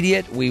the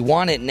immediate. We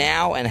want it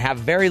now and have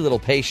very little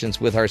patience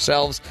with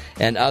ourselves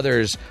and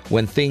others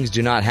when things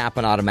do not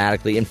happen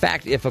automatically. In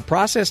fact, if a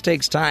process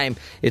takes time,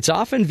 it's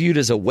often viewed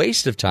as a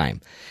waste of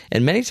time.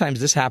 And many times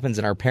this happens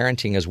in our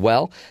parenting as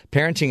well.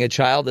 Parenting a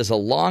child is a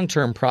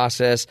long-term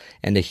process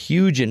and a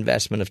huge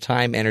investment of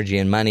time, energy,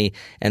 and money,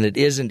 and it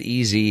isn't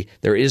easy.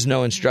 There is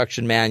no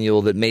instruction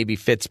manual that maybe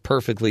fits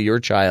perfectly your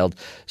child.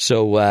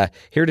 So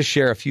here to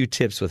share a few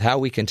tips with how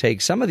we can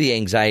take some of the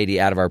anxiety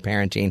out of our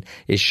parenting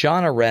is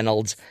Shaunna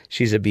Reynolds.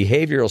 She's a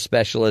behavioral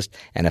specialist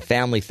and a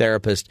family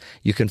therapist.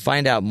 You can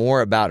find out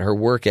more about her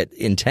work at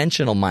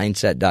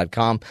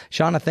intentionalmindset.com.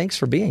 Shaunna, thanks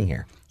for being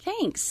here.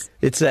 Thanks.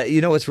 It's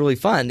what's really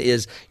fun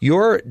is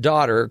your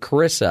daughter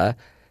Carissa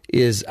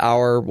is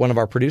one of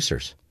our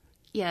producers.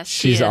 Yes,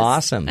 she's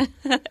awesome.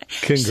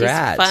 Congrats. She's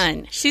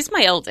fun. She's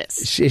my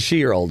oldest. Is she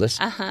your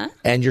oldest? Uh-huh.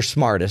 And your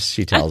smartest,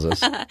 she tells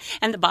us.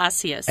 And the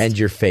bossiest. And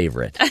your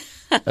favorite,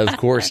 of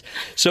course.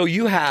 So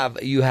you have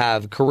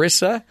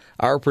Carissa,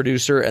 our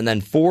producer, and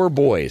then 4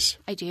 boys.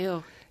 I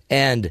do.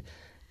 And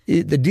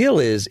the deal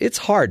is, it's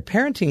hard.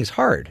 Parenting's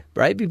hard,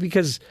 right?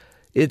 Because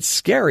it's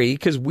scary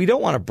because we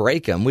don't want to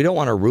break them. We don't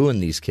want to ruin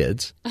these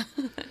kids.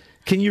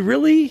 Can you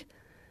really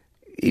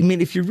 –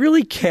 if you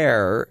really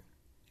care –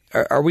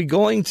 are we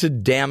going to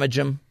damage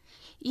them?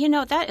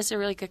 That is a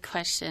really good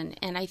question.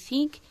 And I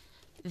think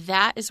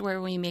that is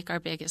where we make our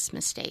biggest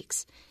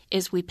mistakes,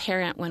 is we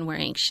parent when we're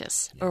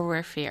anxious or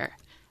we're fear.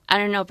 I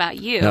don't know about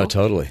you. No,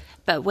 totally.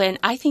 But when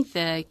I think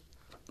the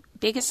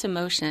biggest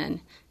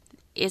emotion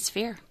is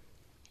fear.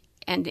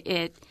 And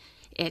it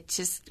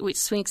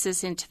swings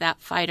us into that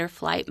fight or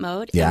flight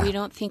mode, and we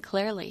don't think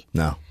clearly.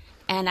 No.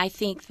 And I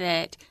think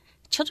that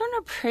children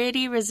are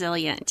pretty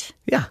resilient.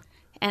 Yeah.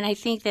 And I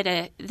think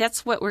that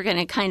that's what we're going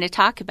to kind of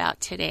talk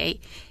about today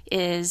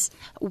is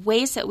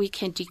ways that we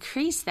can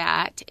decrease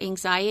that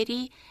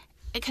anxiety,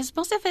 because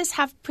most of us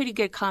have pretty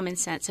good common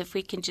sense if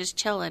we can just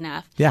chill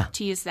enough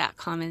to use that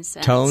common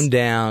sense. Tone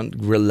down,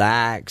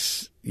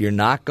 relax. You're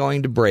not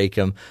going to break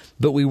them.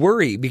 But we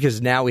worry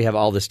because now we have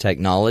all this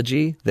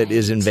technology that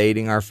is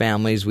invading our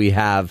families. We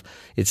have,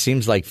 it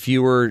seems like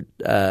fewer,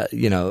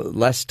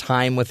 less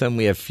time with them.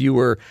 We have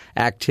fewer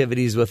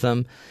activities with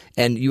them.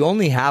 And you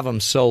only have them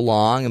so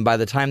long. And by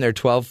the time they're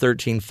 12,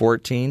 13,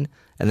 14,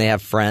 and they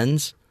have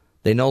friends,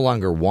 they no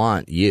longer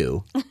want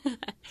you,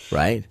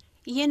 right?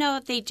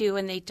 They do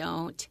and they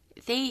don't.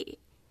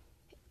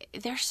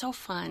 They're so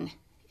fun.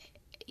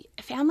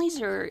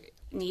 Families are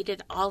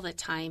needed all the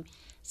time.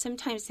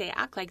 Sometimes they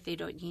act like they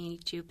don't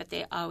need you, but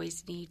they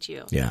always need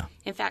you. Yeah.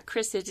 In fact,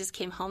 Krista just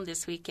came home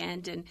this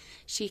weekend, and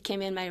she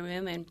came in my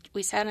room, and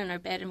we sat on our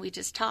bed, and we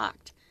just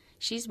talked.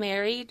 She's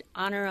married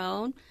on her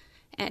own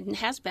and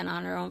has been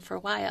on her own for a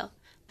while.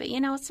 But,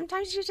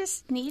 sometimes you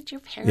just need your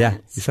parents. Yeah.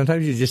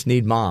 Sometimes you just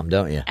need mom,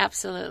 don't you?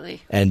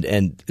 Absolutely.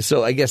 And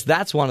so I guess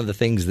that's one of the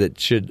things that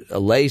should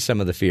allay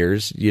some of the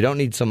fears. You don't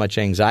need so much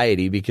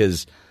anxiety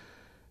because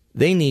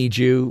they need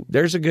you.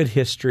 There's a good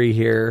history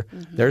here.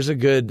 Mm-hmm. There's a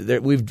good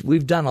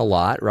we've done a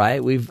lot,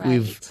 right?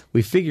 We've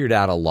figured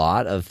out a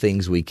lot of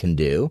things we can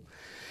do.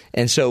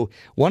 And so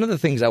one of the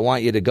things I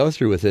want you to go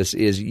through with this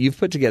is you've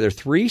put together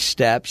 3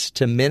 steps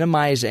to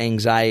minimize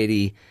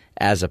anxiety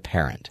as a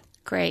parent.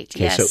 Great.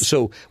 Okay, yes.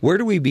 So where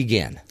do we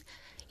begin?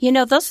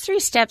 Those 3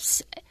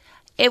 steps,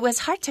 it was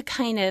hard to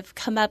kind of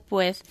come up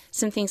with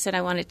some things that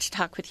I wanted to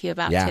talk with you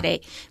about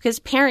today because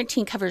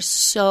parenting covers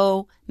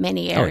so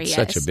many areas.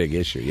 Oh, it's such a big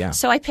issue, yeah.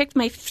 So I picked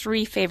my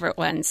 3 favorite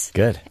ones.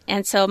 Good.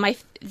 And so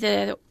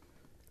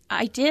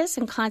ideas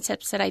and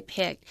concepts that I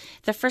picked.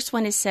 The first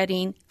one is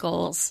setting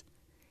goals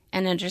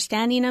and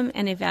understanding them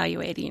and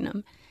evaluating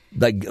them.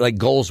 Like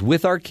goals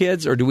with our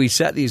kids, or do we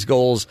set these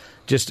goals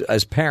just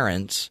as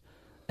parents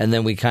and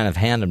then we kind of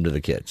hand them to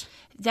the kids?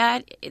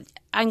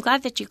 I'm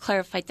glad that you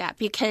clarified that,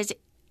 because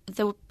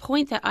the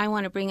point that I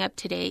want to bring up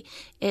today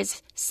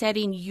is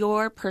setting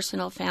your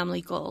personal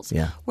family goals.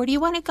 Yeah. Where do you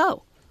want to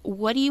go?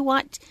 What do you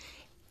want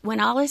when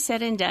all is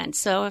said and done?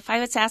 So if I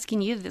was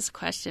asking you this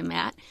question,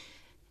 Matt,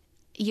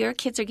 your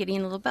kids are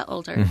getting a little bit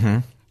older. Mm-hmm.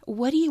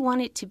 What do you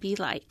want it to be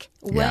like?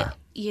 Yeah.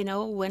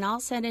 When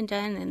all's said and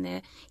done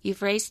and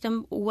you've raised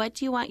them, what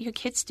do you want your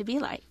kids to be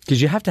like?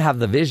 Because you have to have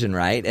the vision,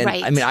 right? And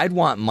right. I mean, I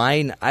want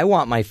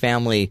my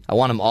family, I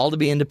want them all to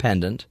be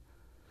independent.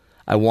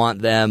 I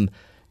want them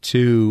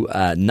to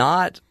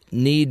not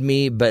need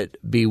me, but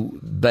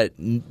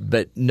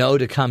know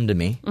to come to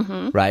me,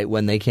 right,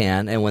 when they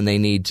can and when they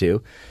need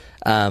to.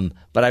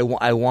 But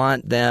I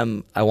want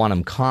them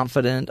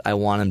confident. I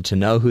want them to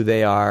know who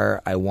they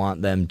are. I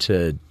want them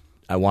to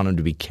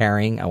be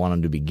caring. I want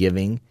them to be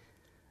giving,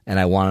 and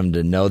I want them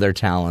to know their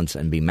talents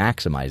and be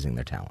maximizing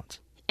their talents.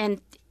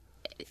 And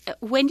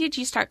when did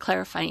you start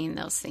clarifying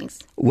those things?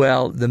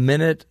 Well, the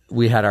minute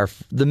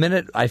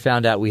I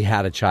found out we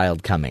had a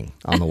child coming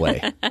on the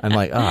way, I'm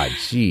like, oh,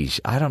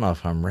 geez, I don't know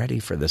if I'm ready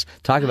for this.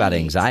 Talk about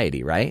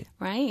anxiety, right?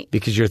 Right.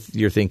 Because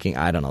you're thinking,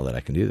 I don't know that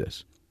I can do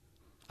this.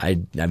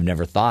 I've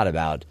never thought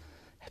about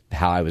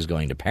how I was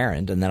going to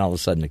parent, and then all of a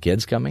sudden the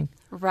kid's coming.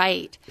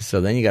 Right.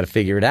 So then you got to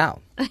figure it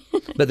out.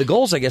 But the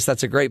goals, I guess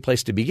that's a great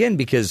place to begin,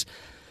 because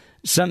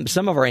some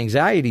of our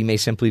anxiety may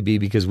simply be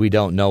because we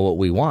don't know what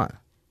we want.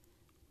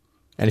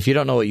 And if you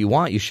don't know what you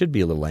want, you should be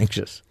a little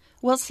anxious.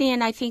 Well, see,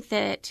 and I think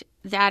that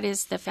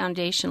is the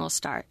foundational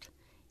start,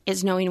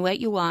 is knowing what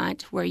you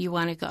want, where you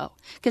want to go,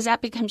 because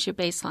that becomes your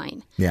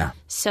baseline. Yeah.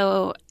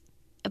 So,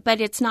 but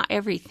it's not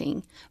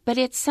everything. But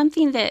it's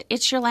something that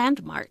it's your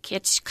landmark.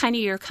 It's kind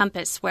of your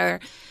compass, where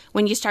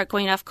when you start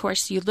going off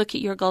course, you look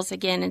at your goals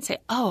again and say,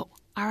 oh,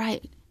 all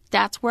right,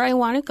 that's where I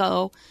want to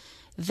go.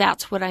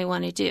 That's what I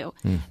want to do.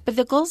 But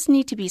the goals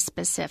need to be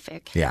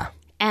specific. Yeah.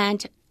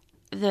 And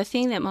the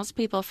thing that most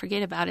people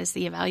forget about is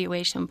the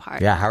evaluation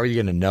part. Yeah, how are you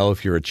going to know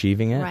if you're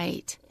achieving it?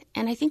 Right.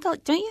 And I think,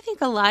 don't you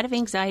think a lot of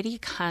anxiety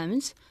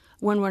comes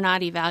when we're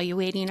not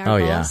evaluating our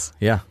goals?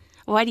 Yeah.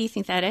 Why do you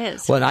think that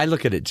is? Well, and I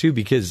look at it too,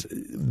 because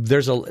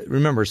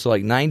remember, so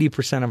like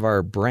 90% of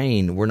our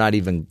brain we're not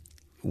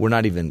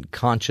even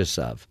conscious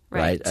of,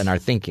 right? And our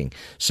thinking.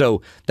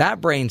 So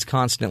that brain's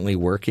constantly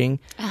working,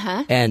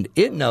 and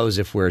it knows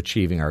if we're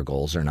achieving our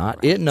goals or not.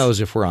 Right. It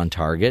knows if we're on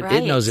target.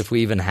 Right. It knows if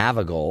we even have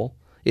a goal.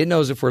 It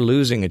knows if we're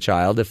losing a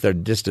child, if they're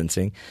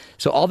distancing.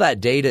 So all that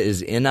data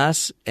is in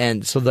us,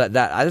 and so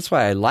that's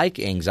why I like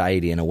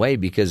anxiety in a way,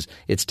 because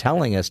it's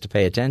telling us to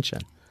pay attention.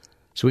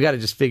 So we got to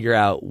just figure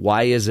out,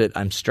 why is it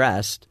I'm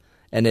stressed?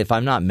 And if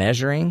I'm not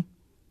measuring,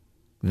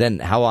 then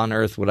how on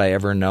earth would I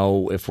ever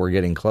know if we're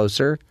getting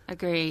closer?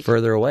 Agreed.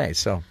 Further away.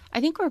 So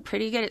I think we're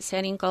pretty good at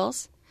setting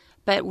goals,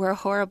 but we're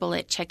horrible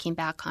at checking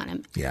back on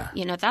them. Yeah.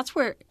 That's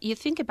where you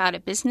think about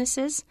it.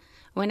 Businesses,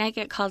 when I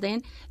get called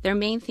in, their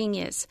main thing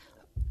is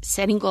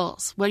setting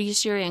goals. What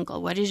is your end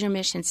goal? What is your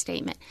mission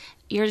statement?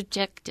 Your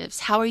objectives.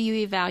 How are you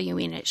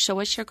evaluating it? Show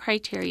us your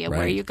criteria. Right.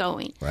 Where are you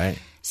going? Right.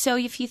 So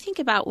if you think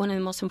about one of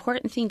the most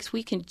important things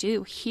we can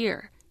do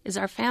here is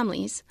our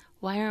families,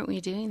 why aren't we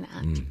doing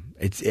that?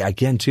 It's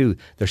again, too,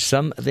 there's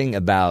something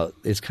about,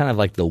 it's kind of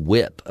like the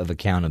whip of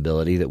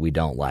accountability that we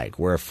don't like.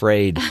 We're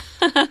afraid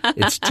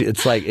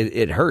it's like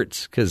it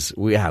hurts, because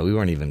we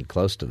weren't even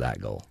close to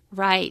that goal.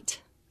 Right.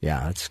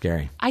 Yeah, that's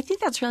scary. I think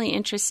that's really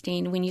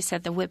interesting when you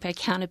said the whip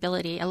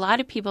accountability. A lot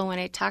of people, when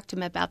I talk to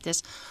them about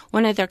this,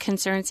 one of their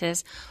concerns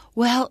is,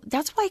 well,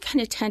 that's why I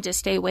kind of tend to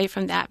stay away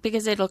from that,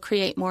 because it'll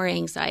create more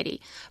anxiety.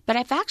 But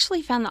I've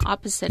actually found the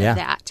opposite of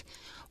that.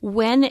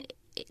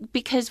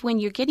 Because when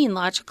you're getting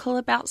logical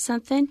about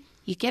something,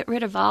 you get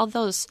rid of all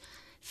those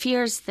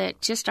fears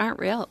that just aren't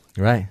real.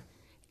 Right.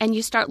 And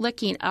you start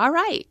looking, all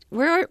right,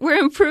 we're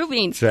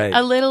improving right.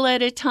 a little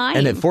at a time.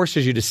 And it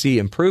forces you to see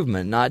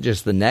improvement, not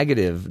just the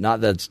negative,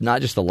 not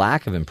just the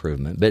lack of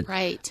improvement, but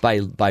right.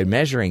 by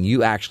measuring,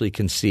 you actually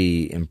can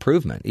see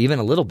improvement, even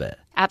a little bit.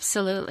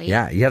 Absolutely.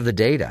 Yeah, you have the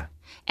data.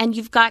 And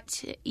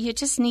you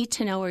just need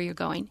to know where you're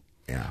going.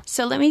 Yeah.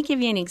 So let me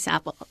give you an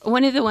example.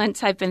 One of the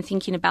ones I've been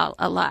thinking about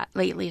a lot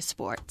lately is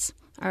sports.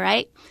 All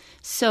right?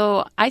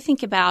 So I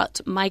think about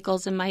my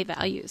goals and my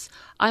values.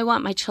 I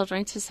want my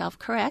children to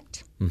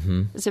self-correct.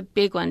 Mm-hmm. It's a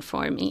big one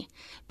for me,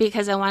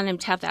 because I want them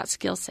to have that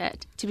skill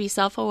set, to be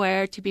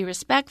self-aware, to be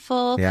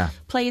respectful,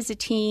 play as a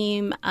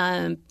team,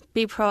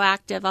 be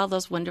proactive, all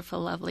those wonderful,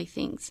 lovely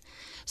things.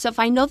 So if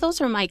I know those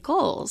are my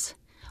goals,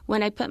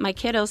 when I put my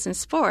kiddos in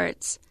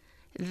sports,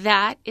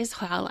 that is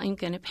how I'm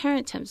going to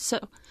parent them.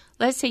 So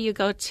let's say you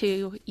go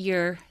to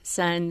your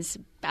son's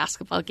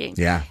basketball game.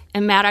 Yeah.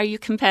 And Matt, are you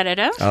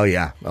competitive? Oh,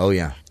 yeah.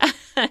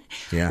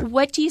 Yeah.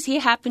 What do you see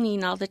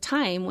happening all the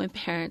time when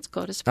parents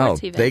go to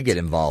sports events? They get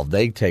involved.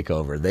 They take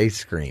over. They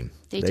scream.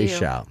 They do.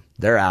 shout.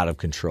 They're out of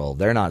control.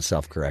 They're not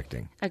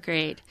self-correcting.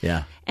 Agreed.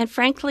 Yeah. And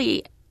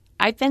frankly,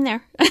 I've been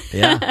there.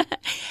 Yeah.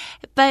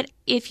 But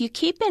if you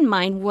keep in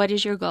mind, what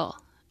is your goal?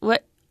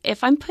 What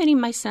if I'm putting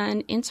my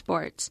son in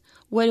sports,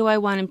 what do I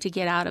want him to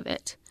get out of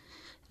it?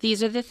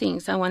 These are the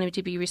things. I want him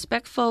to be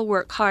respectful,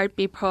 work hard,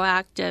 be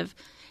proactive,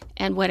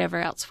 and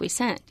whatever else we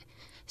send.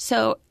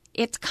 So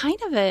it's kind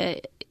of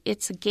a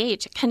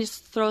gauge. It kind of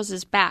throws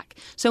us back.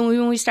 So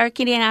when we start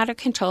getting out of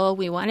control,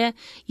 we want to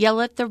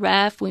yell at the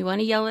ref, we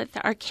want to yell at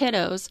our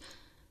kiddos.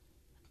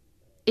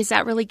 Is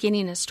that really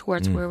getting us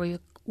towards where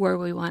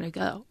we want to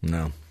go?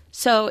 No.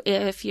 So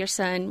if your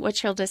son,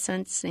 what's your oldest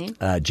son's name?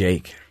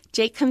 Jake.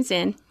 Jake comes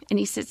in and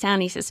he sits down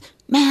and he says,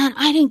 "Man,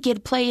 I didn't get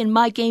to play in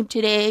my game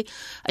today.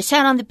 I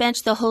sat on the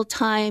bench the whole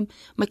time.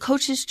 My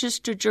coach is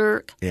just a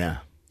jerk." Yeah.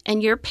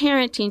 And you're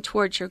parenting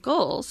towards your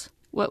goals.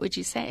 What would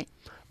you say?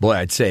 Boy,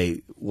 I'd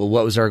say, well,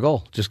 what was our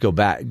goal? Just go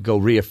back, go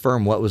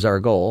reaffirm what was our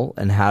goal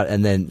and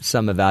then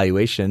some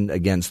evaluation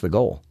against the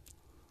goal.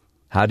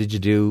 How did you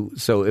do?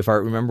 So if I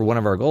remember, one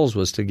of our goals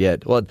was to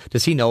get, well,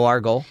 does he know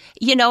our goal?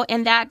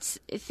 And that's,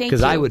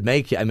 because I would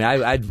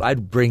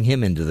I'd bring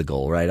him into the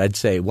goal, right? I'd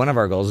say one of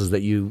our goals is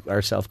that you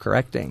are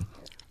self-correcting.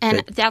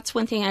 And that's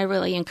one thing I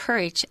really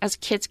encourage. As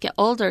kids get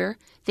older,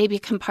 they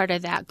become part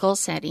of that goal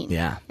setting.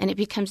 Yeah. And it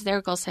becomes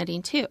their goal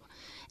setting too.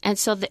 And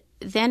so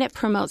then it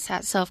promotes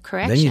that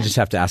self-correction. Then you just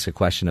have to ask a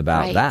question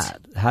about Right.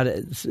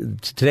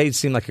 that. Today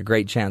seemed like a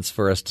great chance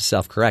for us to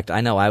self-correct. I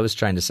know I was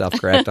trying to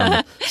self-correct on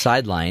the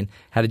sideline.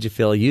 How did you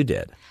feel you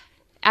did?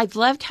 I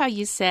loved how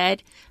you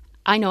said,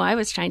 I know I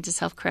was trying to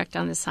self-correct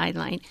on the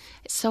sideline.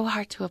 It's so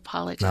hard to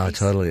apologize. No, it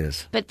totally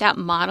is. But that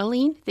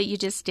modeling that you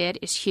just did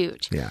is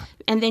huge. Yeah.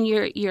 And then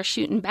you're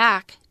shooting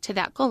back to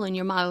that goal and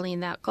you're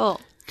modeling that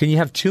goal. Can you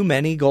have too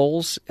many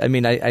goals? I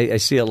mean, I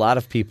see a lot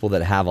of people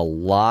that have a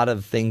lot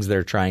of things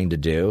they're trying to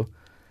do.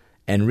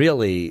 And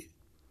really,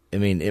 I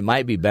mean, it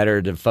might be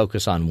better to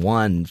focus on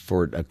one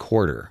for a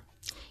quarter.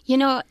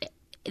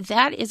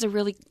 That is a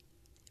really,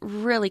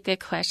 really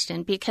good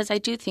question, because I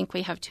do think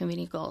we have too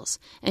many goals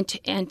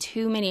and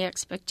too many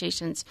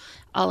expectations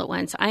all at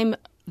once. I'm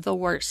the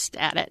worst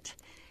at it.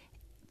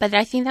 But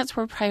I think that's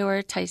where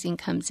prioritizing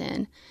comes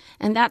in.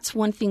 And that's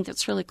one thing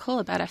that's really cool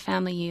about a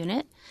family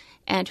unit.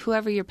 And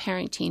whoever you're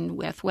parenting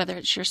with, whether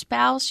it's your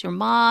spouse, your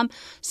mom,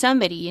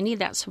 somebody, you need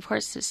that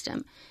support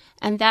system.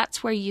 And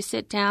that's where you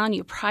sit down,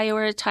 you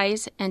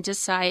prioritize and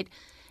decide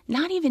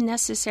not even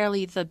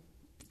necessarily the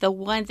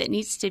one that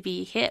needs to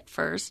be hit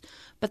first,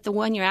 but the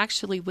one you're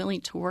actually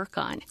willing to work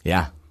on.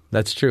 Yeah,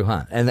 that's true,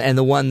 huh? And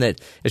the one that,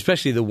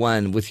 especially the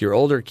one with your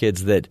older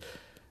kids that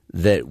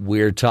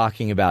we're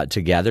talking about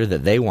together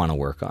that they want to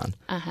work on.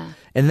 Uh-huh.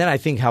 And then I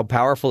think how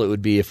powerful it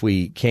would be if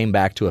we came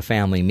back to a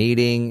family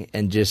meeting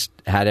and just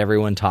had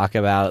everyone talk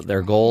about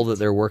their goal that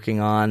they're working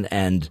on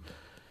and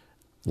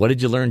what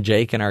did you learn,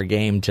 Jake, in our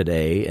game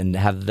today, and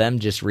have them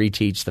just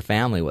reteach the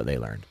family what they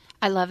learned.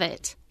 I love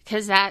it,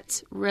 because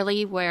that's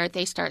really where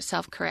they start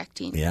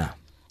self-correcting. Yeah.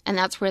 And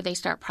that's where they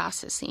start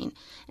processing.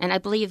 And I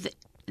believe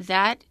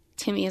that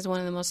to me is one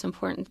of the most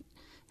important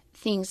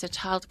things a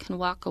child can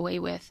walk away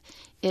with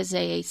is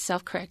a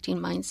self-correcting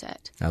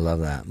mindset. I love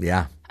that.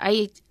 Yeah.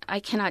 I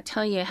cannot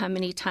tell you how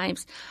many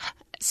times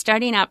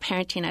starting out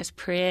parenting, I was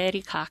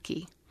pretty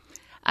cocky.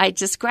 I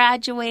just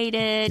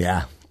graduated.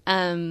 Yeah.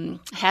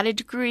 Had a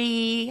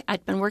degree.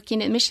 I'd been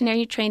working at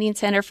Missionary Training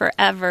Center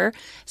forever.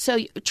 So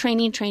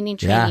training,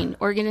 Yeah.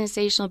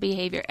 organizational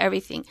behavior,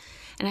 everything.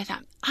 And I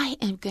thought, I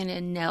am going to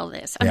nail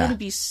this. I'm Yeah. going to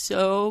be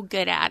so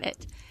good at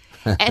it.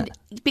 And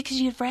because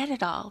you've read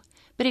it all.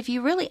 But if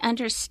you really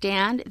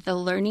understand the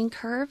learning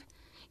curve,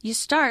 you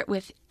start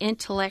with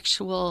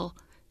intellectual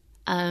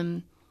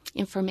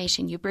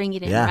information. You bring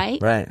it in,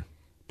 right? Right.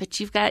 But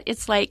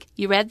it's like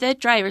you read the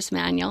driver's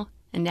manual,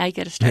 and now you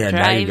got to start Now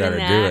driving you got to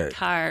do that it.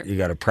 car. You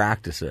got to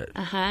practice it.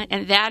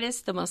 And that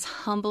is the most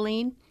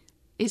humbling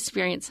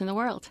experience in the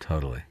world.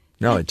 Totally.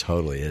 No, it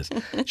totally is.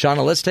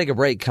 Shaunna, let's take a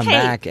break, come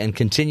back, and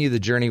continue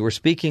the journey. We're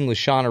speaking with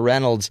Shaunna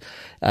Reynolds.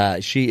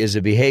 She is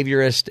a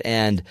behaviorist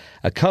and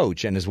a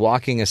coach and is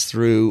walking us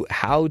through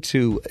how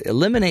to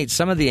eliminate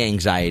some of the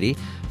anxiety.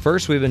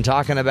 First, we've been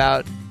talking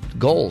about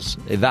goals,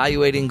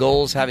 evaluating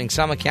goals, having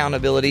some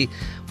accountability.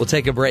 We'll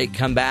take a break,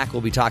 come back.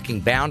 We'll be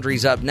talking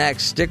boundaries up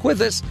next. Stick with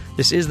us.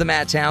 This is the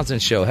Matt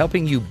Townsend Show,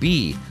 helping you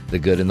be the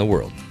good in the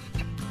world.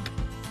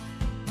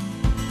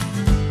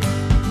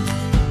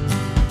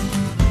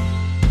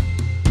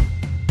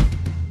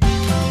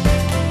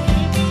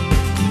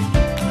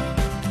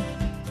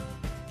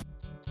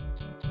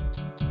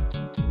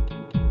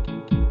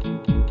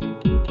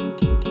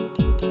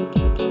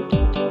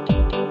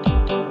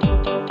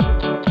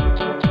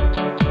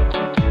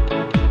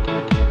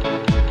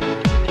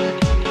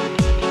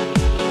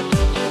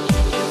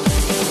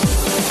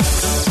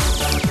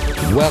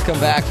 Welcome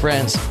back,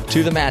 friends,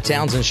 to the Matt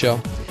Townsend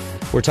Show.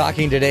 We're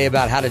talking today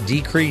about how to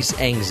decrease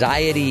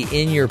anxiety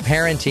in your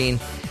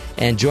parenting.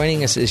 And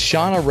joining us is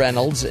Shaunna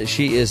Reynolds.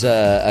 She is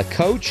a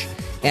coach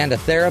and a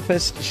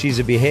therapist. She's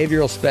a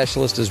behavioral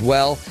specialist as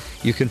well.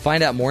 You can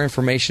find out more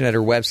information at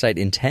her website,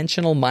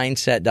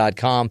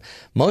 intentionalmindset.com.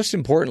 Most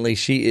importantly,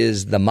 she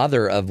is the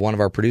mother of one of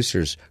our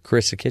producers,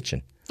 Carissa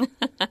Kitchen.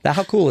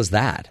 How cool is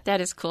that?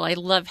 That is cool. I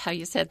love how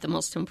you said the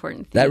most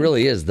important thing. That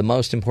really is the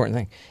most important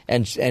thing.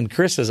 And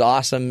Carissa's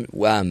awesome.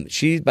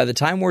 By the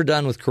time we're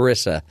done with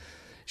Carissa,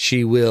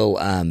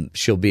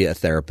 she'll be a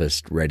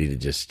therapist ready to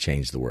just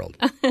change the world.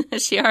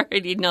 She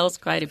already knows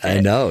quite a bit. I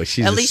know.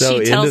 She's At least so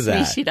she tells into that.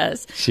 me she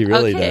does. She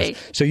really Okay.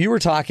 does. So you were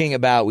talking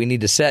about we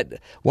need to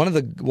set one of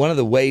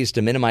the ways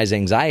to minimize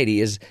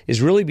anxiety is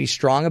really be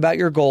strong about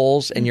your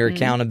goals and your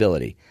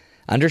accountability.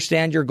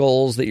 Understand your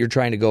goals that you're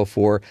trying to go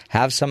for.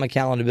 Have some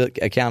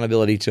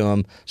accountability to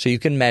them so you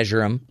can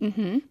measure them.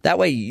 Mm-hmm. That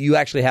way you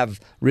actually have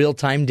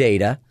real-time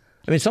data.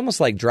 I mean, it's almost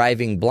like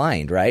driving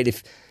blind, right?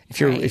 If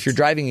you're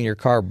driving in your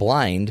car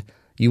blind,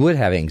 you would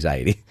have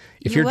anxiety.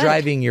 If you're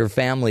driving your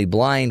family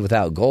blind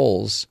without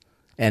goals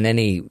and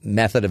any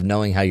method of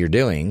knowing how you're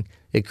doing,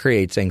 it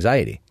creates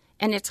anxiety.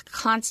 And it's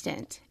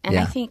constant. And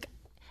I think,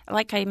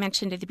 like I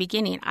mentioned at the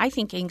beginning, I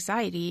think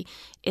anxiety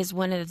is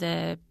one of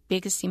the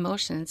biggest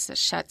emotions that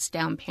shuts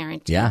down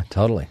parenting. Yeah,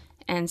 totally.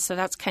 And so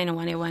that's kind of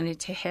when I wanted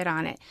to hit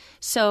on it.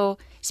 So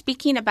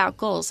speaking about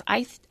goals,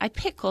 I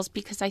pick goals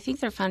because I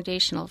think they're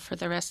foundational for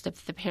the rest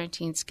of the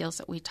parenting skills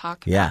that we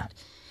talk about. Yeah.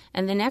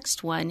 And the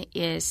next one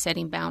is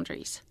setting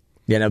boundaries.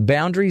 Yeah, now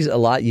boundaries a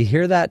lot. You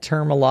hear that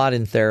term a lot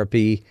in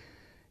therapy,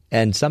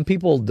 and some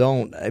people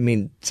don't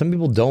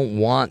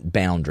want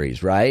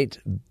boundaries, right?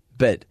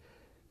 But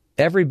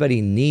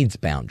everybody needs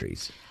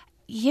boundaries.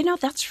 You know,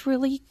 that's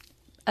really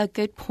a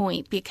good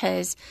point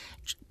because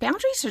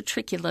boundaries are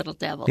tricky little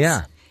devils.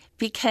 Yeah.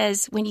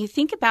 Because when you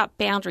think about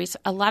boundaries,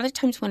 a lot of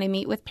times when I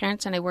meet with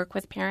parents and I work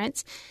with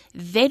parents,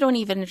 they don't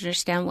even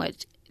understand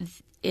what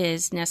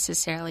is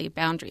necessarily a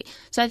boundary.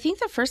 So I think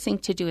the first thing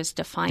to do is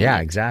define it.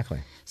 Yeah,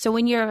 exactly. So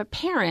when you're a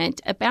parent,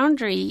 a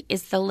boundary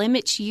is the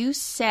limits you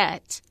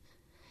set.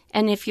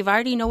 And if you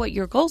already know what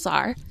your goals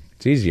are,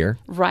 it's easier.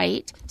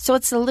 Right. So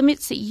it's the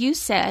limits that you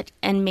set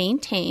and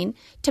maintain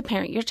to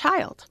parent your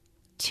child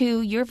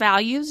to your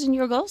values and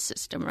your goal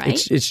system,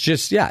 right? It's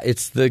just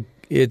it's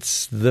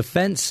the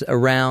fence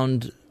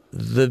around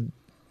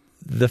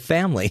the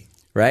family,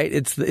 right?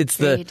 It's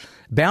the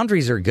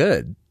boundaries are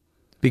good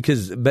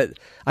but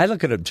I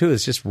look at it too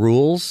as just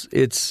rules.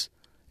 It's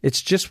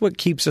just what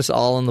keeps us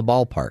all in the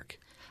ballpark.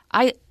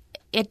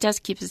 It does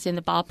keep us in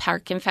the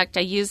ballpark. In fact,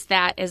 I use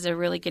that as a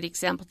really good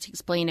example to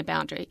explain a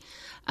boundary.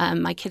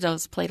 My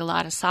kiddos played a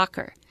lot of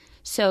soccer.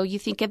 So you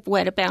think of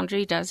what a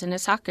boundary does in a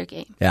soccer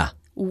game. Yeah.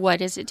 What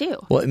does it do?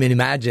 Well, I mean,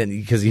 imagine,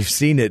 because you've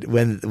seen it,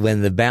 when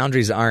the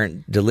boundaries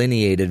aren't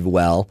delineated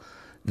well,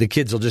 the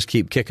kids will just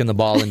keep kicking the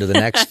ball into the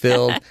next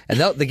field, and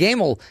the game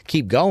will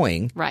keep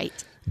going. Right.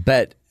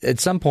 But at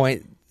some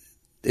point,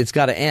 it's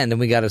got to end, and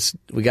we got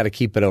to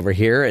keep it over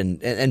here.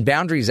 And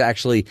boundaries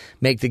actually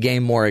make the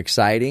game more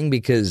exciting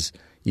because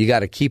you got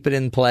to keep it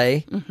in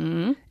play,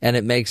 and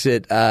it makes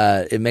it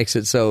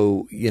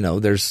so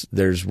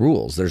there's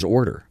rules, there's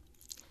order.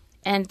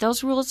 And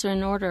those rules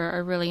and order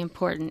are really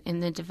important in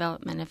the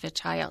development of a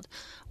child.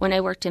 When I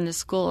worked in the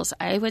schools,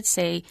 I would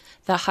say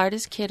the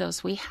hardest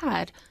kiddos we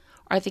had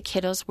are the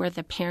kiddos where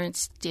the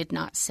parents did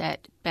not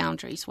set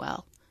boundaries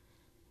well.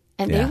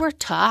 And they were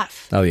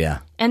tough. Oh, yeah.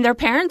 And their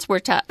parents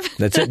were tough.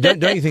 That's it.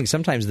 Don't you think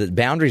sometimes that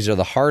boundaries are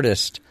the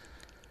hardest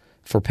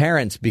for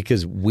parents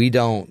because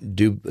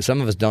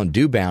some of us don't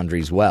do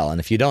boundaries well.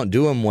 And if you don't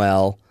do them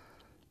well,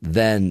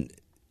 then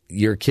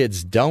your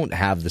kids don't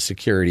have the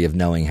security of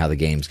knowing how the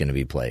game's going to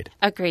be played.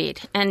 Agreed.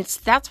 And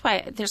that's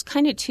why there's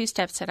kind of two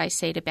steps that I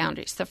say to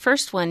boundaries. The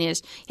first one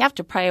is you have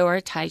to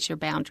prioritize your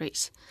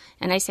boundaries.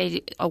 And I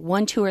say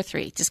 1, 2, or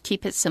 3. Just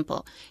keep it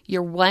simple.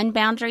 Your one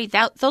boundary,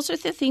 those are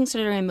the things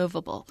that are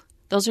immovable.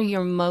 Those are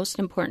your most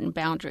important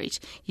boundaries.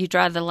 You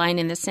draw the line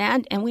in the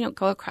sand, and we don't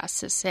go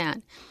across the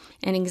sand.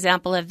 An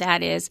example of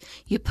that is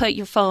you put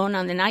your phone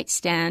on the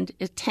nightstand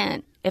at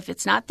 10. If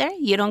it's not there,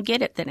 you don't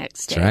get it the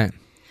next day. That's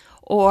right.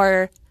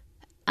 Or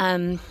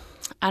I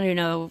don't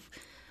know.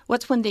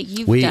 What's one that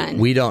you've done?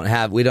 We don't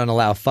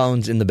allow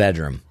phones in the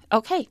bedroom.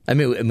 Okay. I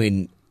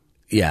mean,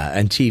 yeah,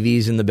 and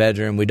TVs in the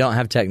bedroom. We don't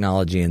have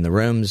technology in the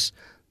rooms.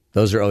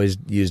 Those are always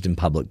used in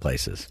public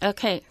places.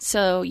 Okay,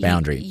 so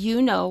boundary.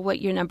 You know what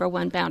your number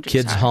one boundaries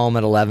Kids are. home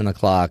at 11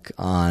 o'clock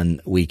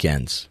on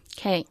weekends.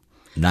 Okay.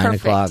 9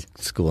 o'clock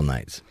school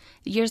nights.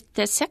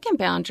 The second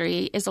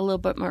boundary is a little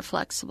bit more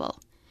flexible.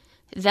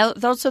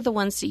 Those are the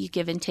ones that you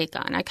give and take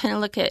on. I kind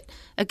of look at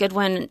a good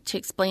one to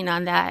explain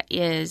on that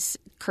is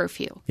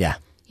curfew. Yeah.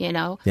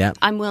 Yeah.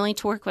 I'm willing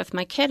to work with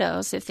my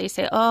kiddos if they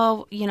say,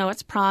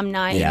 it's prom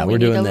night. Yeah, and we're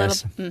doing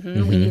this. We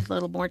need a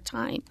little more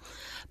time.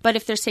 But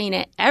if they're saying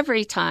it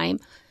every time,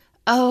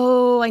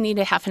 I need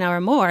a half an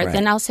hour more,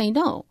 then I'll say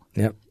no.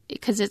 Yep.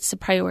 Because it's a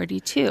priority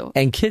too.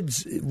 And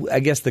kids, I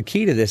guess the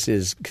key to this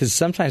is because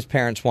sometimes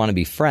parents want to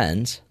be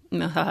friends.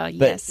 Yes.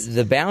 But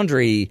the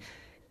boundary,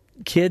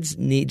 kids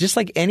need, just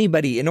like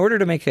anybody, in order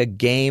to make a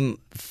game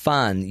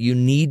fun, you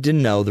need to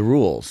know the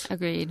rules.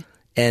 Agreed.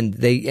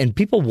 And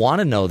people want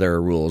to know there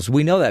are rules.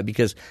 We know that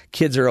because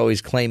kids are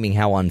always claiming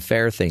how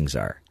unfair things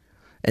are.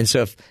 And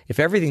so if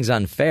everything's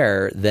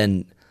unfair,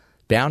 then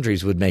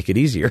boundaries would make it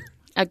easier.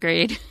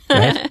 Agreed.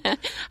 Right?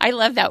 I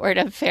love that word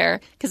unfair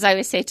because I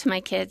always say to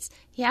my kids,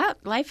 Yeah,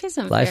 life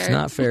isn't fair. Life's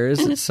not fair, is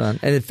it, son?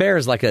 And fair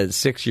is like a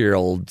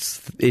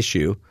 6-year-old's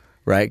issue,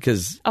 right?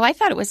 Because I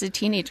thought it was a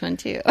teenage one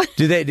too.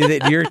 do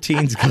your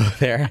teens go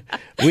there?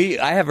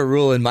 I have a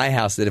rule in my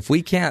house that if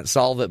we can't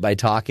solve it by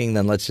talking,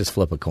 then let's just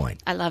flip a coin.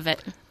 I love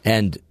it.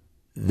 And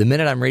the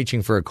minute I'm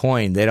reaching for a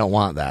coin, they don't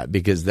want that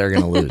because they're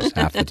going to lose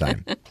half the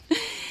time.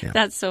 Yeah.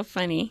 That's so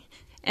funny.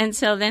 And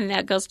so then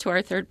that goes to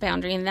our third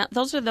boundary, and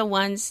those are the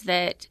ones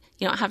that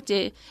you don't have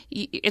to.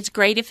 It's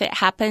great if it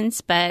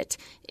happens, but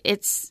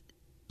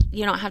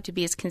you don't have to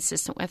be as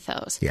consistent with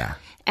those. Yeah.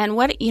 And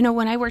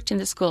when I worked in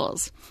the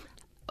schools,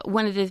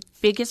 one of the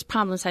biggest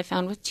problems I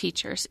found with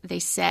teachers, they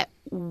set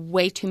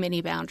way too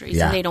many boundaries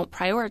and they don't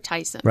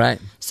prioritize them. Right.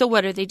 So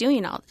what are they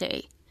doing all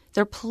day?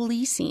 They're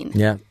policing.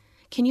 Yeah.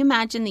 Can you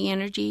imagine the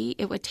energy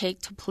it would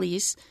take to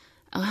police?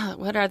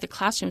 What are the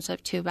classrooms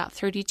up to? About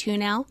 32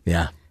 now?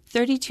 Yeah.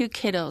 32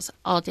 kiddos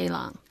all day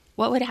long.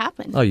 What would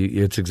happen? Oh,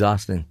 it's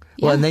exhausting.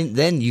 Yeah. Well, and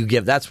then you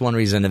give – that's one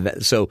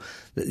reason. So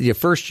your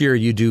first year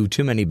you do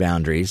too many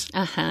boundaries.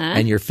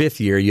 And your fifth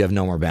year you have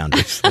no more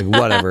boundaries. Like,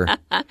 whatever.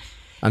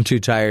 I'm too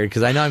tired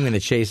because I know I'm going to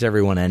chase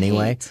everyone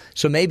anyway. Right.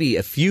 So maybe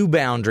a few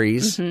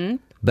boundaries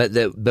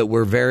but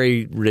we're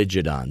very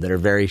rigid on, that are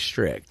very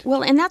strict.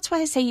 Well, and that's why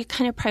I say you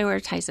kind of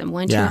prioritize them,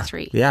 1, 2, and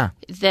 3. Yeah.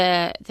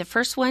 The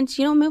first ones,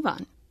 move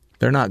on.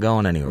 They're not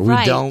going anywhere.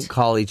 Right. We don't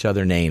call each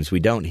other names. We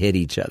don't hit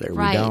each other.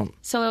 Right. We don't.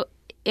 So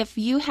if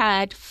you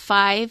had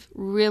 5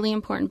 really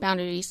important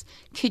boundaries,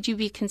 could you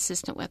be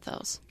consistent with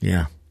those?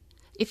 Yeah.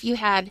 If you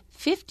had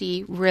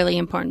 50 really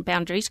important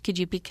boundaries, could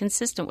you be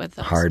consistent with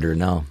those? Harder,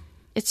 no.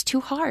 It's too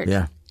hard.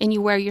 Yeah. And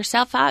you wear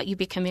yourself out. You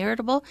become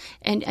irritable.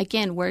 And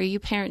again, where are you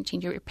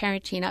parenting? You're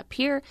parenting up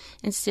here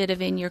instead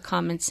of in your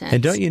common sense.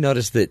 And don't you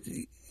notice that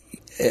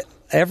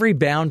every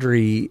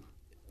boundary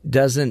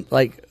doesn't,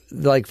 like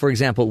for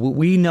example,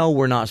 we know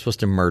we're not supposed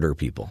to murder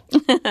people.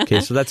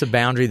 Okay, so that's a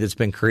boundary that's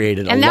been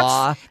created. And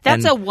law.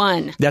 That's a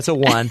 1. That's a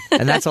 1.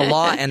 And that's a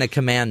law and a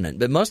commandment.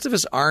 But most of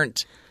us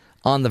aren't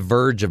on the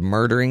verge of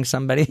murdering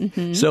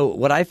somebody. So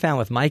what I found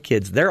with my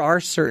kids, there are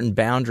certain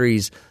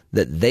boundaries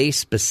that they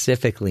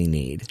specifically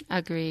need.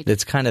 Agreed.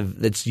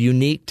 That's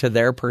unique to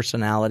their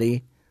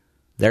personality,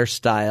 their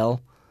style,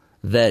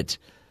 that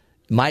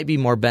might be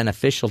more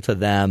beneficial to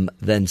them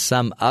than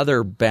some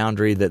other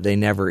boundary that they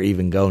never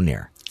even go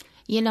near.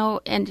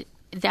 And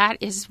that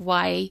is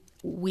why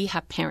we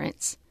have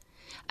parents.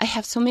 I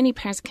have so many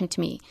parents come to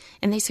me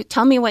and they say,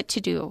 tell me what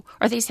to do.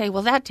 Or they say,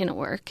 well, that didn't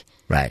work.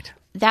 Right.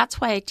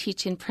 That's why I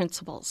teach in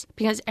principles,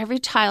 because every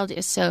child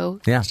is so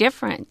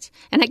different.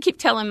 And I keep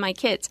telling my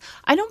kids,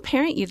 I don't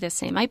parent you the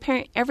same. I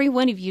parent every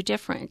one of you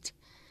different.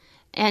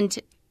 And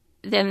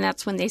then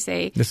that's when they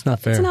say, it's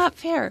not fair. It's not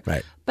fair.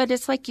 Right. But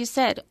it's like you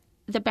said,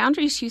 the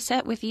boundaries you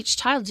set with each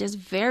child is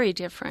very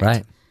different.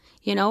 Right.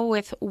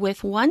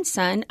 With one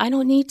son, I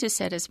don't need to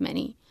set as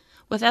many.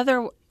 With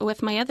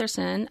my other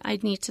son, I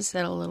need to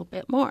set a little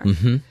bit more.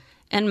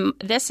 And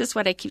this is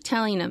what I keep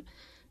telling him.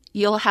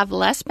 You'll have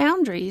less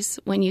boundaries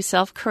when you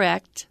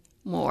self-correct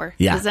more.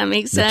 Yeah. Does that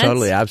make sense?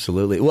 Totally,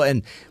 absolutely. Well,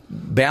 and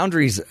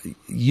boundaries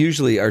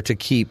usually are to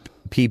keep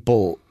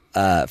people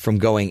from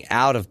going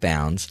out of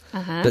bounds.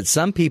 But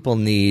some people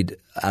need,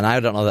 and I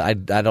don't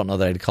know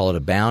that I'd call it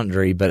a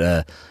boundary,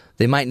 but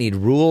they might need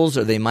rules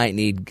or they might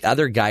need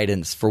other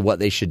guidance for what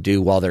they should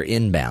do while they're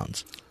in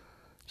bounds.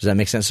 Does that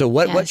make sense? So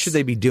what should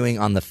they be doing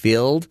on the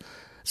field?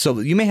 So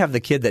you may have the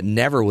kid that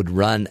never would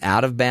run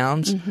out of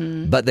bounds,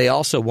 but they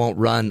also won't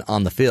run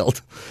on the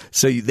field.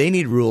 So they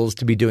need rules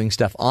to be doing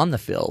stuff on the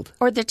field.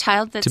 Or the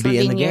child that's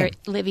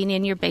living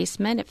in your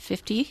basement at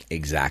 50.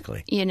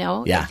 Exactly.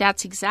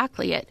 That's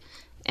exactly it.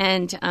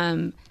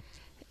 And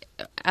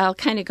I'll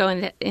kind of go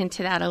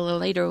into that a little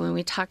later when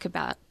we talk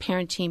about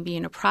parenting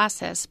being a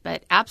process,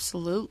 but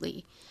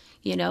absolutely.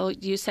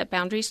 You set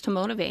boundaries to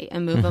motivate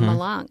and move them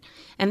along.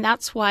 And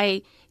that's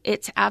why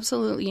it's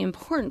absolutely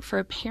important for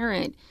a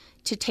parent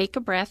to take a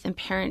breath and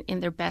parent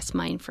in their best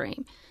mind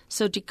frame.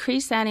 So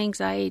decrease that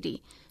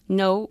anxiety.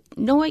 Know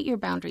what your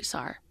boundaries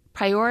are.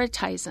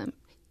 Prioritize them.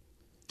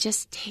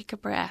 Just take a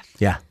breath.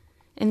 Yeah.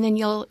 And then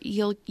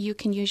you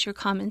can use your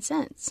common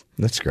sense.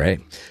 That's great.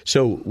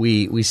 So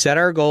we set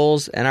our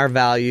goals and our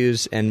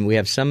values, and we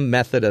have some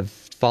method of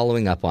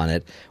following up on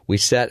it. We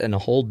set and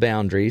hold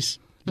boundaries,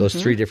 those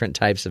 3 different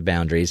types of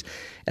boundaries.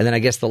 And then I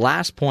guess the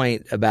last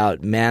point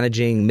about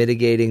mitigating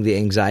the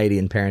anxiety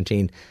in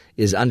parenting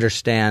is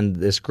understand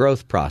this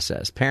growth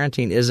process.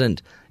 Parenting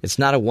it's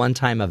not a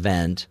one-time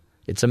event.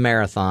 It's a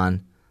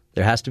marathon.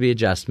 There has to be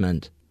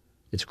adjustment.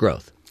 It's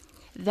growth.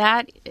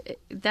 That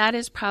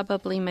is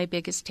probably my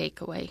biggest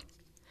takeaway.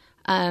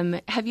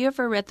 Have you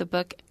ever read the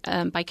book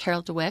by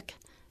Carol Dweck,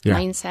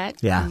 Mindset?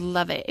 Yeah. I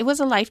love it. It was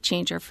a life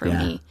changer for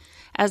me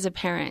as a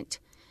parent.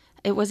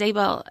 It was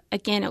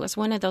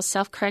one of those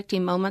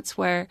self-correcting moments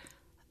where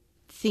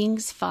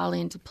things fall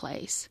into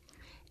place.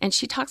 And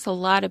she talks a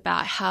lot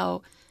about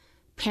how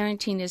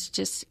parenting is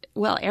just,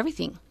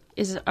 everything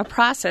is a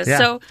process. Yeah.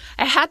 So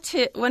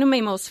one of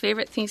my most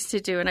favorite things to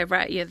do, and I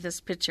brought you this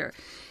picture,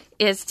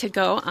 is to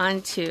go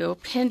onto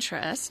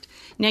Pinterest.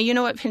 Now, you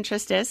know what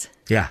Pinterest is?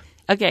 Yeah.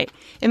 Okay,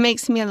 it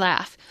makes me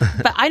laugh.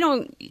 But I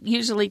don't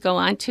usually go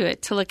onto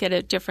it to look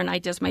at different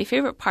ideas. My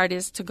favorite part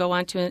is to go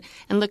onto it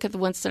and look at the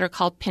ones that are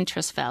called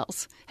Pinterest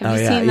fails. Have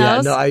you seen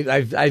those? Yeah. No,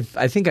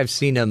 I think I've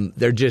seen them.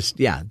 They're just,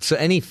 so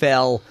any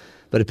fail,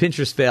 but a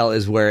Pinterest fail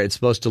is where it's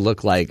supposed to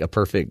look like a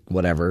perfect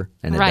whatever,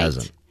 and it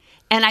doesn't.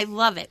 And I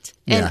love it.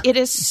 And it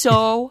is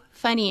so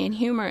funny and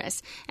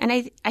humorous. And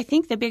I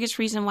think the biggest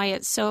reason why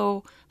it's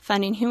so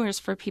fun and humorous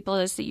for people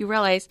is that you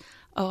realize,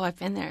 oh, I've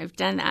been there, I've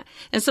done that.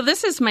 And so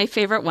this is my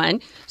favorite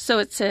one. So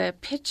it's a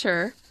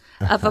picture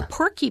of a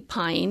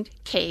porcupine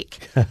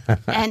cake.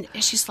 And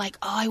she's like,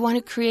 oh, I want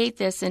to create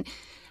this. And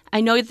I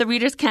know the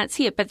readers can't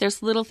see it, but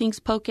there's little things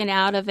poking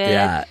out of it.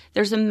 Yeah.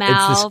 There's a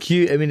mouth. It's this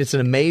cute, it's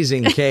an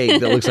amazing cake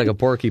that looks like a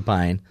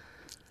porcupine.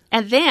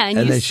 And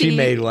then she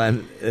made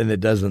one, and it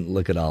doesn't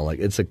look at all like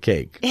it's a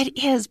cake.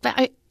 It is,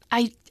 but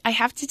I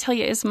have to tell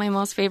you, it's my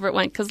most favorite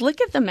one because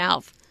look at the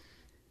mouth.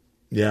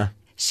 Yeah.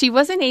 She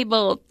wasn't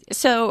able.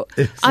 So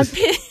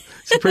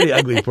it's a pretty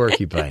ugly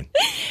porcupine.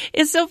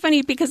 It's so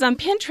funny because on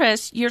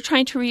Pinterest, you're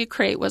trying to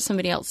recreate what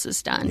somebody else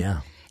has done.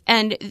 Yeah.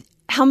 And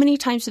how many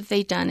times have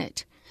they done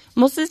it?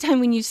 Most of the time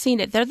when you've seen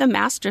it, they're the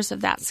masters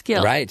of that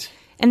skill. Right.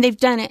 And they've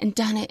done it and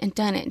done it and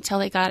done it until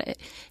they got it,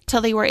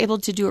 until they were able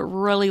to do it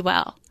really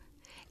well.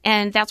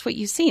 And that's what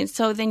you've seen.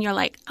 So then you're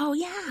like, oh,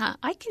 yeah,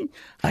 I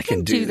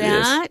can do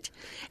that.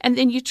 And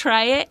then you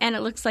try it, and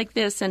it looks like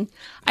this. And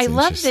I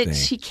love that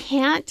she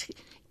can't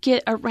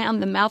get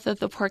around the mouth of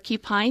the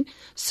porcupine,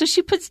 so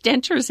she puts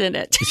dentures in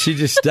it. She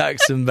just stuck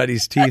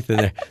somebody's teeth in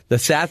there. The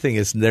sad thing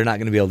is they're not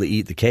going to be able to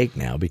eat the cake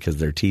now because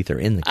their teeth are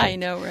in the cake. I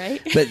know, right?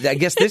 But I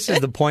guess this is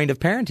the point of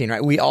parenting,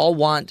 right? We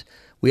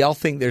all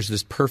think there's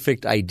this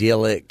perfect,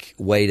 idyllic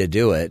way to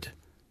do it.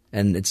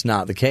 And it's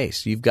not the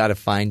case. You've got to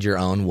find your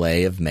own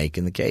way of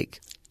making the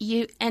cake.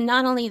 And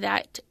not only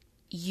that,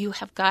 you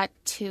have got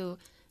to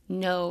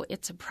know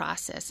it's a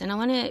process. And I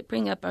want to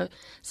bring up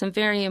some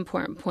very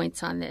important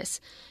points on this.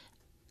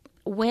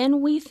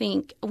 When we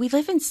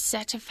live in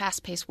such a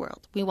fast-paced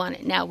world. We want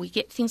it now.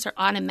 Things are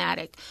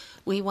automatic.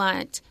 We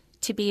want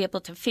to be able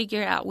to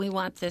figure out. We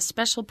want this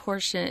special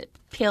portion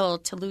pill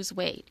to lose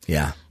weight.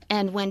 Yeah.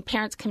 And when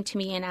parents come to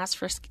me and ask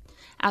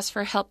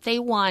for help, they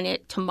want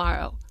it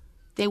tomorrow.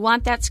 They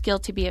want that skill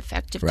to be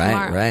effective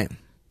tomorrow. Right.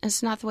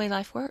 It's not the way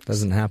life works.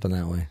 Doesn't happen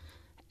that way.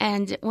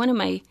 And one of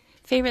my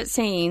favorite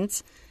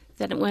sayings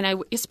that when I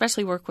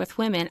especially work with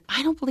women,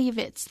 I don't believe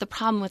it's the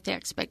problem with the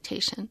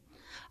expectation.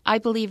 I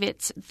believe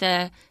it's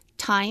the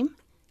time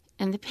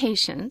and the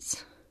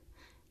patience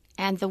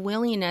and the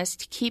willingness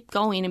to keep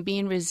going and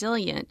being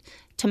resilient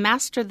to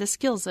master the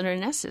skills that are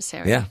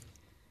necessary. Yeah.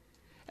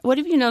 What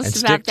have you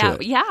noticed about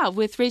that? Yeah,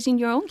 with raising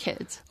your own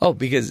kids. Oh,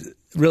 because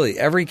really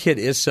every kid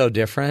is so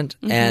different,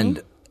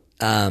 and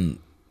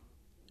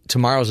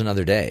tomorrow's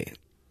another day.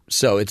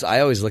 So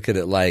I always look at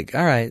it like,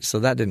 all right, so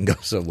that didn't go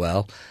so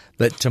well,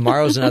 but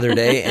tomorrow's another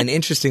day. And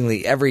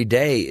interestingly, every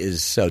day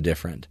is so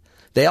different.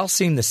 They all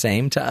seem the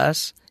same to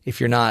us if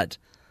you're not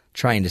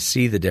trying to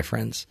see the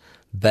difference,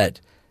 but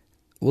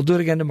we'll do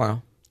it again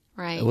tomorrow.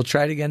 Right. We'll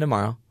try it again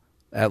tomorrow.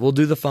 We'll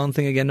do the phone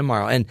thing again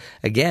tomorrow. And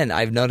again,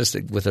 I've noticed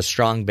that with a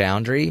strong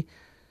boundary,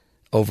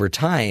 over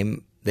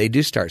time, they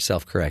do start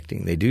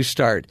self-correcting. They do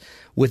start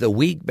with a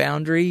weak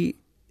boundary.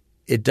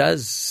 It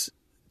does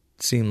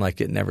seem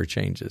like it never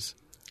changes.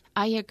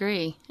 I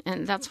agree.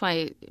 And that's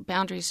why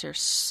boundaries are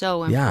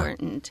so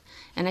important. Yeah.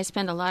 And I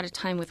spend a lot of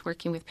time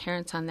working with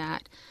parents on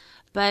that.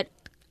 But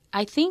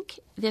I think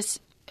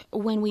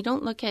when we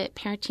don't look at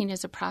parenting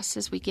as a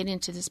process, we get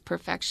into this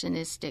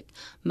perfectionistic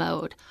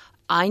mode.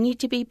 I need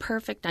to be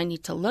perfect. I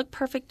need to look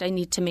perfect. I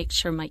need to make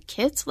sure my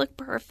kids look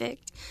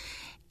perfect.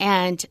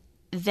 And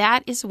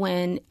that is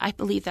when I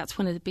believe that's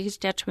one of the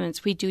biggest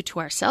detriments we do to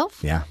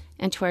ourselves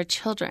and to our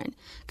children.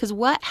 Because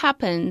what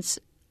happens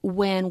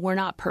when we're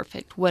not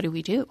perfect? What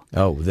do?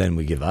 Oh, then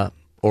we give up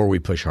or we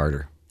push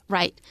harder.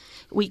 Right.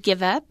 We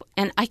give up.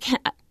 And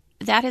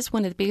that is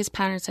one of the biggest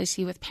patterns I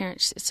see with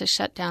parents. It's a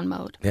shutdown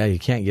mode. Yeah, you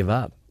can't give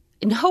up.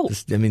 No.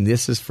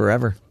 This is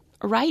forever.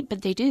 Right,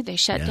 but they do. They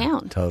shut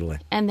down. Totally.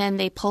 And then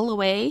they pull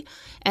away,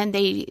 and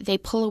they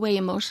pull away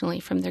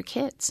emotionally from their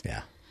kids.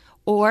 Yeah.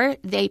 Or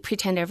they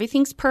pretend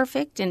everything's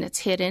perfect and it's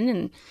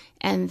hidden,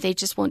 and they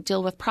just won't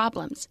deal with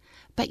problems.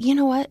 But you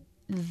know what?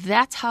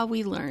 That's how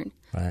we learn.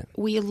 Right.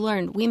 We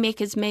learn. We make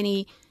as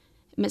many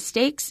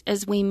mistakes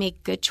as we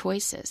make good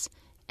choices.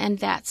 And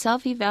that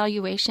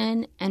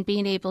self-evaluation and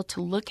being able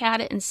to look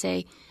at it and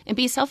say, and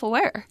be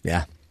self-aware.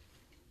 Yeah.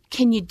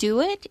 Can you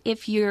do it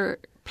if your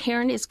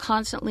parent is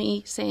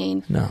constantly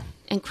saying no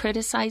and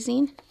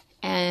criticizing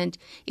and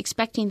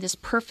expecting this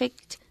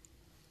perfect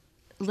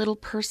little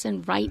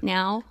person right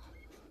now?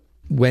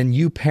 When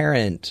you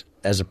parent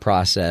as a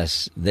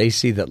process, they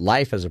see that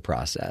life is a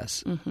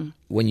process. Mm-hmm.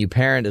 When you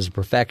parent as a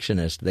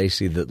perfectionist, they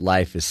see that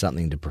life is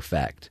something to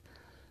perfect.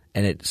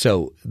 And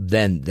so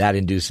then that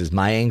induces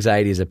my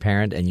anxiety as a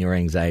parent and your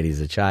anxiety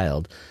as a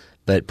child.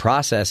 But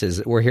process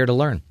is we're here to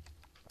learn.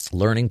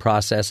 Learning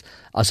process.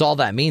 So all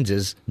that means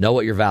is know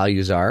what your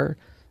values are,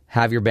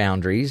 have your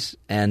boundaries,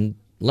 and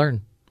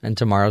learn. And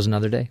tomorrow's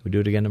another day. We do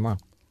it again tomorrow.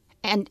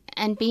 And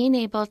and being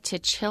able to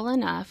chill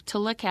enough to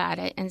look at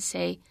it and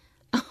say,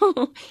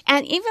 oh,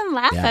 and even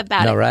laugh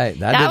about it. Right.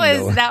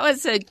 That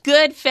was a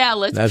good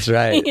fellas. That's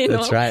right.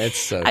 That's right. It's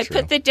so I true.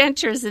 put the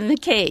dentures in the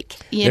cake.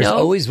 There's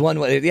always one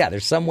way. Yeah,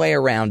 there's some way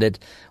around it.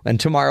 And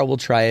tomorrow we'll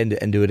try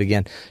and do it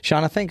again.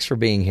 Shaunna, thanks for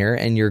being here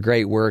and your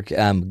great work.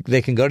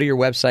 They can go to your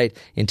website,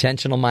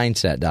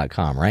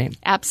 intentionalmindset.com, right?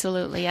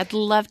 Absolutely. I'd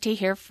love to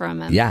hear from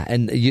them. Yeah,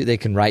 and they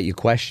can write you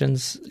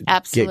questions,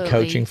 Absolutely. get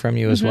coaching from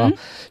you as well.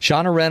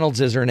 Shaunna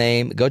Reynolds is her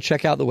name. Go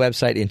check out the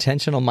website,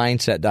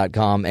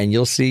 intentionalmindset.com, and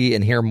you'll see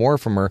and hear more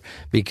from her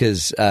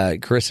because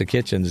Carissa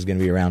Kitchens is going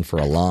to be around for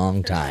a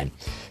long time.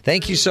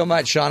 Thank you so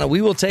much, Shaunna.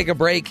 We will take a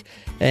break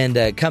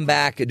and come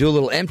back, do a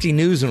little empty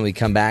news when we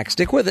come back.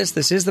 Stick with us.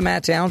 This is the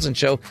Matt Townsend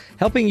Show,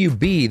 helping you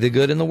be the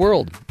good in the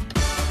world.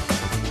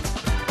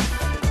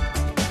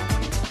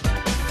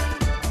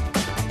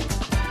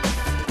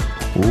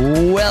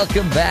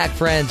 Welcome back,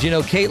 friends. You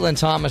know, Caitlin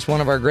Thomas, one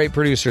of our great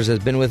producers, has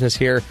been with us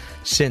here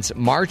since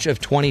March of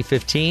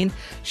 2015.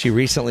 She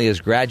recently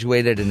has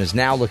graduated and is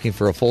now looking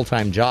for a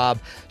full-time job.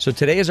 So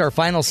today is our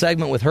final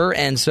segment with her,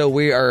 and so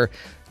we're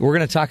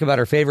going to talk about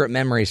our favorite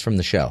memories from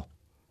the show,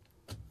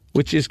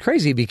 which is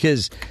crazy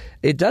because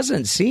it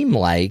doesn't seem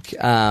like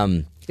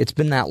it's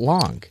been that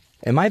long.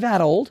 Am I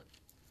that old?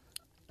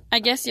 I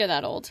guess you're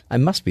that old. I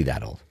must be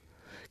that old.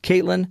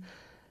 Caitlin,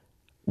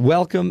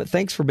 welcome.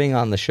 Thanks for being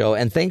on the show,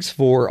 and thanks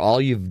for all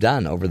you've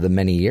done over the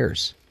many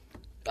years.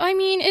 I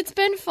mean, it's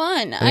been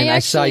fun. I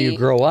saw you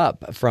grow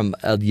up from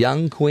a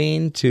young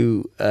queen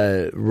to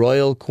a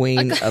royal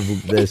queen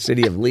of the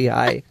city of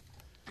Lehigh.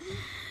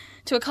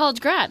 To a college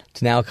grad.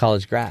 To now a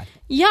college grad.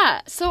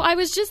 Yeah. So I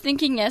was just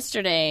thinking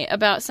yesterday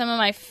about some of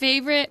my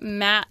favorite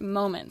Matt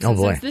moments. Oh,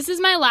 boy. Since this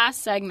is my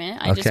last segment,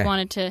 I just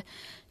wanted to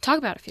talk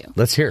about a few.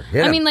 Let's hear.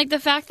 I mean, like the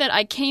fact that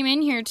I came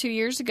in here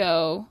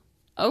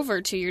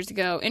over 2 years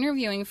ago,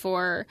 interviewing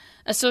for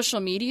a social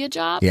media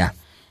job. Yeah.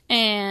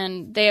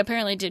 And they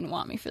apparently didn't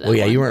want me for that. Well,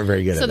 yeah, one. you weren't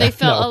very good at that. So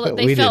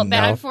they felt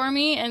bad know. for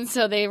me, and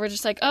so they were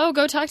just like, "Oh,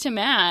 go talk to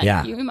Matt.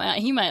 Yeah.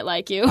 He might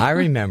like you." I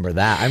remember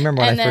that. I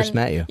remember when I first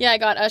met you. Yeah, I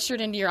got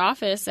ushered into your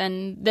office,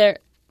 and the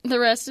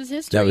rest is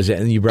history. That was it.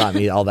 And you brought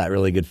me all that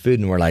really good food,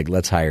 and we're like,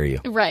 "Let's hire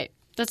you." Right.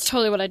 That's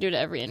totally what I do to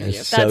every interview.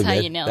 It's That's so how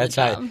good. you nail That's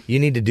the job. you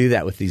need to do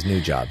that with these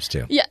new jobs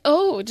too. Yeah.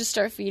 Oh, just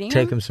start feeding them?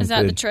 Take them some food. Is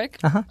that food. the trick?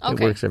 Uh-huh.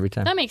 Okay. It works every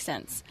time. That makes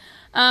sense.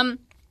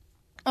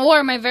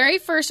 Or my very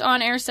first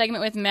on-air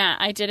segment with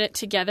Matt, I did it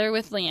together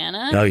with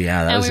Leanna. Oh,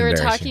 yeah, that was And we were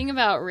embarrassing. talking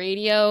about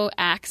radio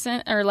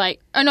accent,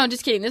 no,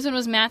 just kidding. This one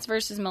was Matt's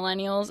versus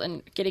millennials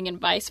and getting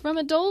advice from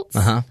adults.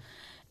 Uh-huh.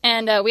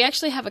 And we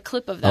actually have a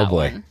clip of that Oh,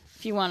 boy. one,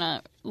 if you want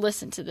to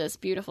listen to this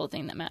beautiful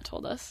thing that Matt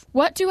told us.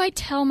 What do I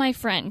tell my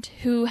friend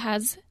who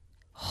has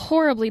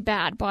horribly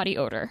bad body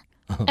odor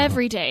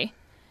every day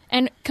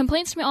and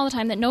complains to me all the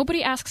time that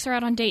nobody asks her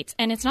out on dates?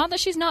 And it's not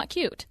that she's not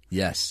cute.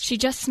 Yes. She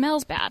just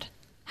smells bad.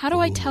 How do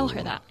I tell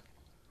her that?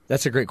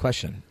 That's a great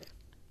question.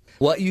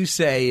 What you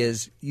say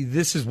is,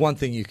 this is one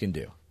thing you can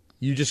do.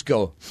 You just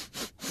go,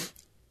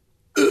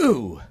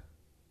 ooh,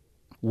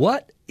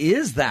 what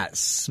is that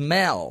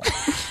smell?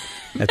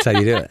 That's how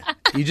you do it.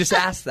 You just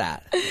ask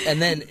that.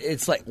 And then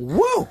it's like,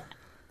 whoa,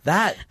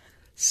 that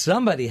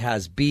somebody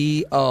has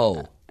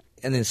B.O.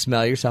 And then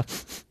smell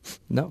yourself.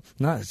 No,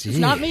 It's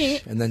not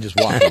me. And then just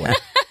walk away.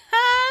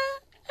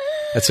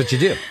 That's what you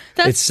do.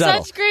 That's it's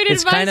subtle. such great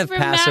it's advice kind of from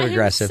Matt passive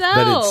aggressive, but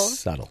himself. it's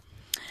subtle.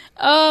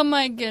 Oh,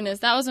 my goodness.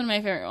 That was one of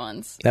my favorite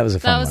ones. That was a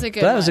fun one.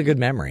 That was a one. good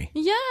memory.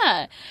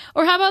 Yeah.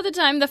 Or how about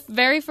the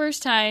very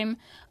first time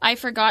I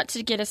forgot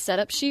to get a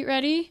setup sheet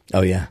ready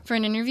Oh, yeah. for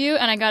an interview,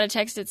 and I got a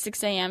text at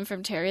 6 a.m.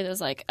 from Terry that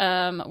was like,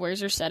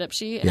 where's your setup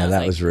sheet? And Yeah, I was that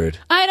like, was rude.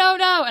 I don't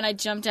know. And I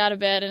jumped out of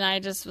bed, and I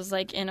just was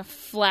like in a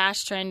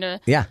flash trying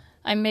to... Yeah.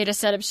 I made a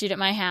setup sheet at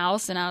my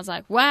house, and I was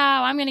like,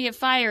 wow, I'm going to get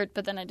fired.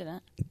 But then I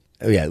didn't.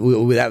 Oh, yeah.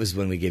 That was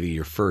when we gave you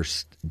your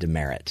first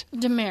demerit.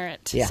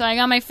 Demerit. Yeah. So I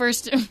got my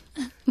first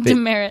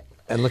demerit.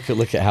 And look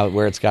at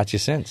where it's got you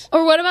since.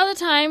 Or what about the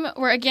time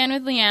where, again,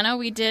 with Leanna,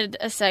 we did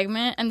a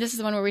segment, and this is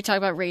the one where we talk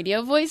about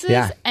radio voices,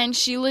 Yeah. and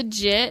she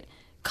legit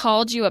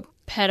called you a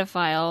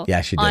pedophile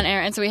Yeah, she did. on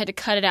air, and so we had to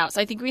cut it out. So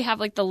I think we have,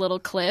 like, the little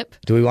clip.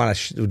 Do we want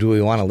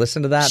to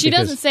listen to that? She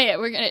doesn't say it.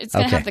 It's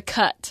going to Okay. have the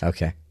cut.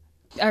 Okay.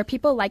 Are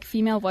people like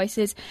female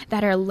voices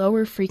that are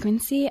lower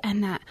frequency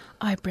and that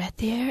are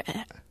breathier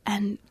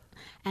and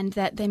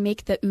that they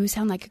make the ooh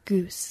sound like a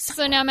goose?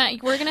 So now,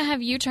 Matt, we're going to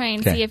have you try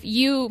and see if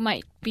you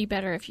might be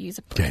better if you use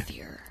a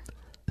breathier.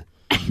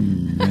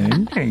 My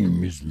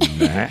name is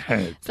Matt.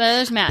 So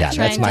there's Matt Yeah,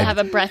 trying to have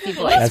a breathy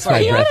voice. That's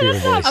my breathier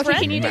voice. Okay,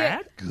 can you do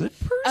Matt, good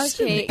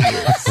person. Okay,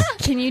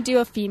 can you do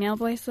a female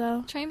voice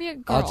though? Try and be a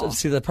girl.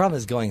 See, the problem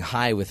is going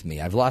high with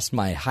me. I've lost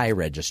my high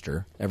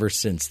register ever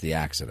since the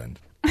accident.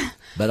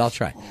 But I'll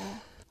try.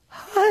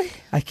 Hi.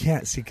 I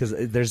can't see because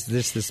there's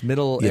this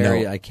middle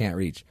area I can't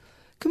reach.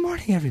 Good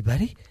morning,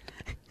 everybody.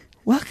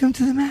 welcome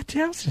to the Matt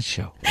Townsend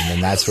Show. And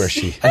then that's where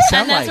she... I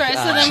sound And that's like right.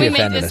 So then she we make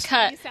offended this us.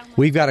 cut.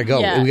 We've got to go.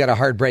 Yeah. We got a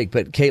hard break.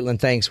 But Caitlin,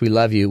 thanks. We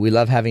love you. We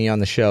love having you on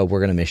the show. We're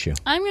going to miss you.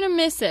 I'm going to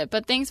miss it,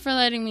 but thanks for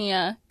letting me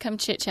come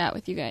chit-chat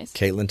with you guys.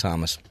 Caitlin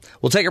Thomas.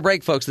 We'll take a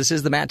break, folks. This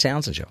is the Matt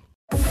Townsend Show.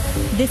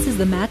 This is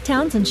the Matt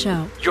Townsend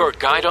Show. Your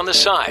guide on the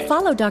side.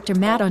 Follow Dr.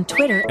 Matt on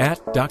Twitter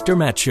At Dr.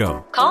 Matt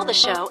Show. Call the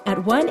show at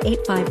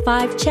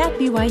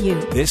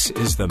 1-855-CHAT-BYU. This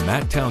is the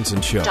Matt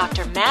Townsend Show.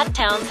 Dr. Matt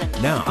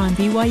Townsend Now on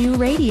BYU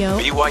Radio.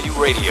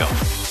 BYU Radio.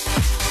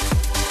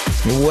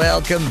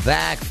 Welcome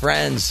back,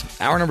 friends.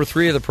 Hour number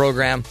 3 of the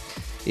program.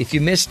 If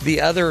you missed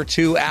the other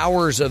 2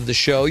 hours of the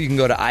show, you can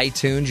go to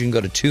iTunes, you can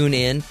go to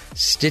TuneIn,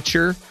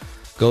 Stitcher,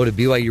 go to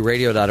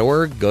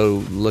BYURadio.org,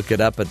 go look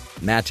it up at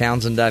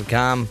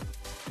matttownsend.com,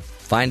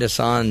 find us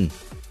on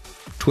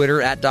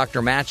Twitter at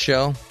Dr. Matt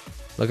Show,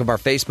 look up our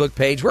Facebook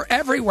page. We're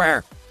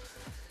everywhere.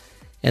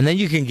 And then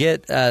you can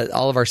get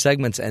all of our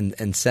segments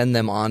and send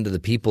them on to the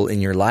people in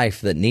your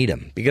life that need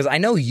them. Because I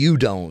know you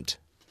don't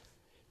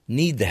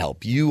need the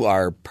help. You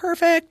are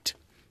perfect.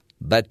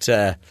 But,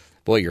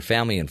 boy, your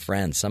family and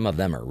friends, some of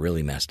them are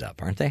really messed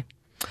up, aren't they?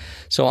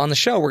 So on the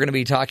show, we're going to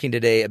be talking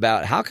today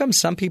about how come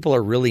some people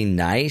are really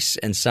nice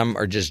and some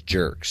are just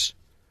jerks.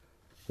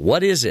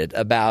 What is it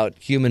about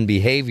human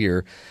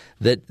behavior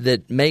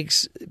that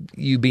makes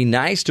you be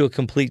nice to a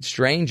complete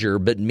stranger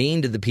but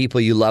mean to the people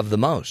you love the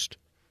most?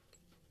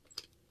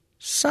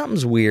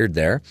 Something's weird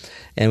there.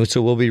 And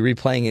so we'll be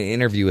replaying an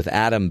interview with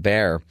Adam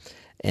Baer,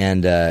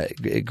 and a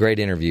great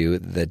interview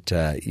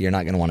that you're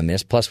not going to want to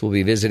miss. Plus, we'll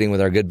be visiting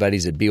with our good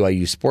buddies at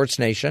BYU Sports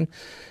Nation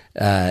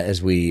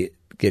as we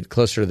get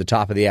closer to the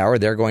top of the hour.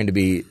 They're going to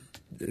be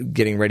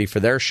getting ready for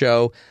their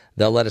show.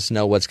 They'll let us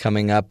know what's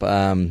coming up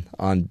on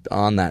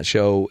that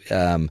show.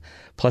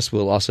 Plus,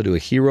 we'll also do a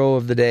hero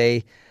of the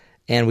day,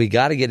 and we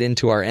got to get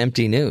into our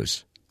empty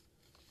news.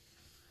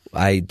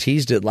 I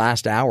teased it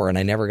last hour, and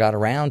I never got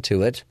around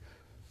to it.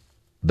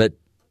 But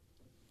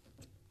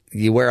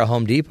you wear a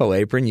Home Depot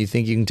apron, you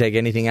think you can take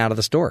anything out of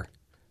the store.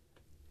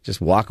 Just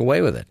walk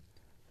away with it.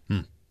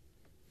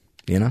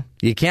 You know?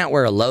 You can't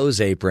wear a Lowe's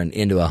apron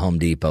into a Home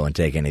Depot and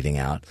take anything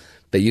out,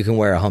 but you can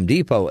wear a Home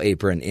Depot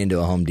apron into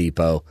a Home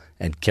Depot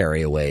and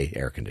carry away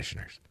air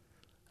conditioners,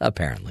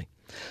 apparently.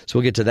 So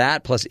we'll get to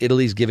that. Plus,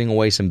 Italy's giving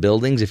away some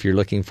buildings. If you're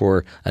looking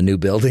for a new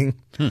building,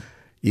 you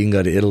can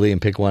go to Italy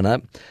and pick one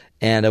up.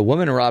 And a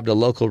woman robbed a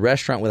local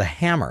restaurant with a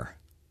hammer,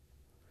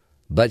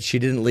 but she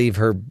didn't leave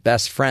her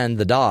best friend,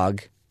 the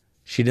dog.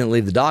 She didn't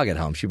leave the dog at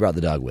home. She brought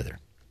the dog with her.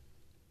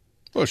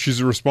 Well, she's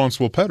a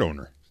responsible pet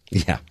owner.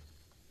 Yeah.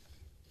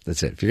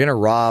 That's it. If you're going to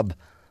rob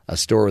a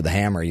store with a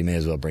hammer, you may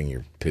as well bring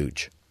your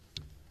pooch.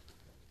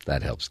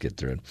 That helps get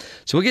through it.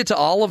 So we'll get to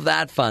all of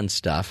that fun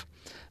stuff.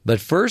 But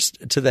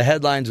first, to the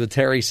headlines with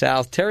Terry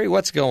South. Terry,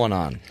 what's going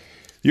on?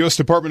 The U.S.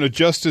 Department of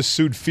Justice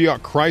sued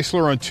Fiat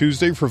Chrysler on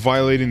Tuesday for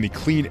violating the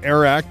Clean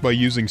Air Act by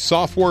using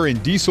software in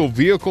diesel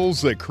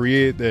vehicles that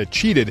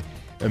cheated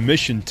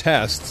emission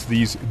tests.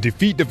 These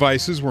defeat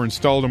devices were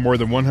installed in more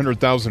than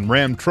 100,000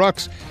 Ram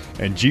trucks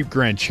and Jeep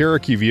Grand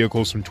Cherokee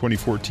vehicles from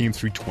 2014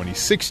 through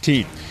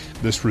 2016.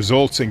 This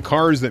results in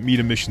cars that meet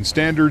emission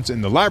standards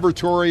in the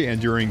laboratory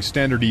and during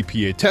standard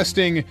EPA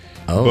testing.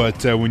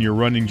 But when you're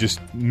running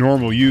just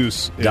normal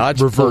use, Dodge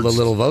pulled a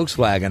little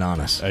Volkswagen on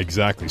us.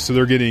 Exactly. So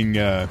they're getting...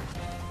 they're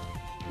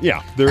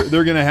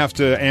going to have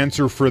to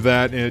answer for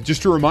that.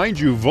 Just to remind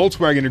you,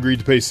 Volkswagen agreed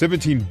to pay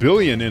 $17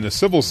 billion in a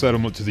civil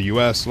settlement to the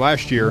U.S.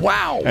 last year.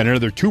 Wow! And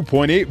another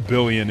 $2.8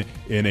 billion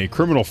in a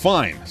criminal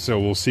fine. So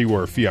we'll see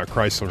where Fiat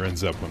Chrysler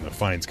ends up when the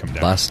fines come down.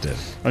 Busted.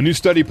 A new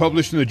study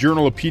published in the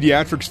Journal of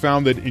Pediatrics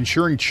found that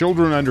ensuring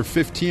children under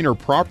 15 are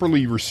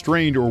properly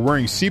restrained or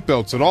wearing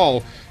seatbelts at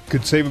all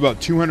could save about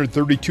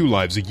 232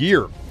 lives a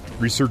year.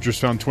 Researchers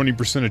found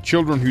 20% of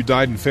children who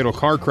died in fatal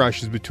car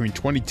crashes between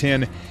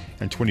 2010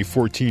 and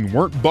 2014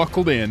 weren't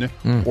buckled in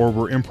or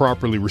were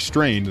improperly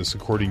restrained, this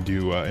according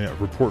to a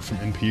report from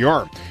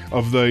NPR.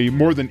 Of the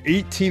more than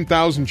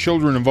 18,000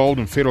 children involved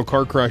in fatal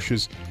car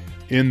crashes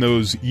in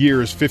those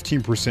years,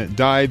 15%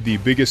 died. The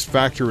biggest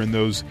factor in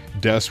those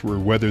deaths were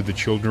whether the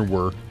children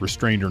were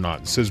restrained or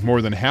not. It says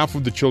more than half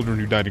of the children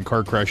who died in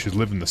car crashes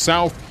live in the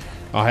South.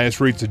 The highest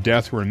rates of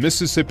death were in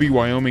Mississippi,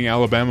 Wyoming,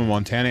 Alabama,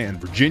 Montana,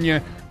 and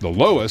Virginia. The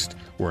lowest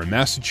were in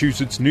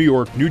Massachusetts, New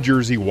York, New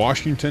Jersey,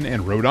 Washington,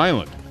 and Rhode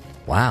Island.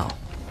 Wow.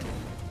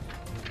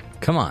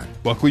 Come on.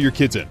 Buckle your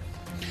kids in.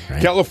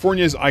 Right.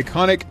 California's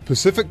iconic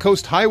Pacific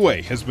Coast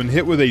Highway has been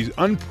hit with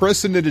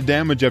unprecedented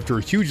damage after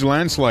a huge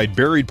landslide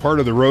buried part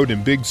of the road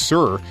in Big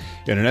Sur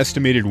and an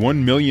estimated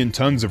 1 million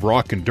tons of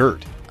rock and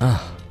dirt.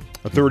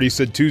 Authorities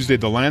said Tuesday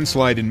the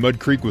landslide in Mud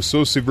Creek was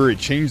so severe it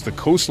changed the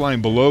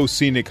coastline below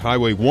Scenic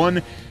Highway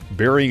 1,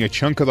 burying a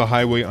chunk of the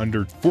highway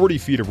under 40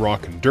 feet of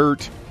rock and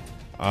dirt.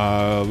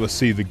 Let's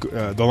see.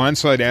 The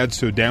landslide adds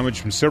to damage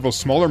from several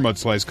smaller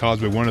mudslides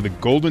caused by one of the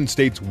Golden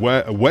State's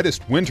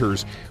wettest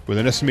winters, with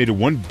an estimated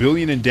 $1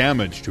 billion in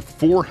damage to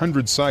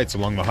 400 sites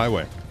along the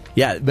highway.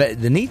 Yeah,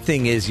 but the neat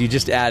thing is you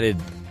just added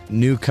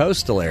new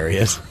coastal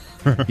areas.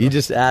 You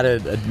just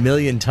added 1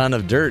 million ton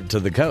of dirt to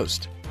the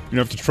coast. You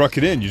don't have to truck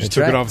it in. You just That's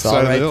took right. it off It's the all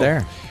side of the right hill.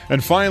 there.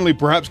 And finally,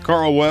 perhaps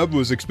Carl Webb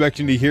was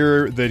expecting to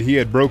hear that he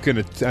had a broken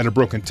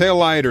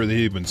taillight or that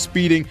he had been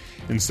speeding.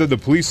 Instead, the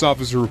police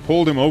officer who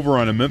pulled him over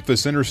on a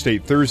Memphis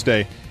interstate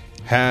Thursday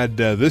had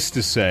this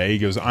to say. He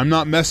goes, "I'm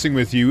not messing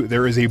with you.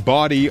 There is a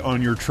body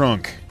on your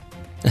trunk."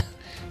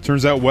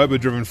 Turns out Webb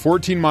had driven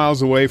 14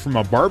 miles away from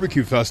a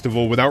barbecue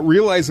festival without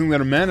realizing that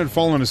a man had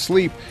fallen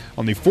asleep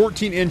on the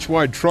 14-inch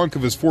wide trunk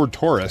of his Ford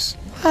Taurus.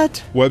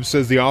 What? Webb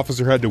says the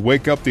officer had to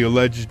wake up the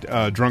alleged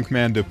drunk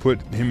man to put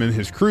him in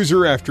his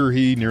cruiser after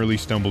he nearly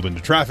stumbled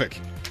into traffic.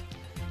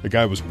 The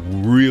guy was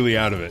really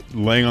out of it,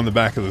 laying on the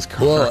back of this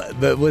car. Well,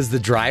 but was the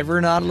driver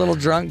not a little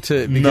drunk?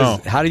 Because No.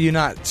 how do you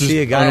not Just see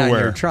a guy unaware.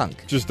 on your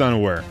trunk? Just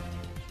unaware.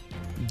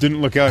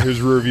 Didn't look out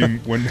his rear view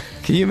window.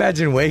 Can you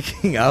imagine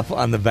waking up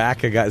on the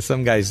back of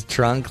some guy's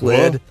trunk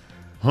lid?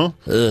 Huh?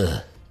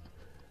 Ugh.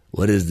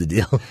 What is the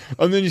deal?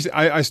 And then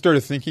I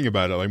started thinking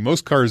about it. Like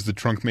most cars, the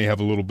trunk may have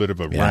a little bit of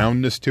a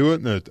roundness to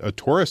it. And a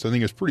Taurus, I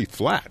think, is pretty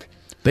flat.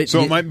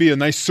 So it might be a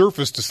nice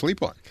surface to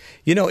sleep on.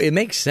 You know, it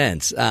makes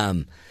sense.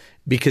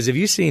 Because have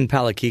you seen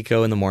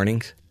Palakiko in the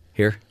mornings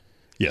here?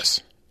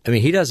 Yes. I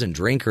mean, he doesn't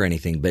drink or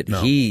anything, but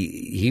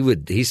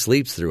he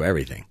sleeps through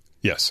everything.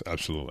 Yes,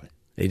 absolutely.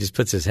 He just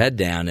puts his head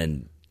down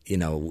and, you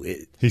know.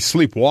 He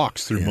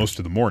sleepwalks through most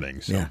of the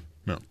mornings. So. Yeah.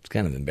 No. It's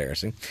kind of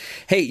embarrassing.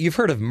 Hey, you've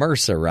heard of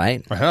MRSA,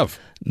 right? I have.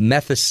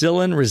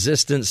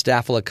 Methicillin-resistant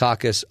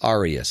Staphylococcus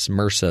aureus,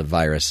 MRSA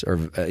virus,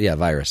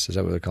 virus. Is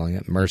that what they're calling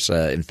it?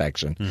 MRSA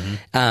infection.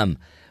 Mm-hmm.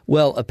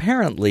 Well,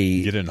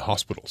 apparently, get in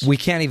hospitals. We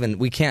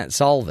can't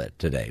solve it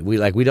today. We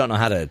don't know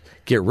how to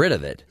get rid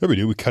of it. Yeah, we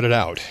do. We cut it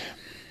out.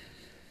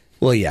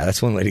 Well, yeah,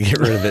 that's one way to get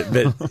rid of it.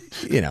 But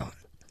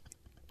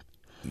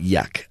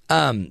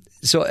yuck.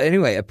 So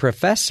anyway, a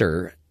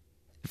professor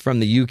from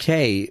the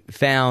UK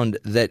found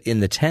that in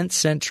the 10th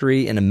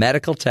century, in a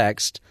medical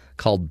text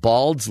called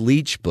Bald's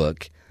Leech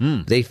Book,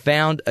 they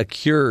found a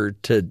cure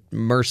to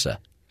MRSA.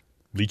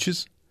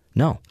 Leeches?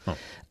 No.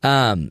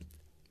 Oh.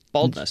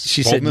 Baldness.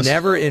 She said,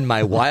 never in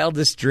my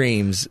wildest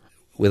dreams,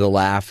 with a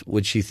laugh,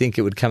 would she think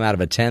it would come out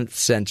of a 10th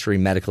century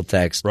medical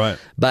text. Right.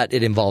 But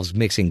it involves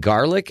mixing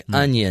garlic,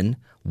 onion,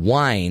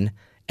 wine,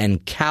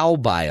 and cow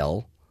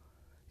bile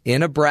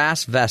in a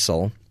brass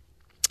vessel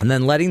and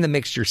then letting the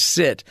mixture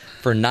sit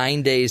for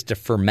 9 days to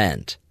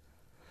ferment.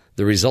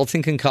 The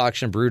resulting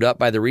concoction, brewed up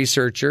by the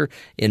researcher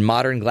in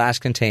modern glass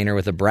container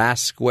with a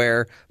brass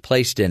square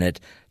placed in it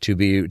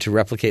to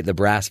replicate the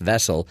brass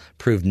vessel,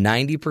 proved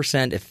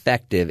 90%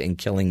 effective in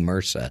killing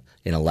MRSA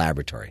in a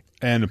laboratory.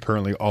 And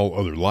apparently all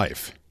other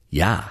life.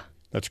 Yeah.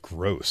 That's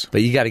gross.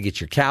 But you got to get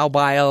your cow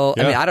bile.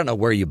 Yeah. I mean, I don't know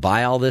where you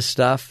buy all this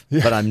stuff,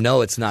 but I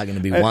know it's not going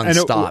to be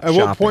one-stop At shopping.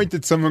 what point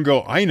did someone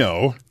go, I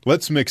know,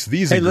 let's mix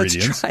these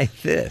ingredients. Let's try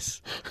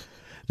this.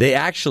 They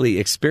actually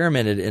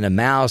experimented in a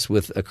mouse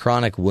with a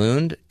chronic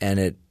wound, and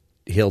it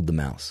healed the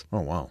mouse. Oh,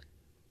 wow.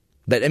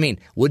 But, I mean,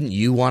 wouldn't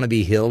you want to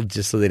be healed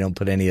just so they don't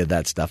put any of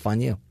that stuff on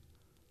you?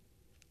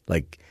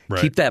 Like,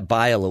 keep that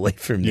bile away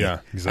from me. Yeah,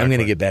 exactly. I'm going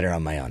to get better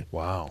on my own.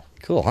 Wow.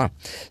 Cool, huh?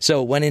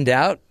 So when in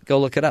doubt, go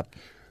look it up.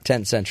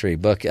 10th century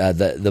book.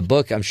 The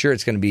book, I'm sure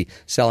it's going to be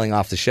selling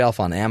off the shelf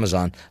on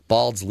Amazon.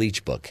 Bald's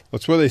Leech Book.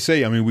 That's what they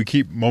say. I mean, we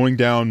keep mowing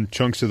down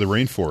chunks of the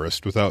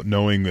rainforest without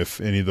knowing if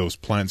any of those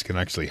plants can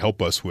actually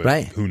help us with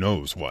who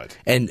knows what.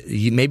 And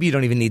maybe you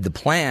don't even need the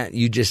plant.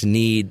 You just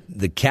need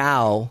the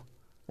cow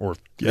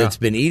that's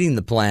been eating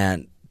the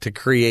plant to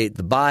create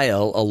the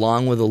bile,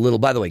 along with a little,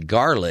 by the way,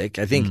 garlic.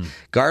 I think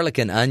garlic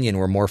and onion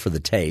were more for the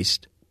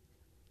taste.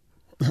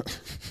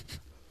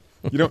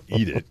 You don't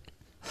eat it.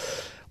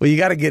 Well, you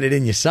got to get it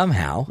in you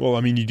somehow. Well, I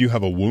mean, you do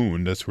have a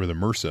wound. That's where the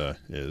MRSA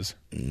is.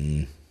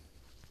 You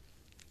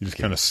just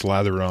kind of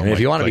slather it on. If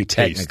you want to be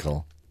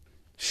technical,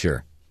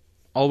 sure.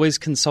 Always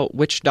consult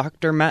witch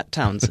doctor Matt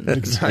Townsend.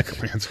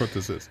 Exactly. That's what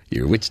this is.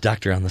 Your witch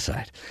doctor on the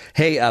side.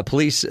 Hey,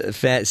 police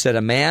said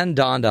a man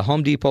donned a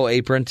Home Depot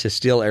apron to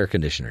steal air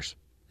conditioners.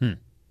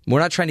 We're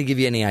not trying to give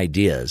you any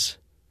ideas,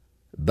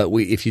 but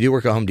if you do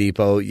work at Home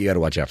Depot, you got to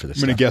watch out for this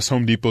I'm going to guess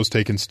Home Depot's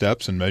taking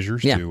steps and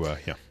measures to,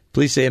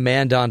 Police say a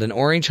man donned an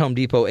orange Home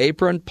Depot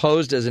apron,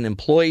 posed as an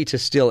employee to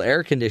steal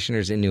air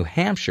conditioners in New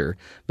Hampshire,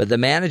 but the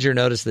manager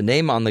noticed the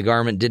name on the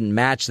garment didn't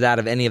match that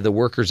of any of the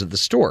workers at the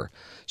store.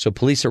 So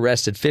police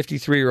arrested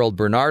 53-year-old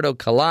Bernardo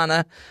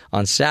Calana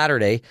on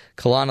Saturday.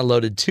 Calana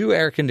loaded 2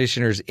 air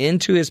conditioners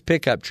into his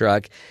pickup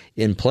truck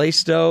in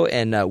Plaistow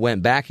and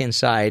went back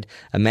inside.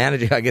 A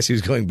manager, I guess he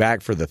was going back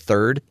for the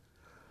third,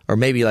 or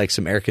maybe like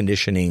some air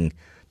conditioning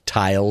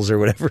tiles or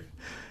whatever.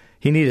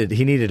 He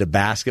needed a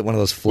basket, one of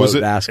those float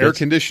baskets. Was it air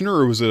conditioner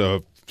or was it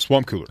a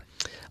swamp cooler?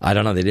 I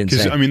don't know. They didn't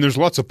say. I mean, there's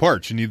lots of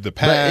parts. You need the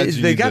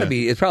pads. They got to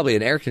be. It's probably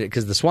an air conditioner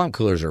because the swamp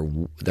coolers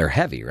they're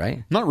heavy,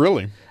 right? Not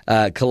really.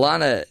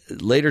 Kalana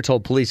later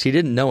told police he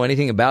didn't know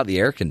anything about the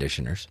air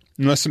conditioners.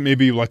 Unless it may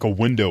be like a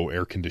window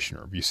air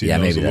conditioner. You see those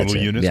maybe little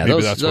units? Yeah,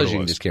 maybe that's those what it you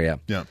was. can just carry out.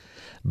 Yeah.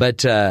 But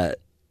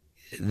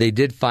they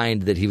did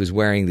find that he was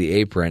wearing the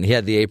apron. He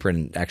had the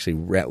apron actually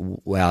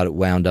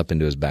wound up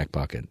into his back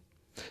pocket.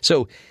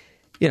 So,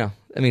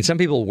 I mean, some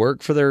people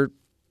work for their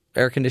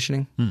air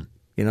conditioning.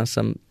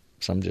 Some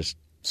just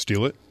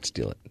Steal it?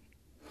 Steal it.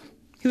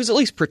 He was at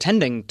least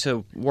pretending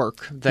to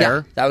work there.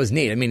 Yeah, that was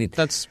neat. I mean,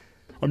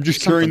 I'm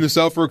just carrying this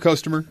out for a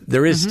customer.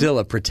 There is still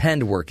a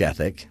pretend work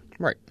ethic.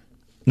 Right.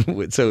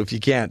 So if you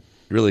can't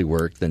really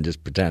work, then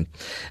just pretend.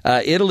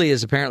 Italy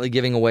is apparently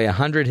giving away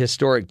 100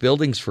 historic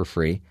buildings for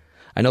free.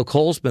 I know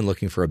Cole's been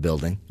looking for a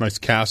building. Nice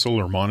castle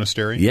or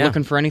monastery. Yeah.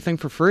 Looking for anything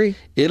for free.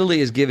 Italy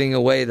is giving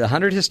away the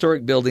 100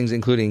 historic buildings,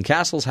 including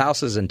castles,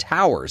 houses, and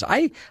towers.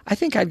 I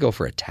think I'd go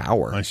for a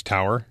tower. Nice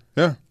tower.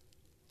 Yeah.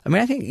 I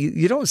mean, I think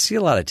you don't see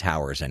a lot of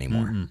towers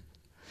anymore.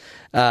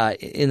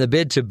 In the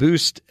bid to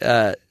boost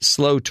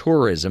slow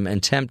tourism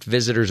and tempt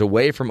visitors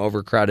away from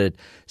overcrowded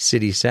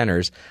city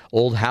centers,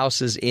 old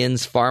houses,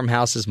 inns,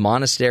 farmhouses,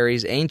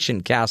 monasteries,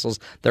 ancient castles,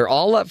 they're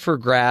all up for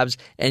grabs.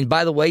 And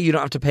by the way, you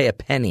don't have to pay a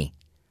penny.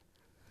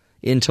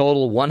 In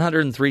total,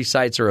 103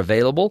 sites are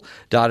available,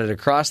 dotted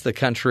across the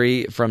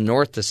country from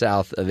north to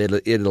south of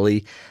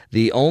Italy.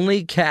 The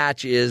only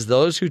catch is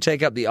those who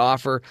take up the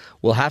offer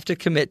will have to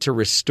commit to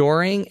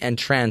restoring and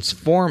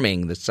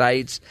transforming the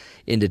sites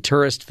into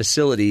tourist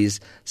facilities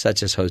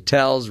such as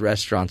hotels,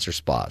 restaurants, or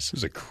spas.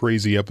 There's a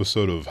crazy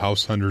episode of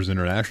House Hunters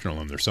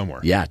International in there somewhere.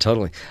 Yeah,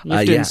 totally. You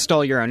have to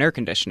install your own air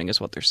conditioning is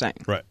what they're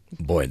saying. Right.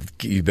 Boy,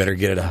 you better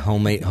get a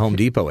Home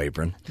Depot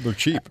apron. They're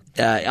cheap.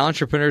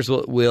 Entrepreneurs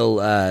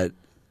will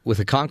with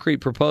a concrete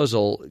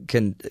proposal,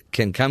 can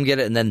come get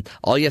it, and then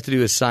all you have to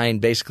do is sign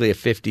basically a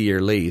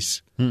 50-year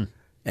lease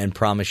and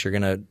promise you're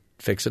going to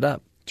fix it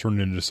up. Turn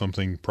it into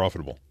something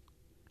profitable.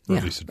 Or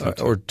at least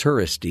or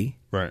touristy.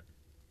 Right.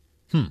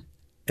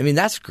 I mean,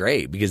 that's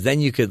great because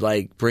then you could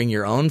bring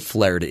your own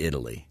flair to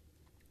Italy.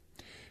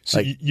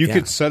 So you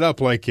could set up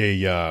like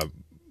a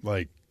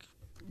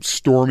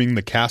storming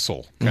the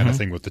castle kind of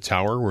thing with the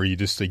tower where you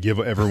just give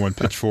everyone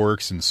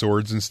pitchforks and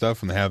swords and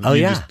stuff and they have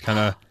just kind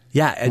of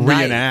at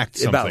reenact night,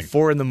 something. About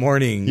 4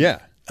 a.m. Yeah.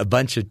 A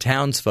bunch of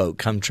townsfolk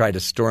come try to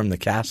storm the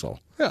castle.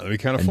 Yeah, that'd be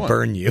kind of and fun.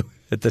 Burn you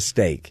at the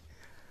stake.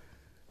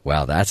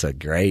 Wow, that's a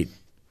great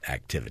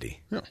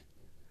activity. Yeah.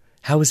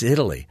 How was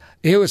Italy?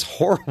 It was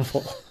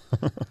horrible.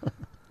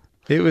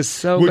 It was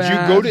so bad. Would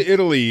you go to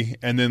Italy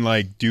and then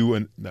do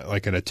an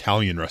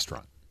Italian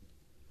restaurant?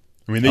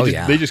 I mean,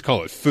 they just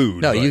call it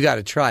food. No, you got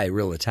to try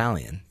real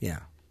Italian.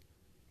 Yeah.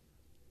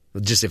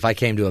 Well, just if I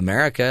came to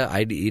America,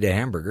 I'd eat a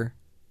hamburger.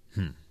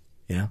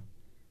 Yeah.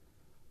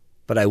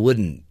 But I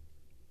wouldn't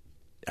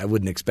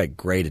expect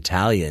great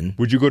Italian.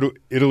 Would you go to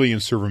Italy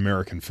and serve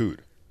American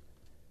food?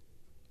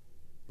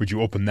 Would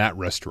you open that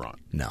restaurant?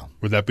 No.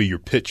 Would that be your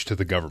pitch to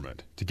the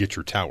government to get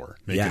your tower?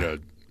 Make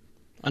it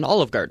an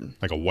Olive Garden,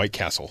 like a White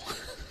Castle.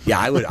 Yeah,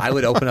 I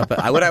would open up.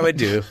 What I would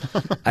do,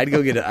 I'd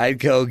go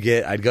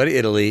to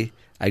Italy.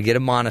 I'd get a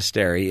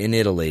monastery in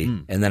Italy,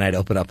 and then I'd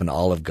open up an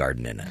Olive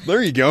Garden in it.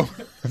 There you go.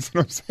 That's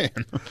what I'm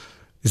saying.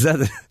 Is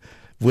that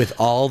with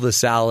all the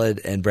salad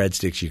and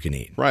breadsticks you can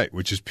eat? Right,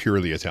 which is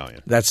purely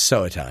Italian. That's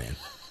so Italian.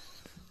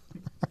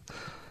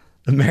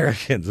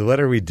 Americans, what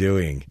are we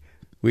doing?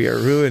 We are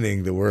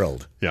ruining the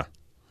world. Yeah.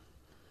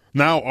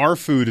 Now our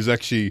food is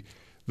actually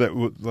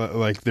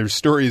there's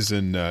stories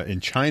in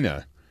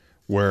China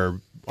where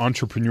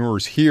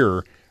entrepreneurs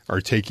here are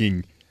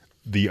taking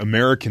the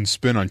American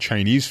spin on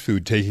Chinese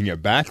food, taking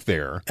it back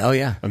there. Oh,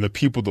 yeah. And the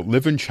people that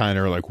live in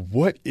China are like,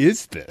 what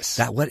is this?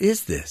 What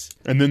is this?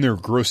 And then they're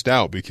grossed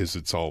out because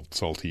it's all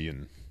salty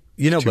and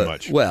too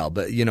much. Well,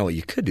 but you know what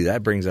you could do?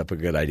 That brings up a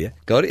good idea.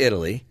 Go to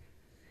Italy,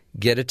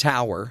 get a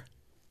tower,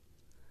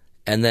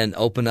 and then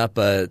open up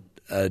a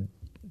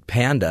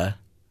panda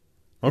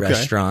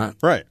restaurant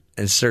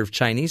and serve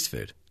Chinese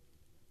food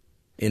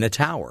in a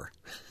tower.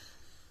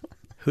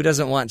 Who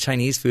doesn't want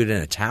Chinese food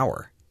in a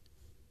tower?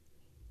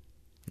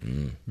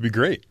 It'd be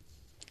great.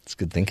 It's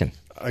good thinking.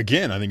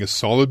 Again, I think a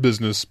solid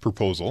business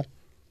proposal,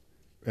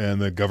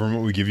 and the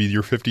government would give you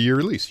your 50-year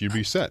lease. You'd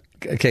be set.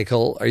 Okay,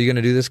 Cole, are you going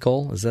to do this,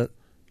 Cole?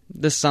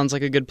 This sounds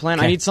like a good plan.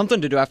 Okay. I need something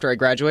to do after I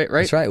graduate,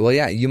 right? That's right. Well,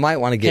 yeah, you might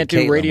want to get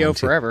Can't Caitlin do radio one,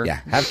 too. forever. Yeah,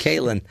 have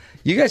Caitlin.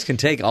 You guys can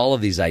take all of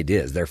these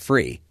ideas. They're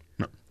free.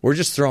 No. We're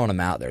just throwing them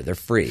out there. They're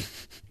free.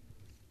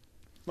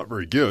 Not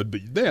very good,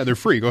 but yeah, they're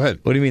free. Go ahead.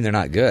 What do you mean they're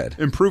not good?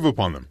 Improve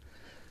upon them.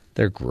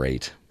 They're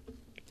great.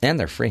 And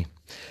they're free.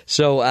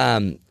 So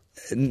in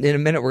a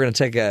minute, we'll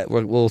take a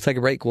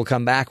break. We'll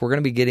come back. We're going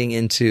to be getting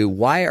into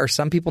why are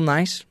some people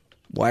nice?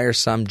 Why are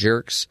some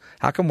jerks?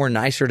 How come we're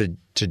nicer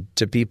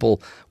to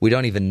people we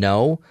don't even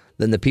know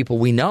than the people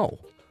we know?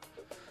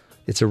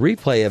 It's a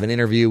replay of an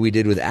interview we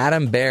did with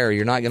Adam Baer.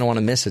 You're not going to want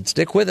to miss it.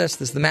 Stick with us.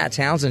 This is the Matt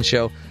Townsend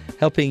Show,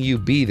 helping you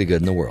be the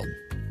good in the world.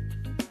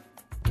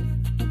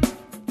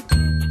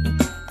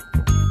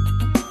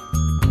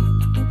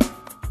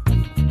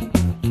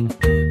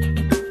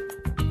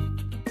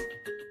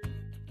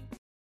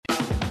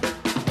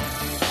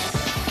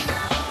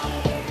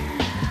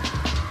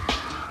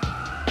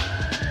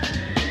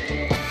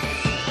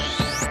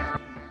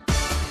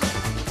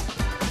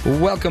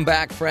 Welcome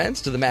back,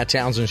 friends, to the Matt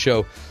Townsend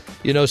Show.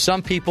 You know,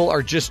 some people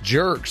are just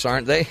jerks,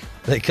 aren't they?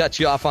 They cut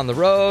you off on the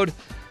road.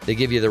 They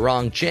give you the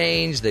wrong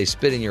change. They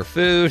spit in your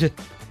food.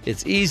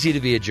 it's easy to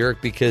be a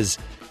jerk because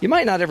you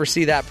might not ever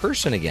see that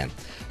person again.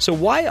 So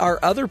why are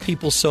other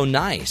people so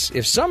nice?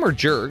 If some are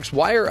jerks,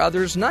 why are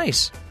others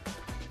nice?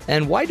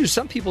 And why do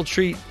some people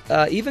treat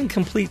even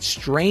complete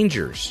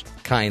strangers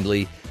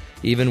kindly,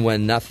 even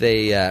when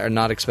they are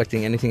not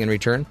expecting anything in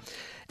return?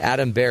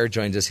 Adam Baer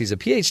joins us. He's a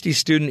Ph.D.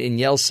 student in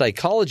Yale's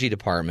psychology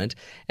department,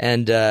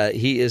 and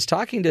he is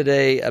talking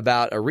today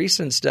about a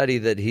recent study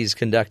that he's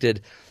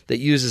conducted that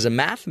uses a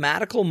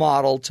mathematical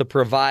model to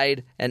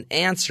provide an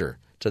answer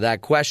to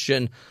that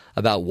question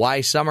about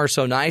why some are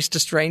so nice to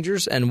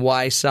strangers and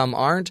why some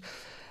aren't.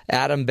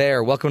 Adam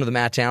Baer, welcome to the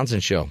Matt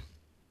Townsend Show.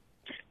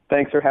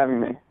 Thanks for having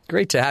me.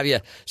 Great to have you.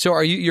 So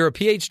you're a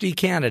Ph.D.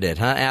 candidate,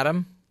 huh,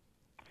 Adam?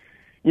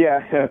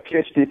 Yeah, a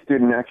PhD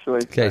student,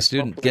 actually. Okay,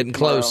 student, getting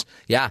close.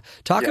 Yeah.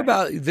 Talk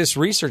about this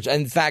research.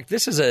 In fact,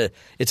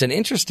 it's an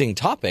interesting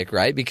topic,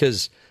 right?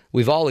 Because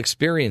we've all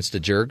experienced a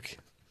jerk.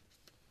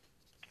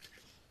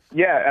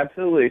 Yeah,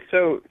 absolutely.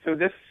 So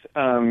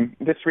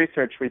this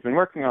research we've been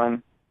working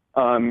on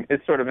is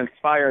sort of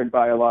inspired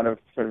by a lot of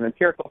sort of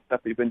empirical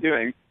stuff we've been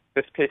doing.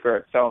 This paper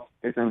itself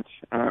didn't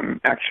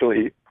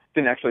actually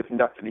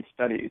conduct any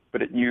studies,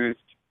 but it used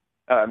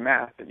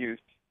math, it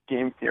used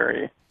game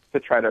theory to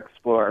try to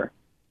explore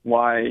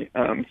why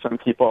some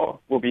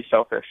people will be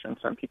selfish and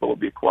some people will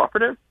be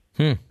cooperative.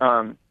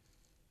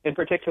 In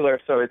particular,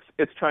 so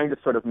it's trying to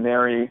sort of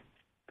marry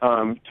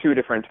two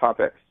different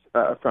topics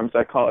from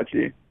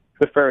psychology.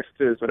 The first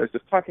is what I was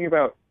just talking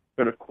about,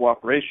 sort of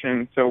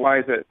cooperation. So why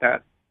is it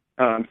that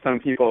some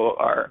people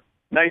are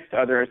nice to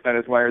others? That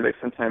is, why are they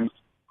sometimes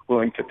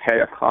willing to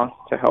pay a cost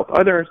to help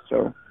others?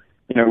 So,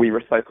 we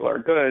recycle our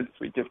goods,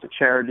 we give to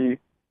charity,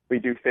 we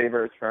do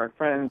favors for our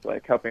friends,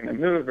 like helping them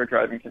move or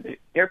driving to the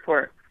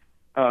airport.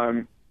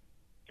 And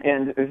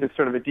this is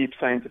sort of a deep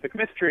scientific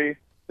mystery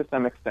to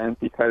some extent,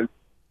 because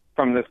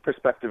from this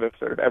perspective of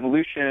sort of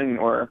evolution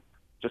or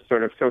just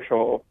sort of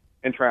social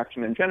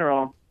interaction in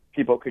general,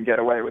 people could get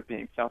away with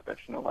being selfish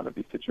in a lot of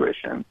these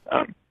situations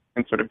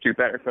and sort of do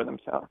better for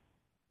themselves.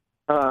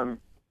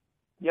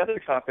 The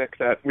other topic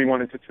that we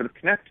wanted to sort of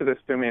connect to this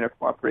domain of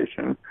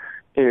cooperation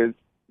is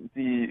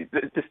the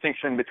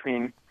distinction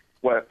between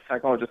what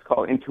psychologists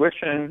call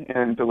intuition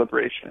and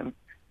deliberation.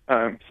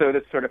 So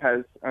this sort of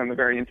has a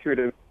very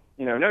intuitive,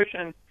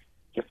 notion.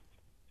 Just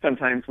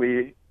sometimes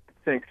we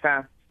think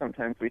fast,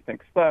 sometimes we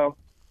think slow.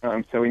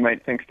 So we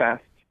might think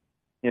fast,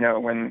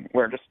 when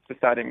we're just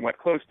deciding what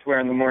clothes to wear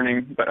in the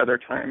morning, but other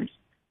times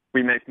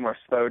we make more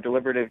slow,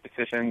 deliberative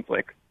decisions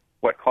like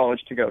what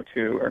college to go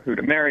to or who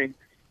to marry.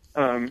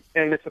 And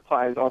this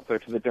applies also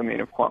to the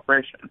domain of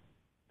cooperation.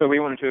 So we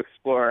wanted to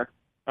explore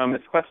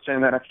this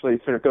question that actually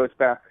sort of goes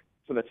back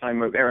to the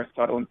time of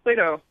Aristotle and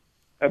Plato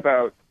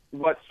about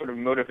what sort of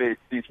motivates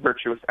these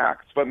virtuous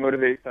acts, what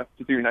motivates us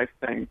to do nice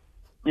things,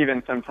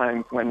 even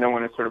sometimes when no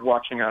one is sort of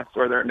watching us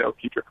or there are no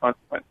future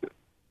consequences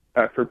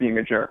for being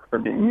a jerk, for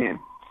being mean.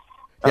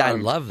 Yeah, I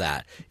love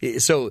that.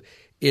 So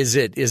is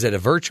it a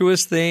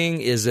virtuous thing?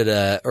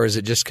 Or is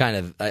it just kind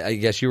of, I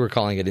guess you were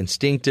calling it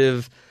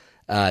instinctive,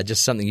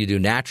 just something you do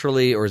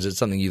naturally, or is it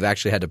something you've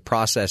actually had to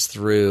process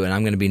through, and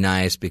I'm going to be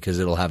nice because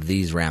it'll have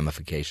these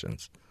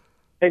ramifications?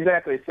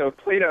 Exactly. So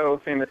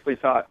Plato famously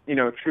thought,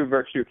 true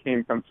virtue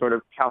came from sort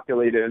of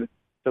calculated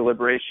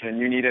deliberation.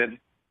 You needed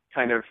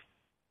kind of,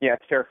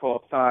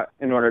 careful thought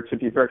in order to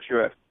be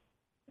virtuous.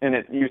 And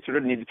you sort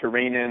of needed to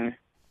rein in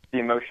the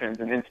emotions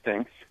and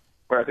instincts,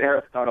 whereas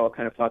Aristotle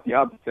kind of thought the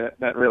opposite,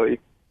 that really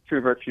true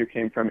virtue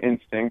came from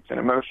instinct and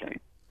emotion.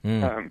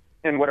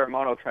 And what our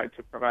model tried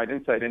to provide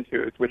insight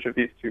into is which of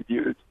these two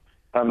views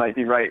might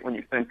be right when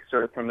you think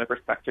sort of from the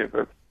perspective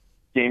of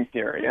game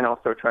theory, and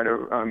also try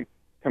to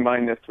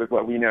combine this with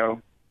what we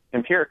know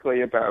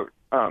empirically about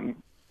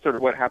sort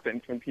of what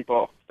happens when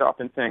people stop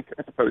and think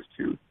as opposed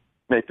to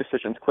make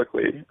decisions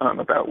quickly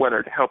about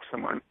whether to help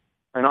someone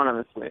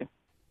anonymously.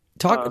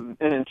 And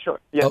in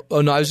short, yeah.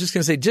 No, I was just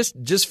going to say,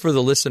 just for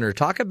the listener,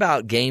 talk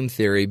about game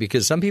theory,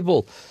 because some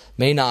people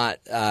may not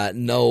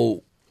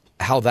know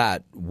how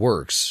that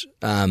works.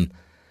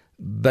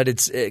 But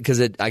it's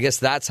because I guess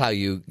that's how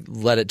you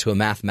led it to a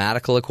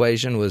mathematical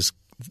equation, was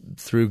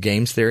through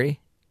games theory.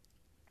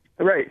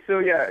 Right.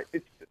 So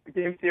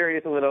game theory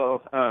is a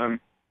little,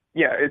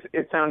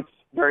 it sounds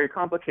very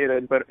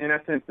complicated, but in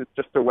essence, it's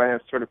just a way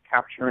of sort of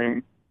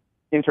capturing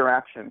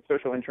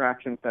social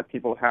interactions that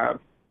people have,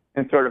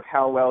 and sort of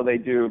how well they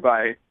do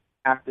by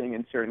acting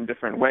in certain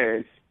different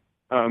ways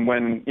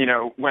when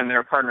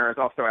their partner is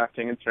also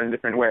acting in certain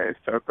different ways.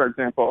 So, for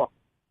example,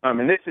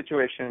 in this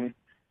situation,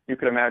 you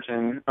could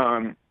imagine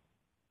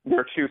there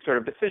are two sort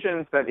of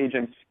decisions that these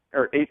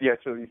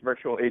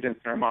virtual agents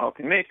in our model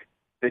can make.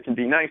 They can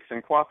be nice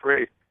and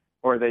cooperate,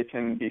 or they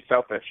can be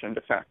selfish and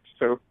defect.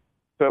 So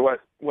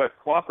what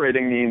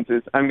cooperating means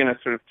is I'm going to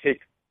sort of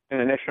take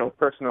an initial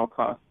personal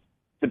cost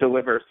to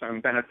deliver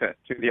some benefit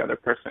to the other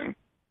person,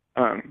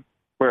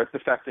 whereas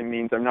defecting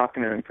means I'm not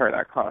going to incur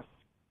that cost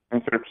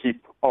and sort of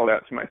keep all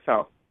that to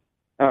myself.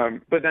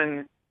 But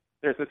then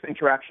there's this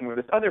interaction with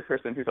this other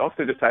person who's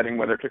also deciding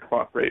whether to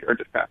cooperate or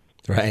defect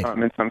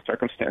in some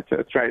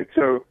circumstances, right?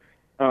 So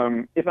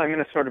if I'm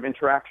in a sort of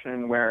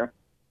interaction where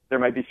there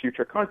might be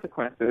future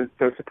consequences,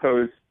 so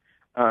suppose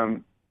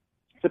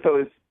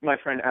my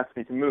friend asks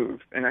me to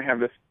move, and I have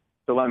this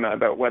dilemma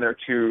about whether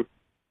to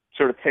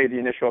sort of pay the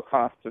initial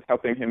cost of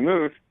helping him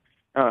move,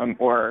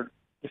 or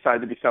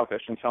decide to be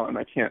selfish and tell him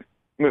I can't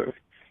move.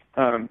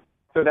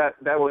 So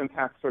that will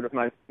impact sort of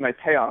my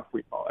payoff,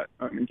 we call it,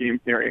 in game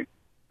theory,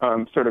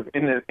 sort of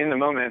in the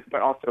moment,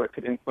 but also it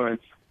could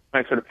influence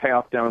my sort of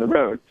payoff down the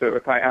road. So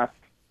if I ask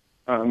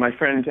my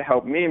friend to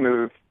help me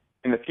move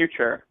in the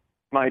future,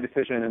 my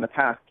decision in the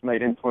past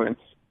might influence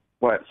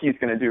what he's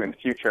going to do in the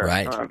future.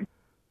 Right.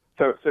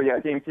 So yeah,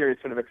 game theory is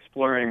sort of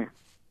exploring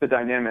the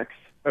dynamics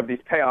of these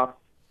payoffs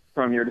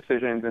from your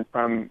decisions and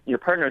from your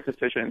partner's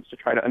decisions to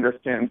try to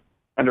understand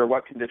under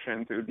what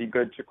conditions it would be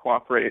good to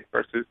cooperate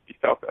versus be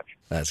selfish.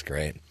 That's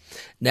great.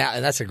 Now,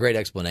 and that's a great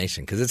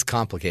explanation because it's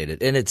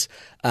complicated. And it's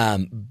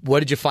what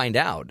did you find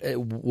out?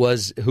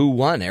 Who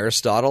won,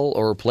 Aristotle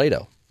or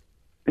Plato?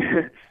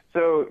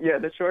 So, yeah,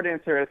 the short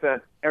answer is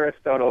that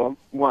Aristotle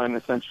won,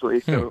 essentially.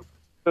 So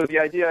the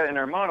idea in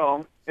our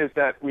model is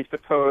that we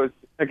suppose,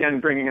 again,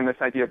 bringing in this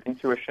idea of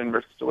intuition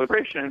versus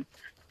deliberation,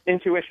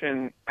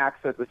 intuition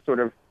acts as a sort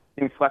of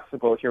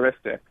inflexible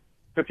heuristic.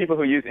 So people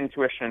who use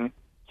intuition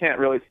can't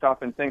really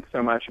stop and think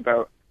so much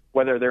about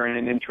whether they're in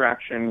an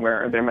interaction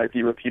where there might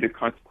be repeated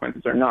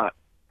consequences or not.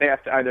 They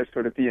have to either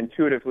sort of be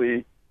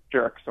intuitively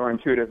jerks or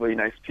intuitively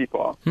nice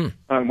people.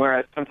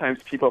 Whereas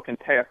sometimes people can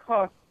pay a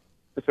cost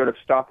to sort of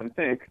stop and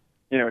think.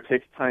 It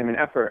takes time and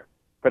effort,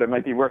 but it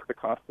might be worth the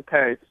cost to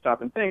pay to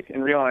stop and think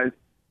and realize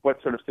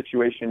what sort of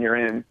situation you're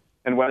in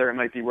and whether it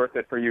might be worth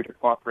it for you to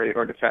cooperate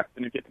or defect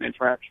in a given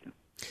interaction.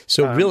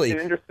 So really,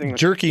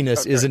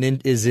 jerkiness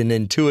is an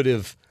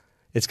intuitive.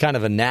 It's kind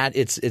of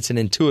it's an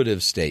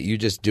intuitive state. You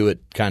just do it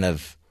kind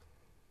of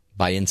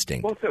by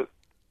instinct.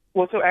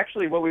 So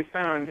actually, what we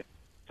found.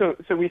 So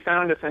we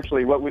found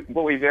essentially what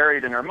we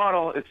varied in our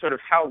model is sort of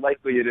how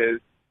likely it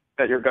is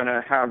that you're going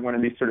to have one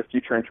of these sort of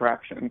future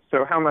interactions.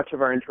 So how much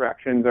of our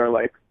interactions are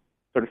like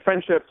sort of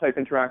friendship type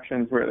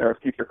interactions where there are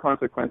future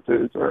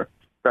consequences or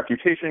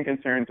reputation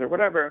concerns or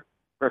whatever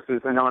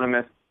versus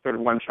anonymous sort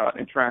of one-shot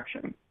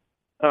interactions.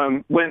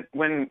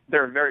 When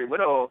there are very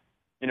little,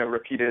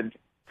 repeated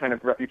kind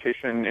of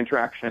reputation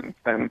interactions,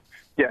 then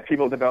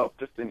people develop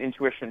just an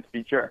intuition to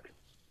be jerks.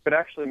 But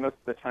actually most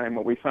of the time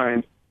what we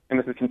find, and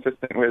this is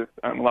consistent with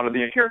a lot of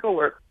the empirical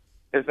work,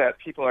 is that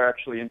people are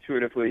actually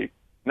intuitively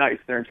nice.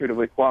 They're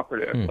intuitively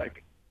cooperative,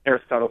 like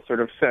Aristotle sort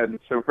of said.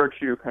 So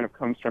virtue kind of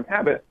comes from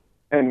habit.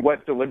 And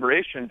what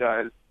deliberation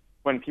does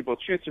when people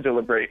choose to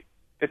deliberate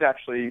is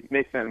actually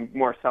make them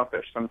more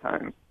selfish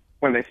sometimes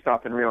when they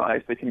stop and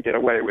realize they can get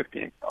away with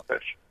being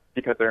selfish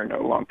because there are no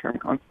long-term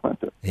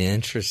consequences.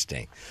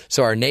 Interesting.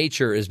 So our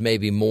nature is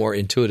maybe more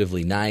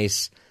intuitively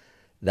nice.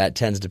 That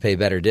tends to pay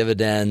better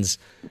dividends,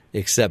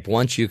 except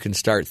once you can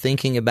start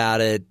thinking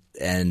about it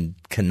and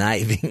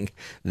conniving,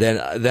 then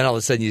all of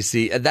a sudden you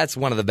see – that's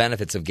one of the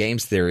benefits of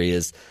games theory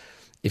is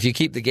if you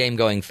keep the game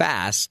going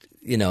fast,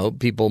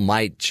 people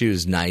might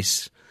choose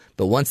nice,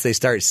 but once they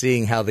start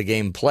seeing how the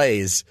game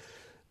plays,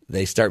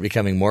 they start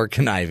becoming more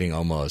conniving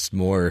almost,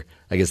 more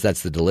 – I guess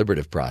that's the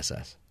deliberative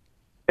process.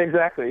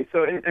 Exactly.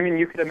 So,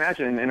 you could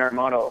imagine in our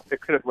model it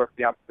could have worked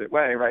the opposite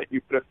way, right?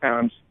 You could have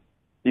found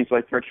these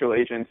virtual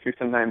agents who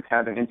sometimes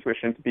had an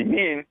intuition to be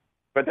mean,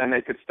 but then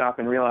they could stop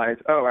and realize,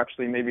 oh,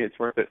 actually, maybe it's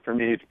worth it for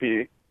me to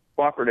be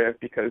cooperative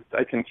because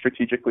I can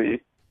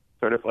strategically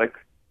sort of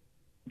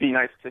be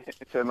nice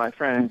to my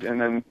friend,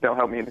 and then they'll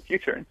help me in the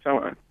future, and so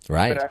on.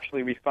 Right. But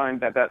actually, we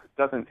find that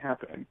doesn't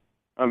happen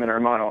in our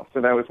model.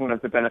 So that was one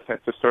of the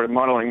benefits of sort of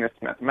modeling this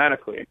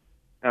mathematically.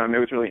 It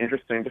was really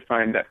interesting to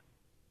find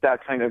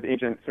that kind of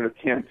agent sort of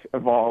can't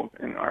evolve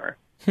in our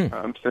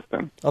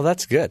system. Oh,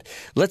 that's good.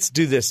 Let's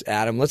do this,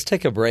 Adam. Let's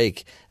take a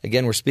break.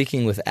 Again, we're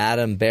speaking with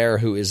Adam Baer,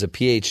 who is a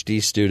Ph.D.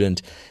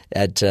 student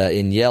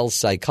in Yale's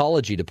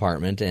psychology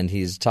department, and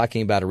he's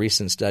talking about a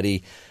recent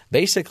study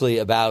basically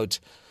about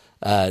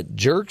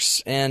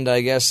jerks and,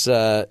 I guess,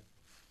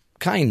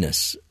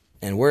 kindness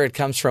and where it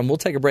comes from. We'll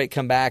take a break,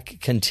 come back,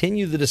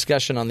 continue the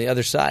discussion on the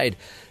other side.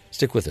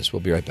 Stick with us. We'll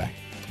be right back.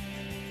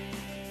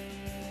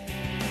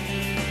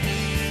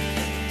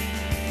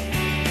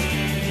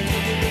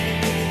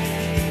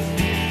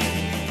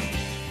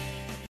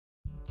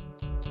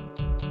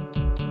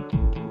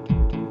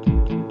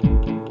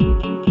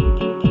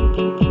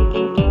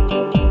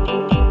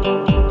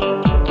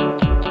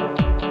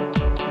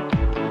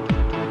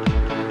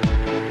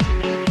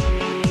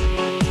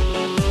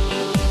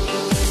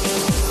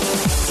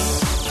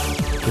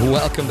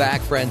 Welcome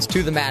back, friends,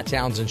 to the Matt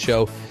Townsend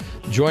Show.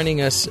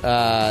 Joining us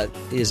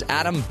is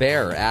Adam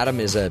Baer. Adam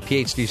is a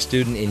Ph.D.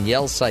 student in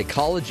Yale's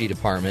psychology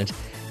department,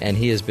 and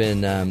he has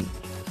been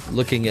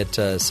looking at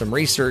some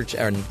research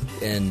and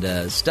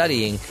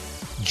studying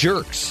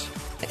jerks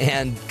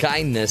and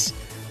kindness.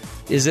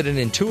 Is it an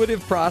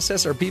intuitive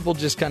process? Are people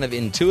just kind of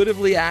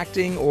intuitively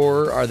acting,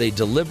 or are they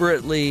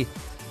deliberately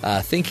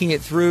thinking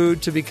it through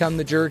to become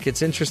the jerk?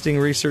 It's interesting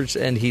research,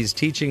 and he's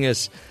teaching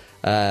us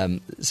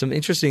some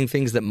interesting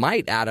things that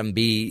might, Adam,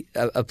 be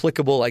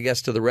applicable, I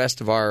guess, to the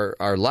rest of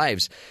our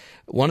lives.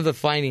 One of the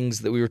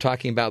findings that we were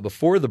talking about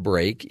before the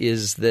break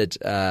is that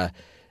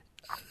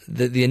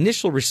the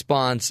initial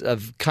response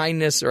of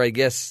kindness, or I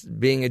guess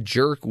being a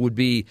jerk, would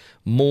be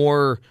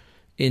more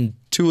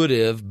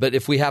intuitive, but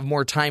if we have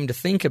more time to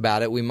think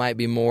about it, we might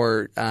be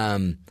more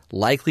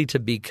likely to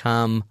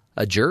become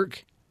a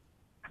jerk.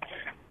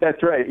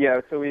 That's right.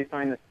 Yeah. So we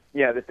find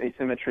this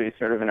asymmetry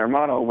sort of in our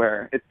model,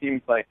 where it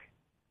seems like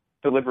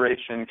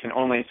deliberation can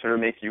only sort of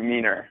make you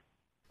meaner.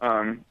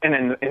 And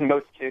in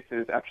most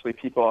cases, actually,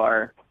 people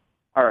are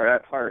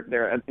at heart,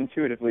 they're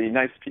intuitively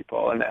nice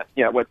people, and that,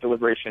 what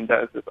deliberation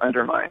does is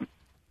undermine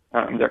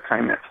their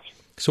kindness.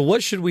 So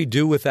what should we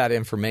do with that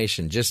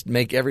information? Just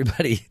make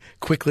everybody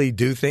quickly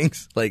do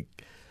things? Like,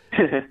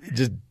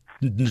 just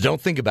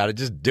don't think about it,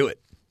 just do it.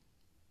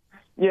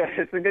 Yeah,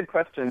 it's a good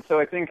question. So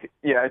I think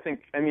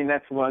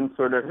that's one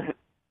sort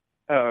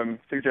of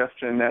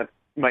suggestion that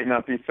might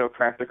not be so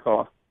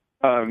practical.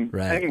 Right.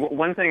 I think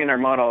one thing in our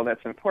model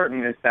that's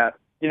important is that,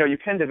 you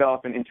can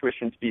develop an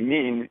intuition to be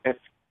mean if,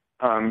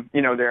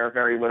 there are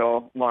very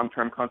little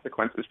long-term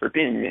consequences for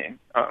being mean.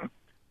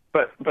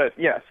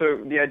 So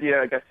the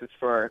idea, I guess, is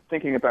for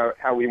thinking about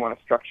how we want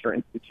to structure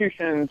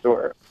institutions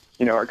or,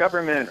 our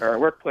government or our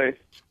workplace.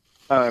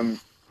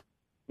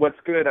 What's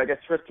good, I guess,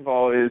 first of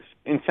all, is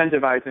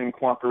incentivizing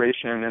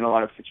cooperation in a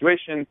lot of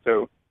situations.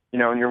 So, in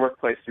your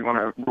workplace, you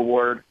want to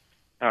reward,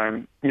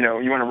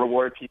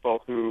 reward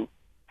people who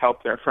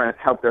help their friends,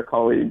 help their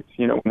colleagues,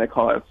 when they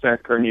call out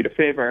sick or need a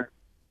favor,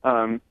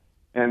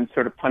 and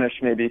sort of punish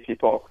maybe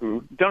people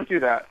who don't do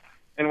that.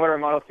 And what our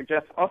model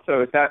suggests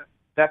also is that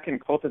can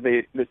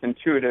cultivate this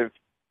intuitive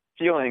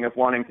feeling of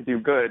wanting to do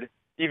good,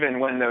 even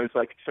when those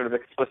sort of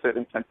explicit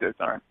incentives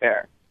aren't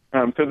there.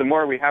 So the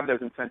more we have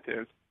those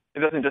incentives, it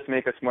doesn't just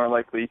make us more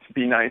likely to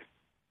be nice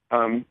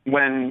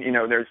when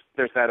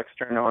there's that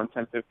external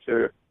incentive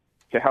to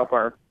help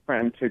our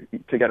friend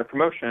to get a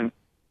promotion,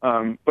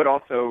 but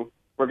also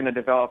we're going to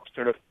develop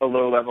sort of a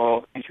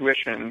low-level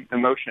intuition,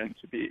 emotion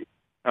to be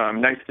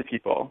nice to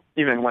people,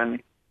 even when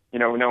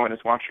no one is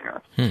watching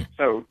us.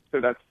 So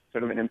that's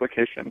sort of an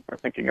implication for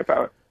thinking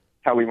about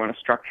how we want to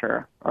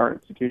structure our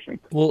institutions.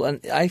 Well,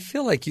 and I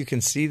feel like you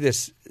can see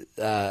this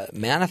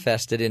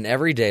manifested in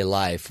everyday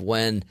life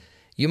when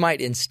you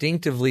might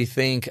instinctively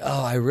think,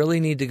 oh, I really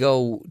need to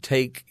go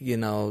take,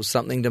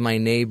 something to my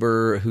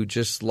neighbor who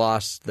just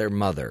lost their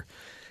mother.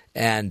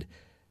 And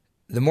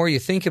the more you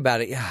think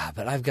about it,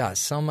 but I've got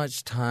so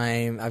much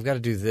time. I've got to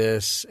do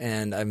this,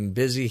 and I'm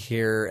busy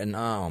here, and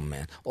oh,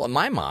 man. Well,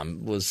 my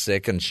mom was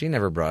sick, and she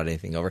never brought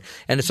anything over.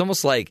 And it's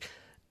almost like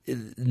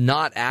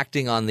not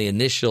acting on the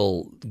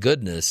initial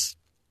goodness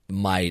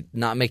might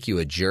not make you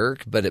a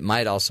jerk, but it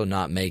might also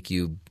not make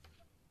you,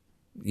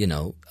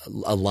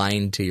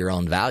 aligned to your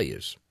own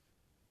values.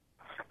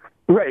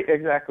 Right,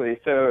 exactly.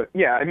 So,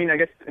 I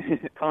guess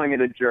calling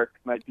it a jerk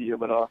might be a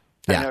little...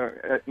 Yeah. I know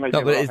it might be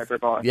a little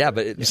hyperbolic. Yeah,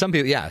 but some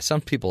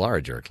people are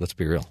a jerk. Let's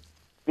be real.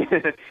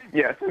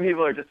 Some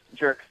people are just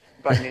jerks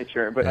by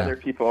nature, but other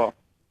people,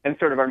 and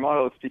sort of our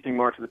model is speaking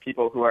more to the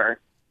people who are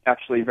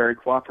actually very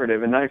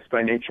cooperative and nice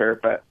by nature,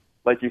 but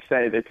like you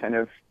say, they kind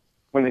of,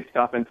 when they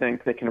stop and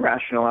think, they can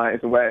rationalize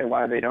away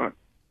why they don't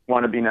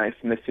want to be nice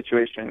in this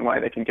situation, why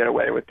they can get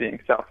away with being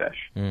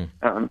selfish.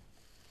 Where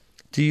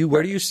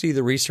do you see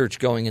the research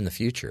going in the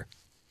future?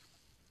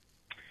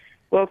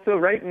 Well, so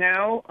right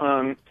now,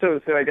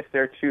 so I guess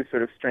there are two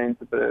sort of strains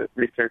of the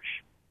research.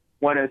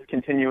 One is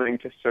continuing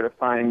to sort of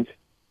find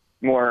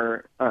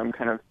more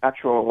kind of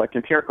actual,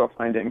 empirical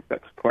findings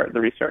that support the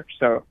research.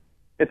 So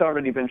it's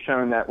already been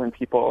shown that when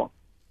people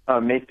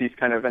make these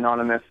kind of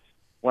anonymous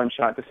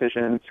one-shot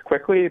decisions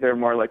quickly, they're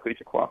more likely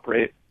to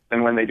cooperate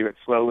than when they do it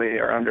slowly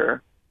or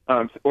under,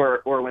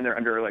 or when they're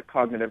under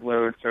cognitive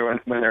load. So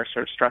when they're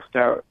sort of stressed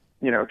out,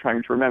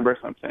 trying to remember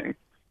something.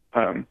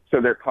 So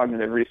their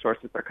cognitive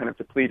resources are kind of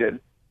depleted.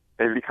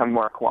 They become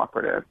more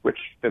cooperative, which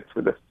fits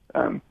with this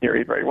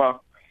theory very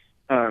well.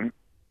 So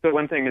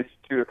one thing is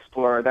to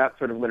explore that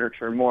sort of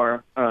literature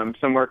more.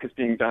 Some work is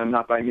being done,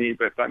 not by me,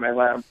 but by my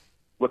lab,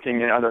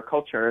 looking at other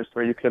cultures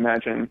where you could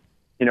imagine,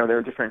 there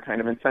are different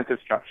kind of incentive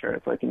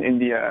structures, like in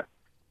India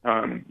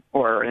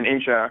or in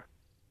Asia.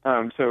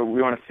 So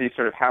we want to see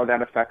sort of how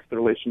that affects the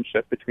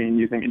relationship between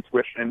using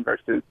intuition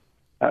versus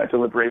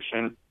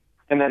deliberation.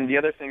 And then the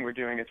other thing we're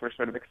doing is we're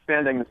sort of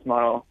expanding this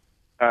model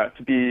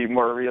to be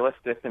more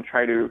realistic and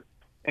try to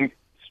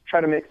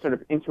make sort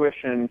of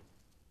intuition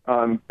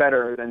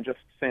better than just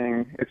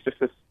saying it's just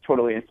this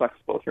totally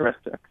inflexible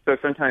heuristic. So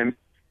sometimes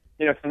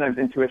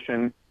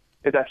intuition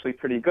is actually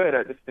pretty good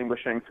at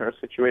distinguishing sort of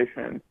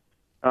situations.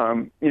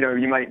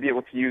 You might be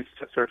able to use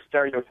sort of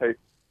stereotype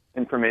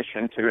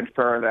information to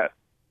infer that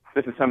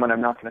this is someone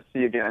I'm not going to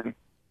see again,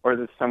 or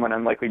this is someone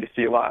I'm likely to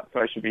see a lot, so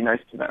I should be nice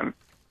to them.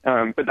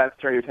 But that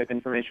stereotype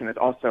information is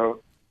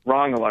also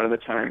wrong a lot of the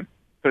time.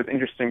 So it's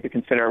interesting to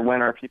consider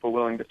when are people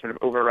willing to sort of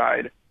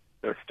override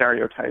those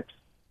stereotypes,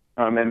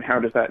 and how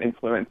does that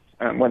influence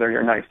whether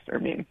you're nice or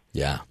mean.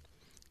 Yeah,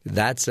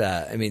 that's.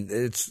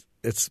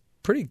 It's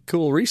pretty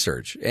cool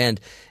research. And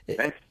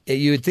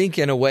you would think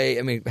in a way,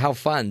 I mean, how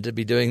fun to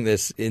be doing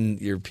this in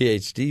your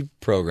Ph.D.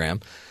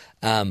 program.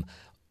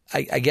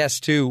 I guess,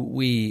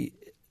 too,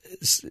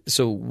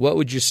 so what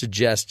would you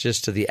suggest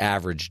just to the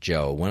average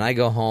Joe? When I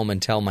go home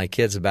and tell my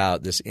kids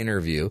about this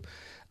interview,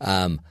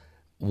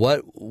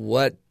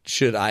 what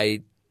should I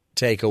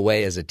take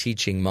away as a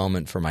teaching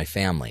moment for my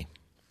family?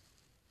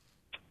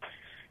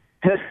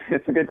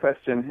 It's a good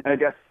question. I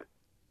guess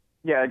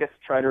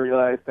try to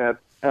realize that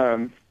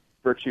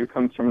virtue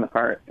comes from the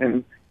heart,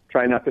 and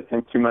try not to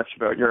think too much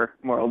about your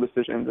moral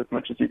decisions as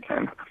much as you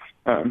can.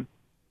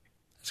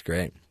 That's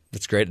great.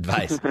 That's great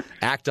advice.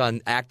 Act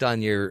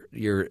on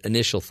your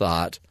initial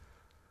thought,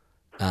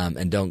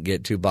 and don't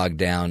get too bogged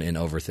down in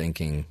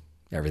overthinking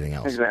everything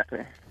else.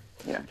 Exactly.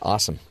 Yeah.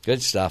 Awesome.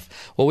 Good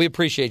stuff. Well, we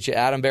appreciate you,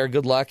 Adam Bear.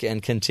 Good luck,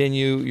 and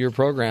continue your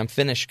program.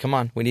 Finish. Come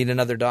on. We need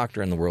another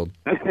doctor in the world.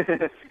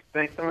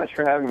 Thanks so much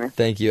for having me.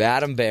 Thank you.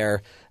 Adam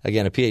Bear,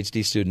 again, a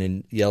Ph.D. student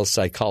in Yale's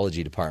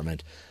psychology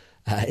department.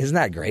 Isn't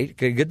that great?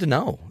 Good to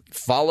know.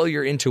 Follow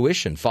your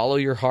intuition. Follow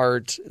your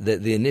heart.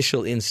 The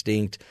initial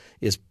instinct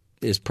is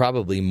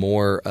probably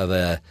more of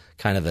a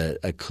kind of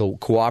a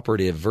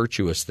cooperative,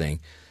 virtuous thing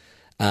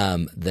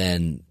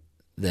than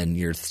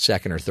your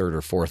second or third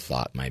or fourth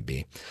thought might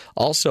be.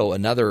 Also,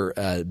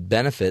 another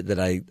benefit that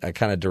I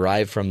kind of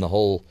derive from the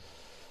whole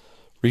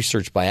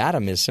research by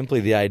Adam is simply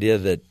the idea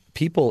that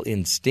people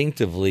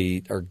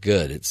instinctively are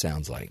good, it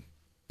sounds like.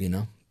 You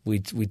know, we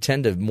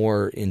tend to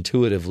more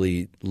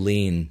intuitively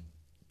lean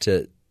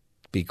to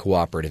be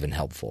cooperative and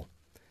helpful.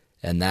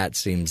 And that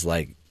seems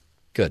like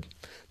good.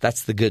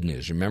 That's the good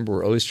news. Remember,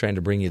 we're always trying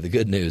to bring you the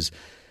good news.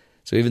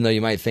 So even though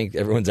you might think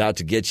everyone's out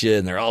to get you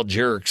and they're all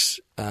jerks,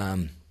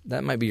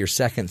 that might be your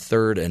second,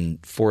 third,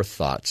 and fourth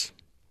thoughts,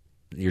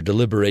 your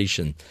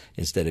deliberation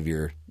instead of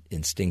your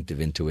instinctive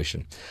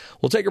intuition.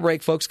 We'll take a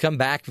break, folks. Come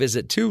back,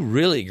 visit two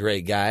really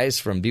great guys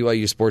from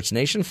BYU Sports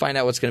Nation, find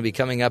out what's going to be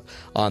coming up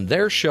on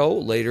their show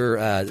later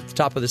at the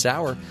top of this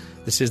hour.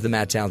 This is the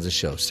Matt Townsend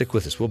Show. Stick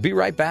with us. We'll be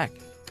right back.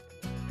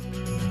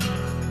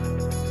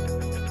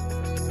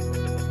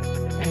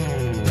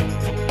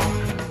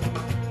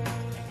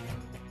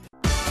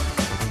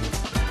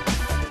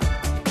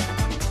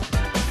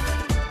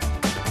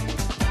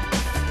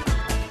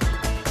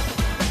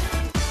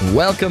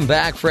 Welcome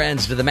back,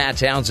 friends, to the Matt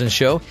Townsend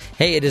Show.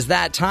 Hey, it is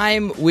that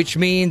time, which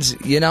means,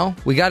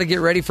 we got to get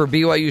ready for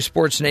BYU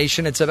Sports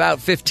Nation. It's about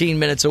 15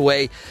 minutes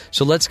away,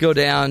 so let's go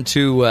down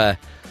to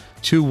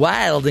two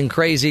wild and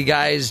crazy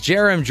guys,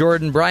 Jerem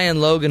Jordan, Brian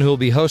Logan, who will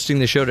be hosting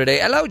the show today.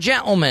 Hello,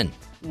 gentlemen.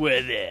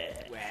 With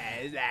it.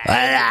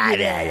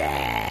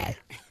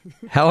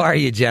 How are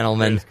you,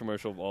 gentlemen? Greatest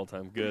commercial of all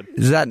time. Good.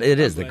 It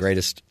is the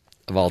greatest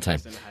of all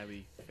time.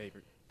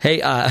 Hey,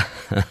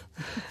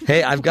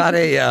 hey, I've got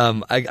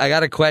I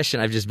got a question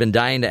I've just been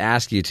dying to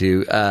ask you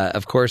two.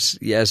 Of course,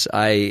 yes,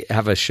 I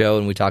have a show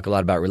and we talk a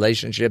lot about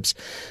relationships,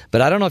 but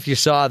I don't know if you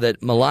saw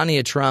that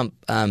Melania Trump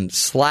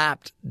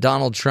slapped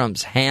Donald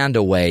Trump's hand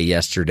away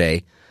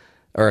yesterday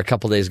or a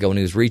couple days ago when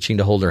he was reaching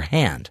to hold her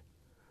hand.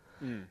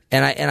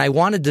 And I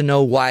wanted to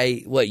know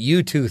what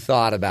you two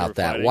thought about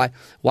that.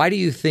 Why do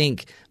you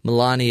think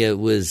Melania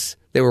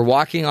they were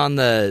walking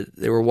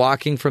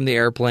from the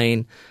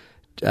airplane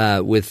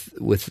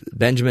with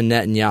Benjamin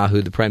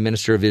Netanyahu, the Prime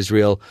Minister of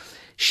Israel.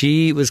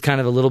 She was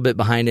kind of a little bit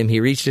behind him. He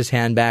reached his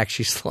hand back.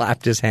 She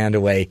slapped his hand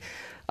away.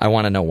 I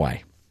want to know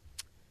why.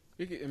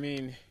 I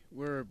mean,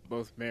 we're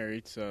both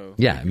married, so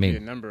yeah. I mean, a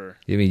number.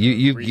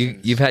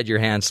 You've had your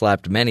hand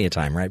slapped many a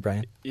time, right,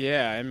 Brian?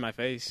 Yeah, in my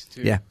face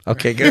too. Yeah.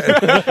 Okay.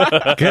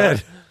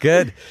 Good.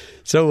 Good.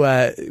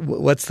 So,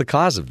 what's the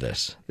cause of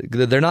this?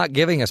 They're not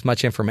giving us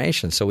much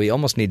information, so we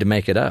almost need to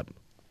make it up.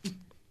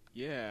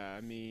 Yeah,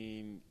 I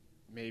mean,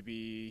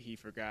 maybe he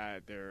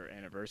forgot their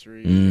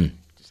anniversary.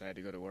 Decided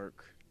to go to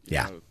work. You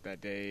know,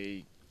 that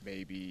day.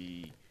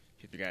 Maybe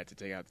he forgot to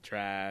take out the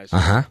trash.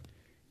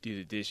 Do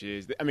the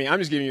dishes. I mean, I'm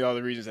just giving you all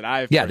the reasons that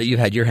I've. Yeah, that you've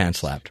had your hand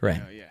slapped,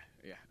 right?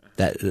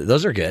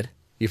 Those are good.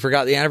 You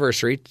forgot the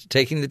anniversary,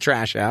 taking the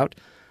trash out.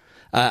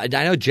 I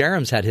know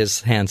Jerem's had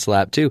his hand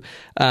slapped too.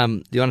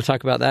 Do you want to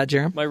talk about that,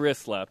 Jerem? My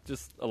wrist slapped.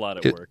 Just a lot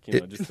at work.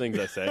 Just things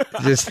I say.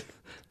 Just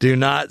do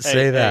not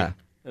say that.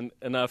 And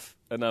enough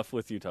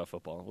with Utah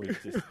football.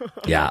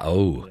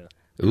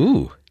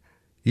 Ooh.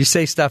 You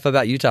say stuff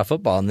about Utah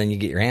football, and then you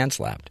get your hand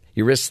slapped,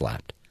 your wrist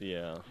slapped.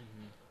 Yeah,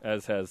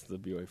 as has the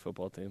BYU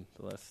football team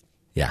the last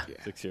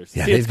 6 years.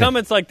 Yeah, see, it's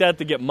comments like that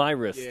to get my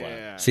wrist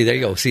slapped. See, there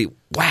you go. See,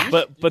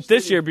 wow. But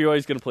this year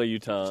BYU's going to play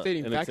Utah,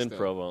 and facts, it's in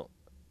Provo.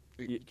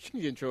 You can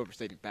get in trouble for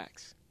stating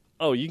facts.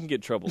 Oh, you can get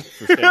in trouble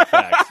for stating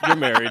facts. You're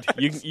married.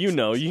 You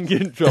can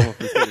get in trouble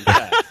for stating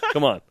facts.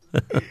 Come on.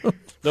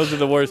 Those are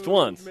the worst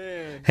ones.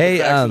 Man. Hey,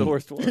 the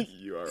worst ones.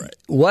 You are right.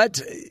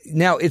 What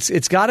now?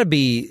 It's got to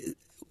be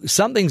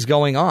something's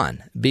going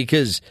on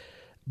because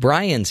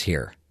Brian's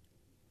here.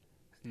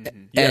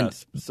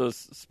 Yes. So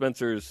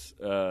Spencer's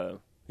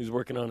he's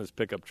working on his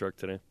pickup truck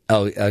today.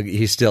 Oh,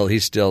 he's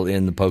still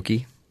in the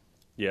pokey.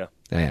 Yeah.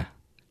 Yeah.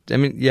 I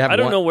mean, you have. I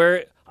don't know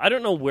where. I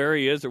don't know where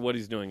he is or what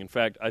he's doing. In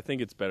fact, I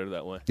think it's better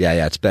that way.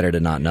 Yeah, it's better to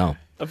not know.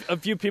 A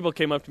few people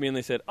came up to me and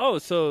they said, "Oh,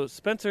 so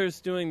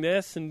Spencer's doing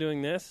this and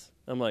doing this."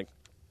 I'm like,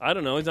 I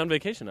don't know. He's on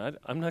vacation.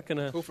 I'm not going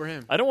to. Cool for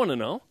him. I don't want to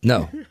know.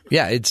 No.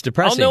 Yeah, it's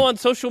depressing. I'll know on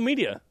social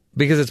media.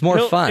 Because it's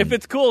more fun. If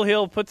it's cool,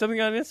 he'll put something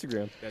on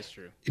Instagram. That's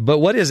true. But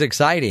what is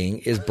exciting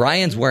is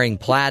Brian's wearing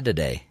plaid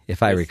today,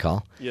 if I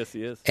recall. Yes,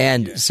 he is.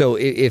 And so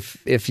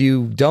if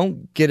you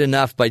don't get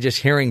enough by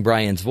just hearing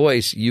Brian's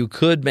voice, you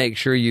could make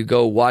sure you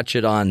go watch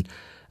it on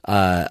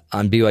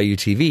BYU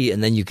TV,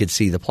 and then you could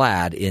see the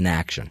plaid in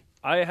action.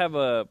 I have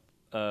a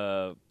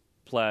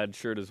plaid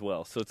shirt as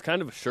well, so it's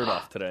kind of a shirt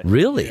off today.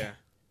 Really? Yeah,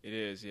 it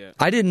is, yeah.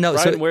 I didn't know.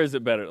 Brian wears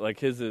it better. Like,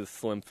 his is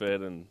slim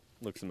fit and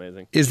looks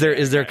amazing. Is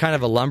there kind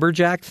of a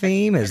lumberjack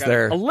theme? Is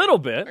there a little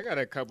bit? I got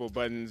a couple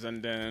buttons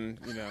undone,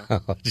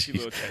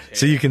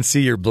 so you can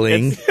see your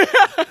bling.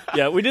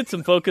 Yeah, we did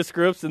some focus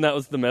groups, and that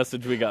was the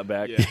message we got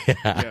back.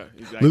 Yeah.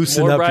 Exactly.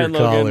 Loosen More up Brian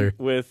your Logan collar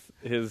with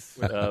his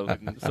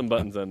some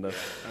buttons undone.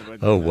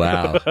 Oh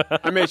wow!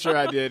 I made sure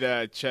I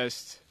did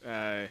chest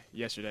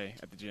yesterday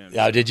at the gym.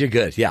 Oh, did you?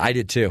 Good. Yeah, I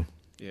did too.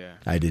 Yeah,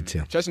 I did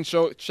too.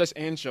 Chest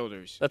and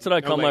shoulders. That's what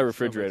I call my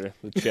refrigerator,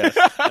 the chest.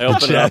 I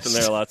open it up and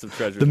there are lots of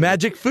treasures. The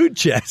magic food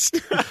chest.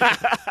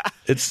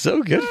 It's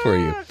so good for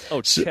you.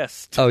 Oh,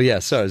 chest. Oh, yeah.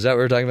 So is that what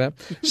we're talking about?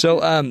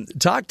 So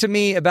talk to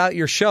me about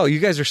your show. You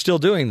guys are still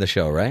doing the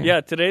show, right?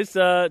 Yeah, today's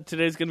going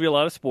to be a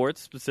lot of sports,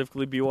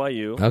 specifically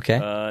BYU.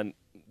 Okay.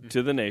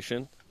 To the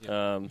nation.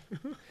 We're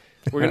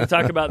going to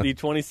talk about the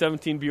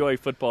 2017 BYU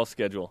football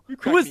schedule. You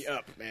crack me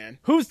up, man.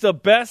 Who's the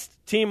best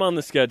team on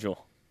the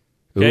schedule?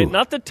 Okay, Ooh.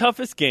 not the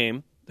toughest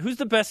game. Who's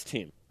the best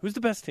team? Who's the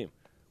best team?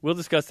 We'll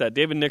discuss that.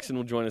 David Nixon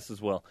will join us as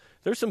well.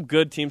 There's some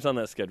good teams on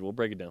that schedule. We'll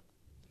break it down.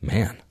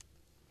 Man.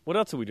 What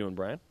else are we doing,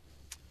 Brian?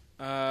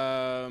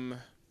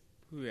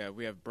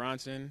 We have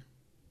Bronson,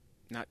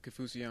 not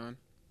Kafusian.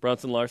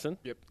 Bronson Larson?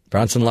 Yep.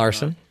 Bronson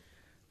Larson.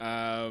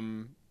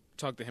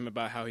 Talk to him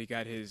about how he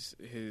got his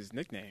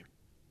nickname,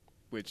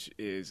 which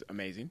is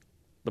amazing.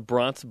 The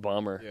Bronx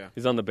Bomber. Yeah.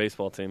 He's on the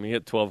baseball team. He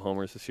hit 12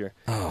 homers this year.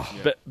 Oh.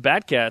 Yeah.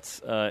 Bad Cats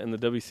in the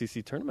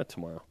WCC tournament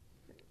tomorrow.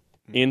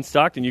 In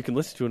Stockton, you can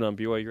listen to it on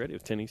BYU Radio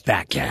at 10 Eastern.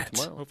 Bad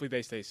Cats. Tomorrow. Hopefully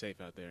they stay safe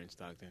out there in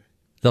Stockton.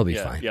 They'll be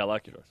fine. Yeah,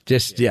 lock your doors.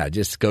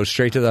 Just go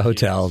straight to the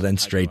hotel, then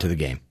straight to the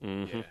game.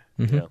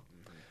 Mm-hmm. Yeah.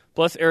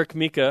 Plus, Eric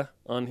Mika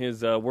on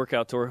his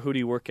workout tour. Who'd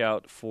he work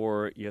out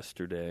for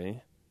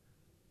yesterday?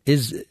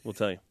 We'll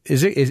tell you.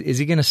 Is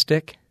he going to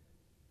stick?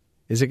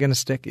 Is it going to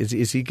stick?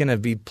 Is he going to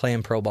be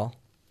playing pro ball?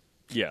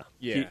 Yeah.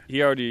 He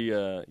already.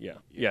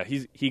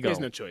 He gone. has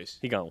no choice.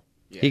 He gone.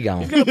 Yeah. He gone.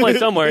 He's going to play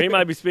somewhere. He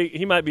might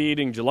be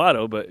eating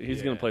gelato, but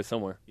he's going to play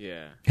somewhere.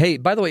 Yeah. Hey,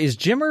 by the way,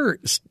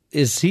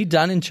 is he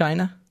done in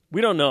China?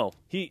 We don't know.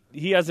 He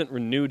hasn't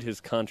renewed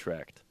his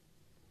contract.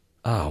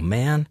 Oh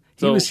man,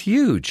 he was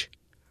huge.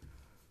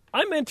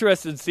 I'm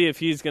interested to see if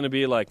he's going to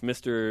be like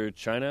Mr.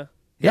 China.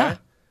 Yeah.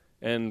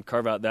 And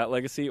carve out that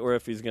legacy, or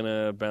if he's going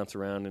to bounce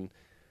around in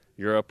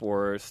Europe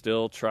or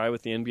still try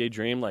with the NBA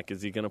dream. Like,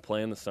 is he going to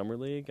play in the summer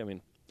league? I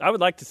mean, I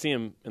would like to see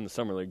him in the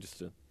summer league just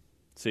to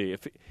see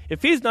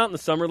if he's not in the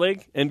summer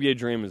league, NBA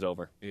dream is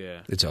over.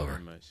 Yeah, it's over.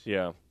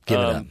 Yeah, give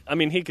it up. I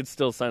mean, he could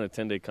still sign a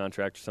 10-day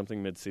contract or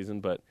something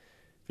mid-season, but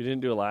if he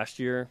didn't do it last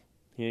year,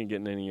 he ain't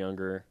getting any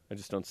younger. I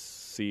just don't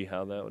see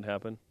how that would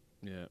happen.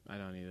 Yeah, I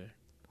don't either.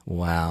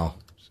 Wow.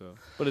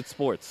 But it's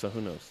sports, so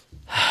who knows?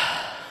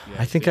 Yeah,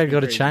 I think I'd go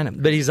to China,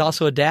 but he's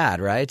also a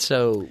dad, right?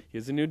 So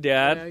he's a new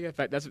dad. Yeah, in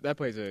fact, that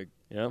plays a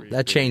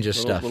that changes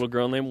stuff. Little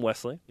girl named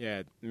Wesley.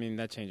 Yeah, I mean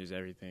that changes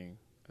everything.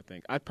 I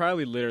think I'd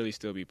probably literally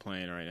still be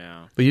playing right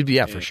now. But you'd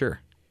be for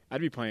sure. I'd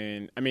be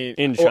playing. I mean,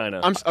 in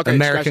China,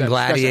 American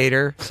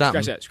Gladiator,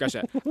 something. Scratch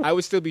that. I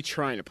would still be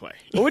trying to play.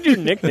 What would your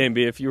nickname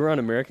be if you were on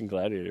American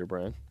Gladiator,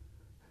 Brian?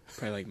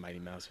 Probably like Mighty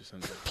Mouse or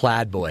something.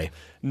 Plaid Boy.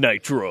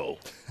 Nitro.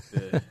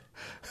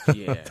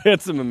 Yeah,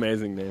 that's some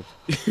amazing name.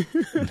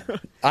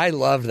 I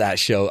love that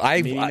show.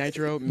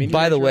 Nitro.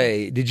 By the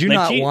way, did you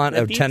not want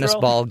a tennis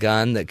ball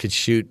gun that could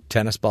shoot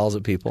tennis balls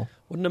at people?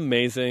 What an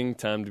amazing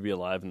time to be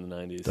alive in the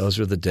 90s. Those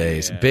were the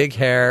days. Yeah, big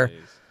hair,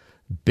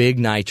 big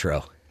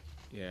nitro.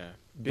 Yeah,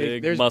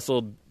 big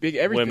muscled, big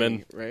everything,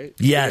 women, right?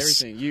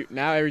 Yes. Everything.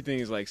 Now everything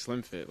is like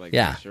slim fit, like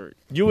shirt.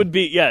 You would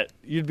be,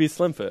 you'd be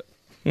slim fit.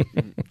 Hey,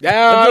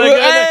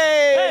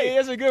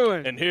 that's a good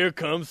one. And here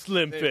comes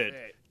Slim Fit.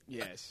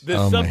 Yes.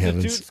 The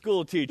substitute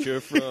school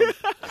teacher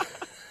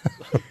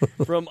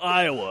from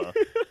Iowa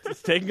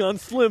is taking on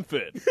Slim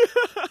Fit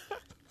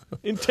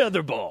in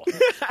tetherball.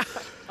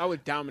 I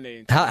would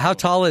dominate. How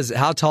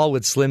tall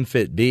would Slim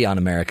Fit be on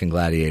American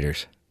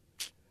Gladiators?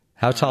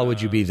 How tall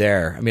would you be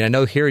there? I mean, I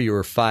know here you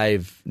were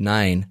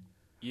 5'9".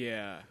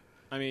 Yeah.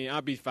 I mean,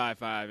 I'll be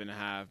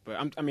 5'5.5", but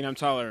I'm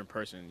taller in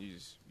person.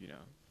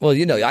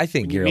 Well, I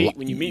think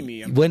when you meet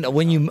me.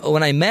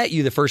 When I met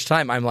you the first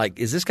time, I'm like,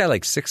 is this guy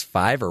like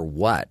 6'5" or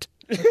what?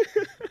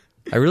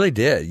 I really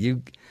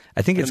did.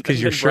 I think it's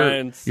because your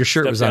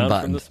shirt was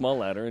unbuttoned. From the small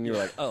ladder, and you were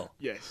like, "Oh,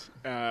 yes."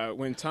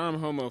 When Tom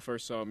Homo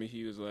first saw me,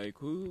 he was like,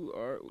 "Who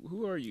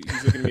are you?"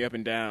 He's looking me up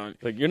and down.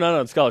 Like, you're not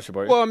on scholarship,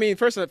 are you? Well, I mean,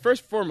 first and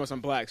foremost,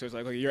 I'm black, so it's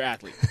like, okay, you're an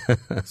athlete.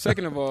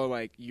 Second of all,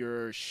 like,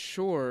 you're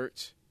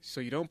short, so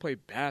you don't play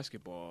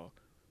basketball,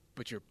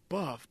 but you're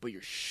buff, but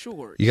you're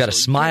short. You got a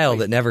smile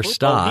that never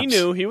stops. He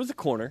knew he was a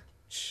corner.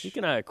 He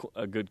can have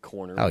a good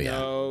corner. Oh, yeah.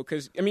 No,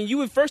 because, I mean, you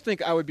would first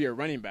think I would be a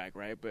running back,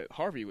 right? But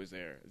Harvey was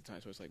there at the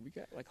time, so it's like, we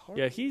got, like,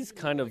 Harvey. Yeah, he's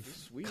kind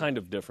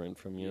of different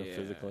from you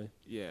physically.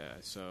 Yeah,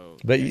 so.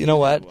 But you know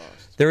what?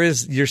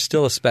 You're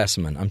still a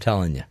specimen, I'm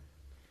telling you.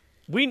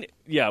 We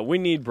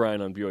need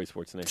Brian on BYU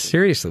Sports Nation.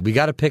 Seriously, we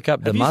got to pick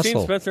up the muscle. Have you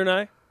seen Spencer and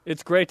I?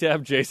 It's great to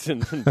have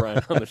Jason and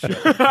Brian on the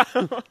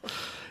show.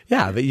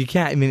 Yeah, but you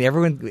can't, I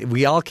mean,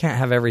 we all can't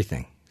have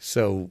everything.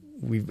 So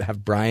we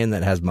have Brian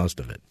that has most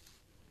of it.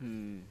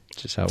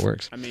 It's just how it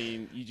works. I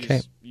mean,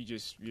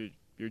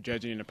 you're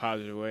judging in a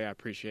positive way. I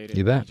appreciate it.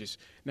 You bet. You just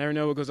never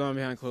know what goes on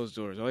behind closed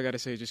doors. All I got to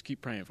say is just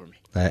keep praying for me.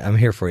 I'm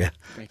here for you.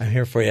 I'm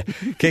here for you.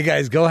 Okay,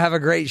 guys, go have a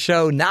great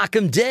show. Knock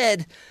 'em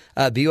dead.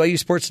 BYU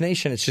Sports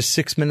Nation. It's just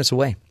 6 minutes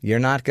away. You're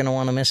not going to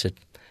want to miss it.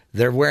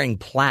 They're wearing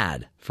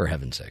plaid, for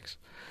heaven's sakes.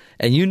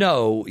 And you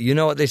know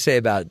what they say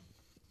about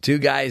two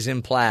guys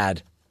in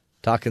plaid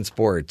talking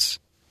sports.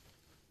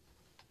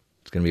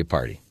 It's going to be a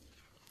party.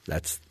 I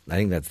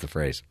think that's the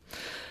phrase.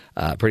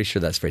 Pretty sure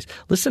that's the phrase.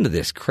 Listen to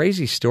this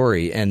crazy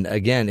story. And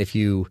again, if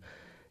you're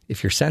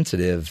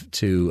sensitive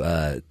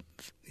to,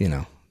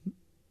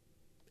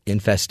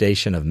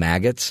 infestation of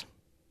maggots,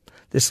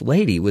 this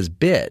lady was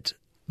bit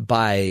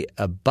by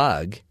a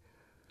bug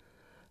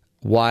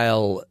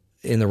while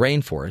in the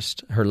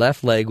rainforest. Her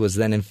left leg was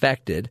then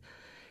infected.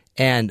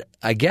 And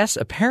I guess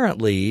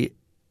apparently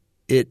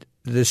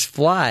this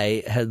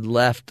fly had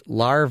left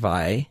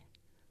larvae,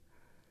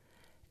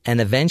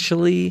 and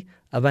eventually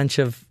a bunch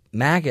of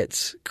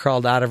maggots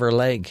crawled out of her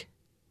leg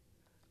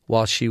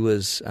while she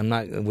was,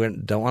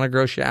 don't want to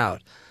gross you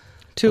out.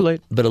 Too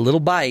late. But a little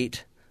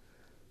bite,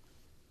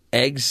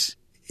 eggs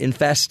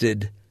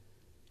infested,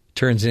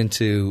 turns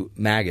into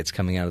maggots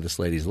coming out of this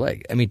lady's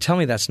leg. I mean, tell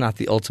me that's not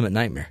the ultimate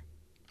nightmare.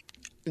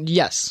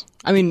 Yes.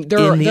 I mean, there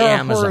are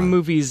horror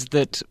movies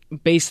that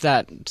base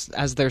that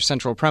as their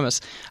central premise.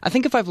 I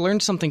think if I've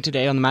learned something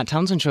today on the Matt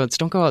Townsend Show, it's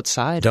don't go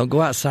outside. Don't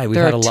go outside. We've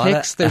had a lot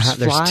of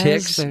there's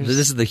ticks. This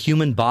is the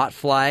human bot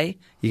fly.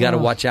 You got to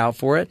watch out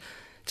for it.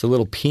 It's a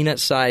little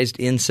peanut-sized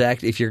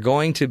insect. If you're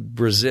going to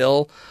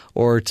Brazil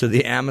or to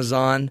the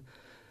Amazon,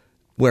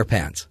 wear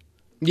pants.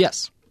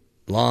 Yes.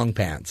 Long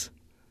pants.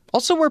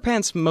 Also wear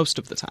pants most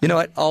of the time. You know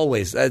what?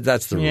 Always.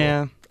 That's the rule.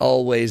 Yeah.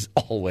 Always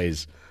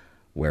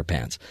wear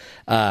pants.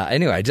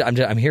 Anyway,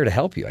 I'm here to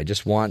help you. I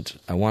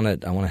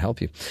want to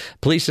help you.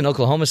 Police in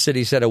Oklahoma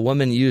City said a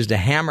woman used a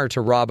hammer to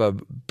rob a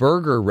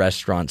burger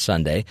restaurant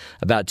Sunday.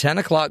 About 10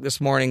 o'clock this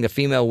morning, the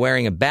female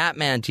wearing a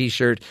Batman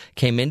T-shirt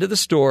came into the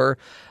store.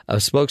 A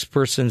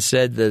spokesperson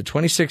said the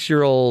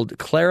 26-year-old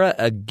Clara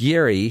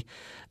Aguirre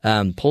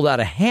pulled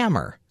out a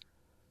hammer,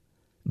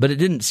 but it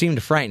didn't seem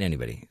to frighten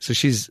anybody. So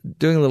she's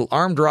doing a little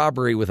armed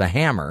robbery with a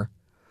hammer.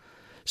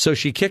 So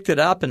she kicked it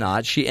up a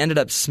notch. She ended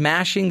up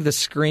smashing the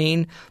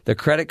screen, the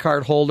credit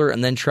card holder,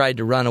 and then tried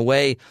to run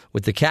away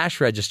with the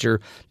cash register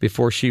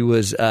before she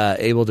was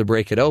able to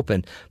break it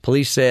open.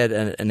 Police said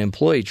an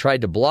employee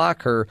tried to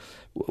block her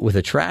with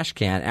a trash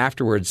can.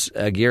 Afterwards,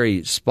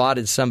 Gary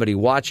spotted somebody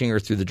watching her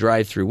through the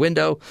drive-through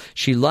window.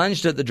 She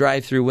lunged at the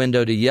drive-through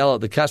window to yell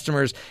at the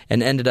customers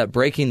and ended up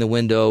breaking the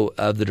window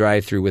of the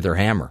drive-through with her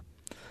hammer.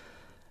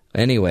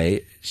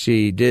 Anyway,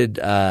 she did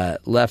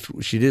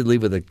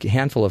leave with a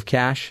handful of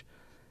cash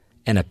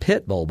and a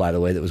pit bull, by the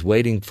way, that was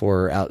waiting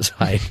for her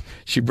outside.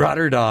 She brought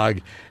her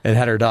dog and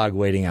had her dog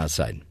waiting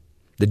outside.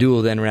 The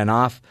duo then ran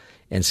off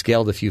and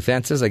scaled a few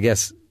fences. I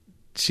guess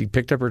she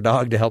picked up her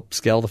dog to help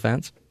scale the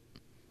fence.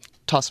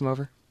 Toss him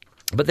over.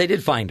 But they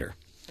did find her.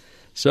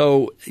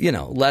 So,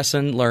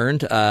 lesson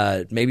learned.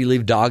 Maybe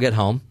leave dog at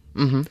home.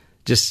 Mm-hmm.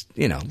 Just,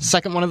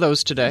 Second one of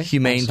those today.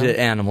 Humane also. to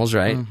animals,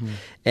 right? Mm-hmm.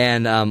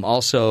 And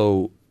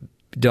also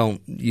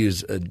don't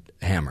use a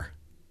hammer.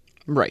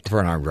 Right. For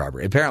an armed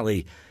robbery.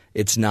 Apparently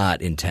it's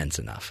not intense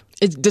enough.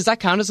 Does that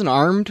count as an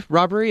armed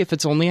robbery if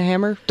it's only a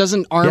hammer?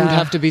 Doesn't armed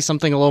have to be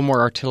something a little more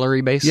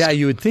artillery-based? Yeah,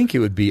 you would think it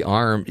would be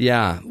armed.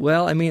 Yeah.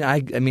 Well, I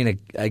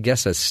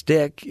guess a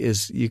stick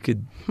is you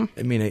could.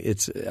 I mean,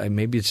 it's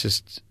maybe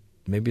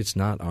it's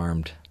not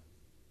armed.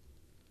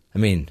 I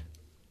mean,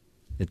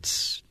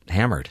 it's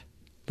hammered.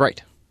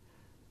 Right.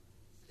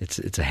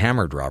 It's a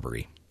hammered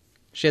robbery.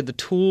 She had the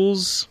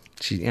tools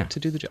to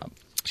do the job.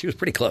 She was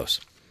pretty close.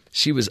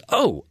 She was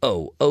so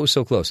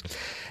close.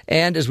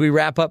 And as we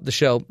wrap up the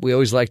show, we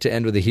always like to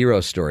end with a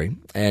hero story.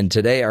 And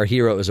today our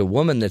hero is a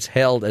woman that's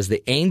hailed as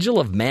the Angel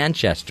of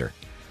Manchester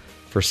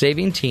for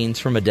saving teens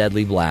from a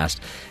deadly blast.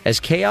 As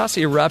chaos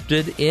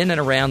erupted in and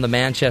around the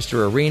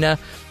Manchester Arena,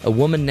 a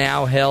woman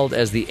now hailed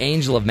as the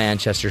Angel of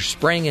Manchester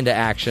sprang into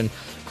action,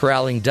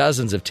 corralling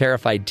dozens of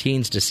terrified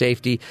teens to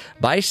safety.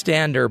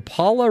 Bystander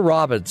Paula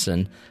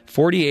Robinson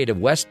 48 of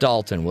West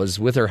Dalton, was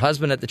with her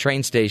husband at the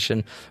train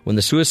station when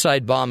the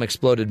suicide bomb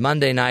exploded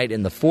Monday night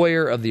in the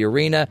foyer of the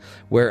arena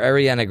where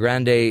Ariana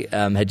Grande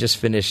had just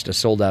finished a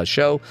sold-out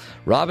show.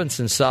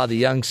 Robinson saw the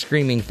young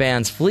screaming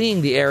fans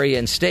fleeing the area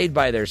and stayed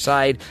by their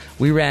side.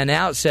 "We ran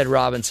out," said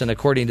Robinson,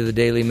 according to the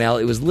Daily Mail.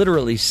 "It was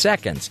literally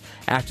seconds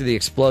after the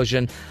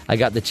explosion. I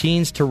got the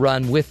teens to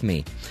run with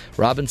me."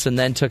 Robinson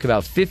then took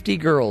about 50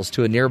 girls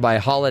to a nearby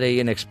Holiday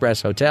Inn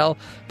Express hotel,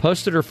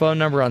 posted her phone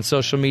number on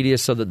social media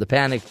so that the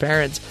panicked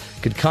parents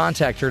could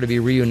contact her to be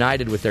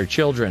reunited with their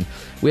children.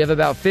 "We have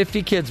about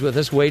 50 kids with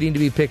us waiting to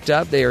be picked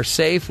up. They are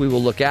safe. We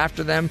will look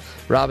after them,"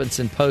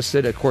 Robinson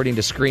posted, according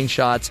to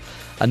screenshots.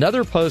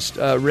 Another post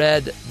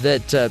read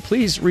that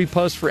please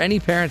repost for any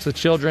parents with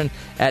children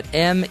at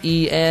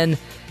MEN,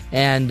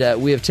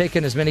 and we have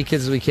taken as many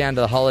kids as we can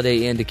to the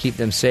Holiday Inn to keep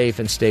them safe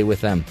and stay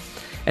with them.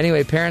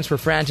 Anyway, parents were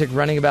frantic,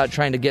 running about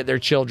trying to get their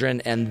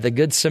children, and the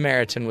Good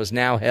Samaritan was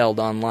now held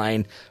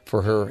online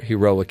for her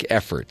heroic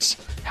efforts.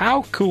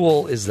 How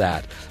cool is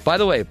that? By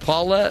the way,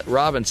 Paula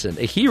Robinson,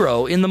 a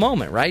hero in the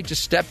moment, right?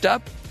 Just stepped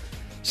up,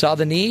 saw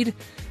the need,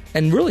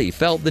 and really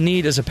felt the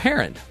need as a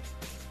parent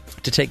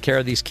to take care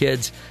of these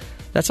kids.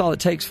 That's all it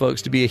takes,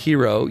 folks, to be a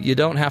hero. You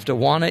don't have to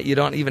want it. You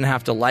don't even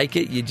have to like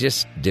it. You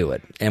just do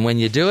it. And when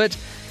you do it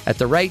at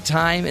the right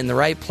time, in the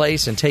right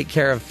place, and take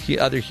care of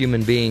other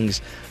human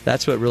beings,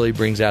 that's what really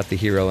brings out the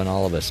hero in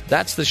all of us.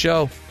 That's the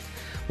show.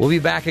 We'll be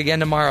back again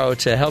tomorrow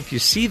to help you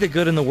see the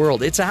good in the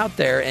world. It's out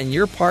there, and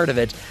you're part of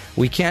it.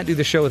 We can't do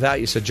the show without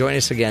you, so join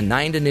us again,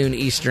 9 to noon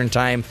Eastern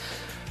Time,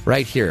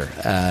 right here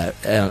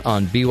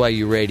on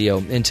BYU Radio.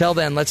 Until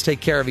then, let's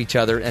take care of each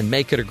other and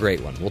make it a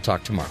great one. We'll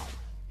talk tomorrow.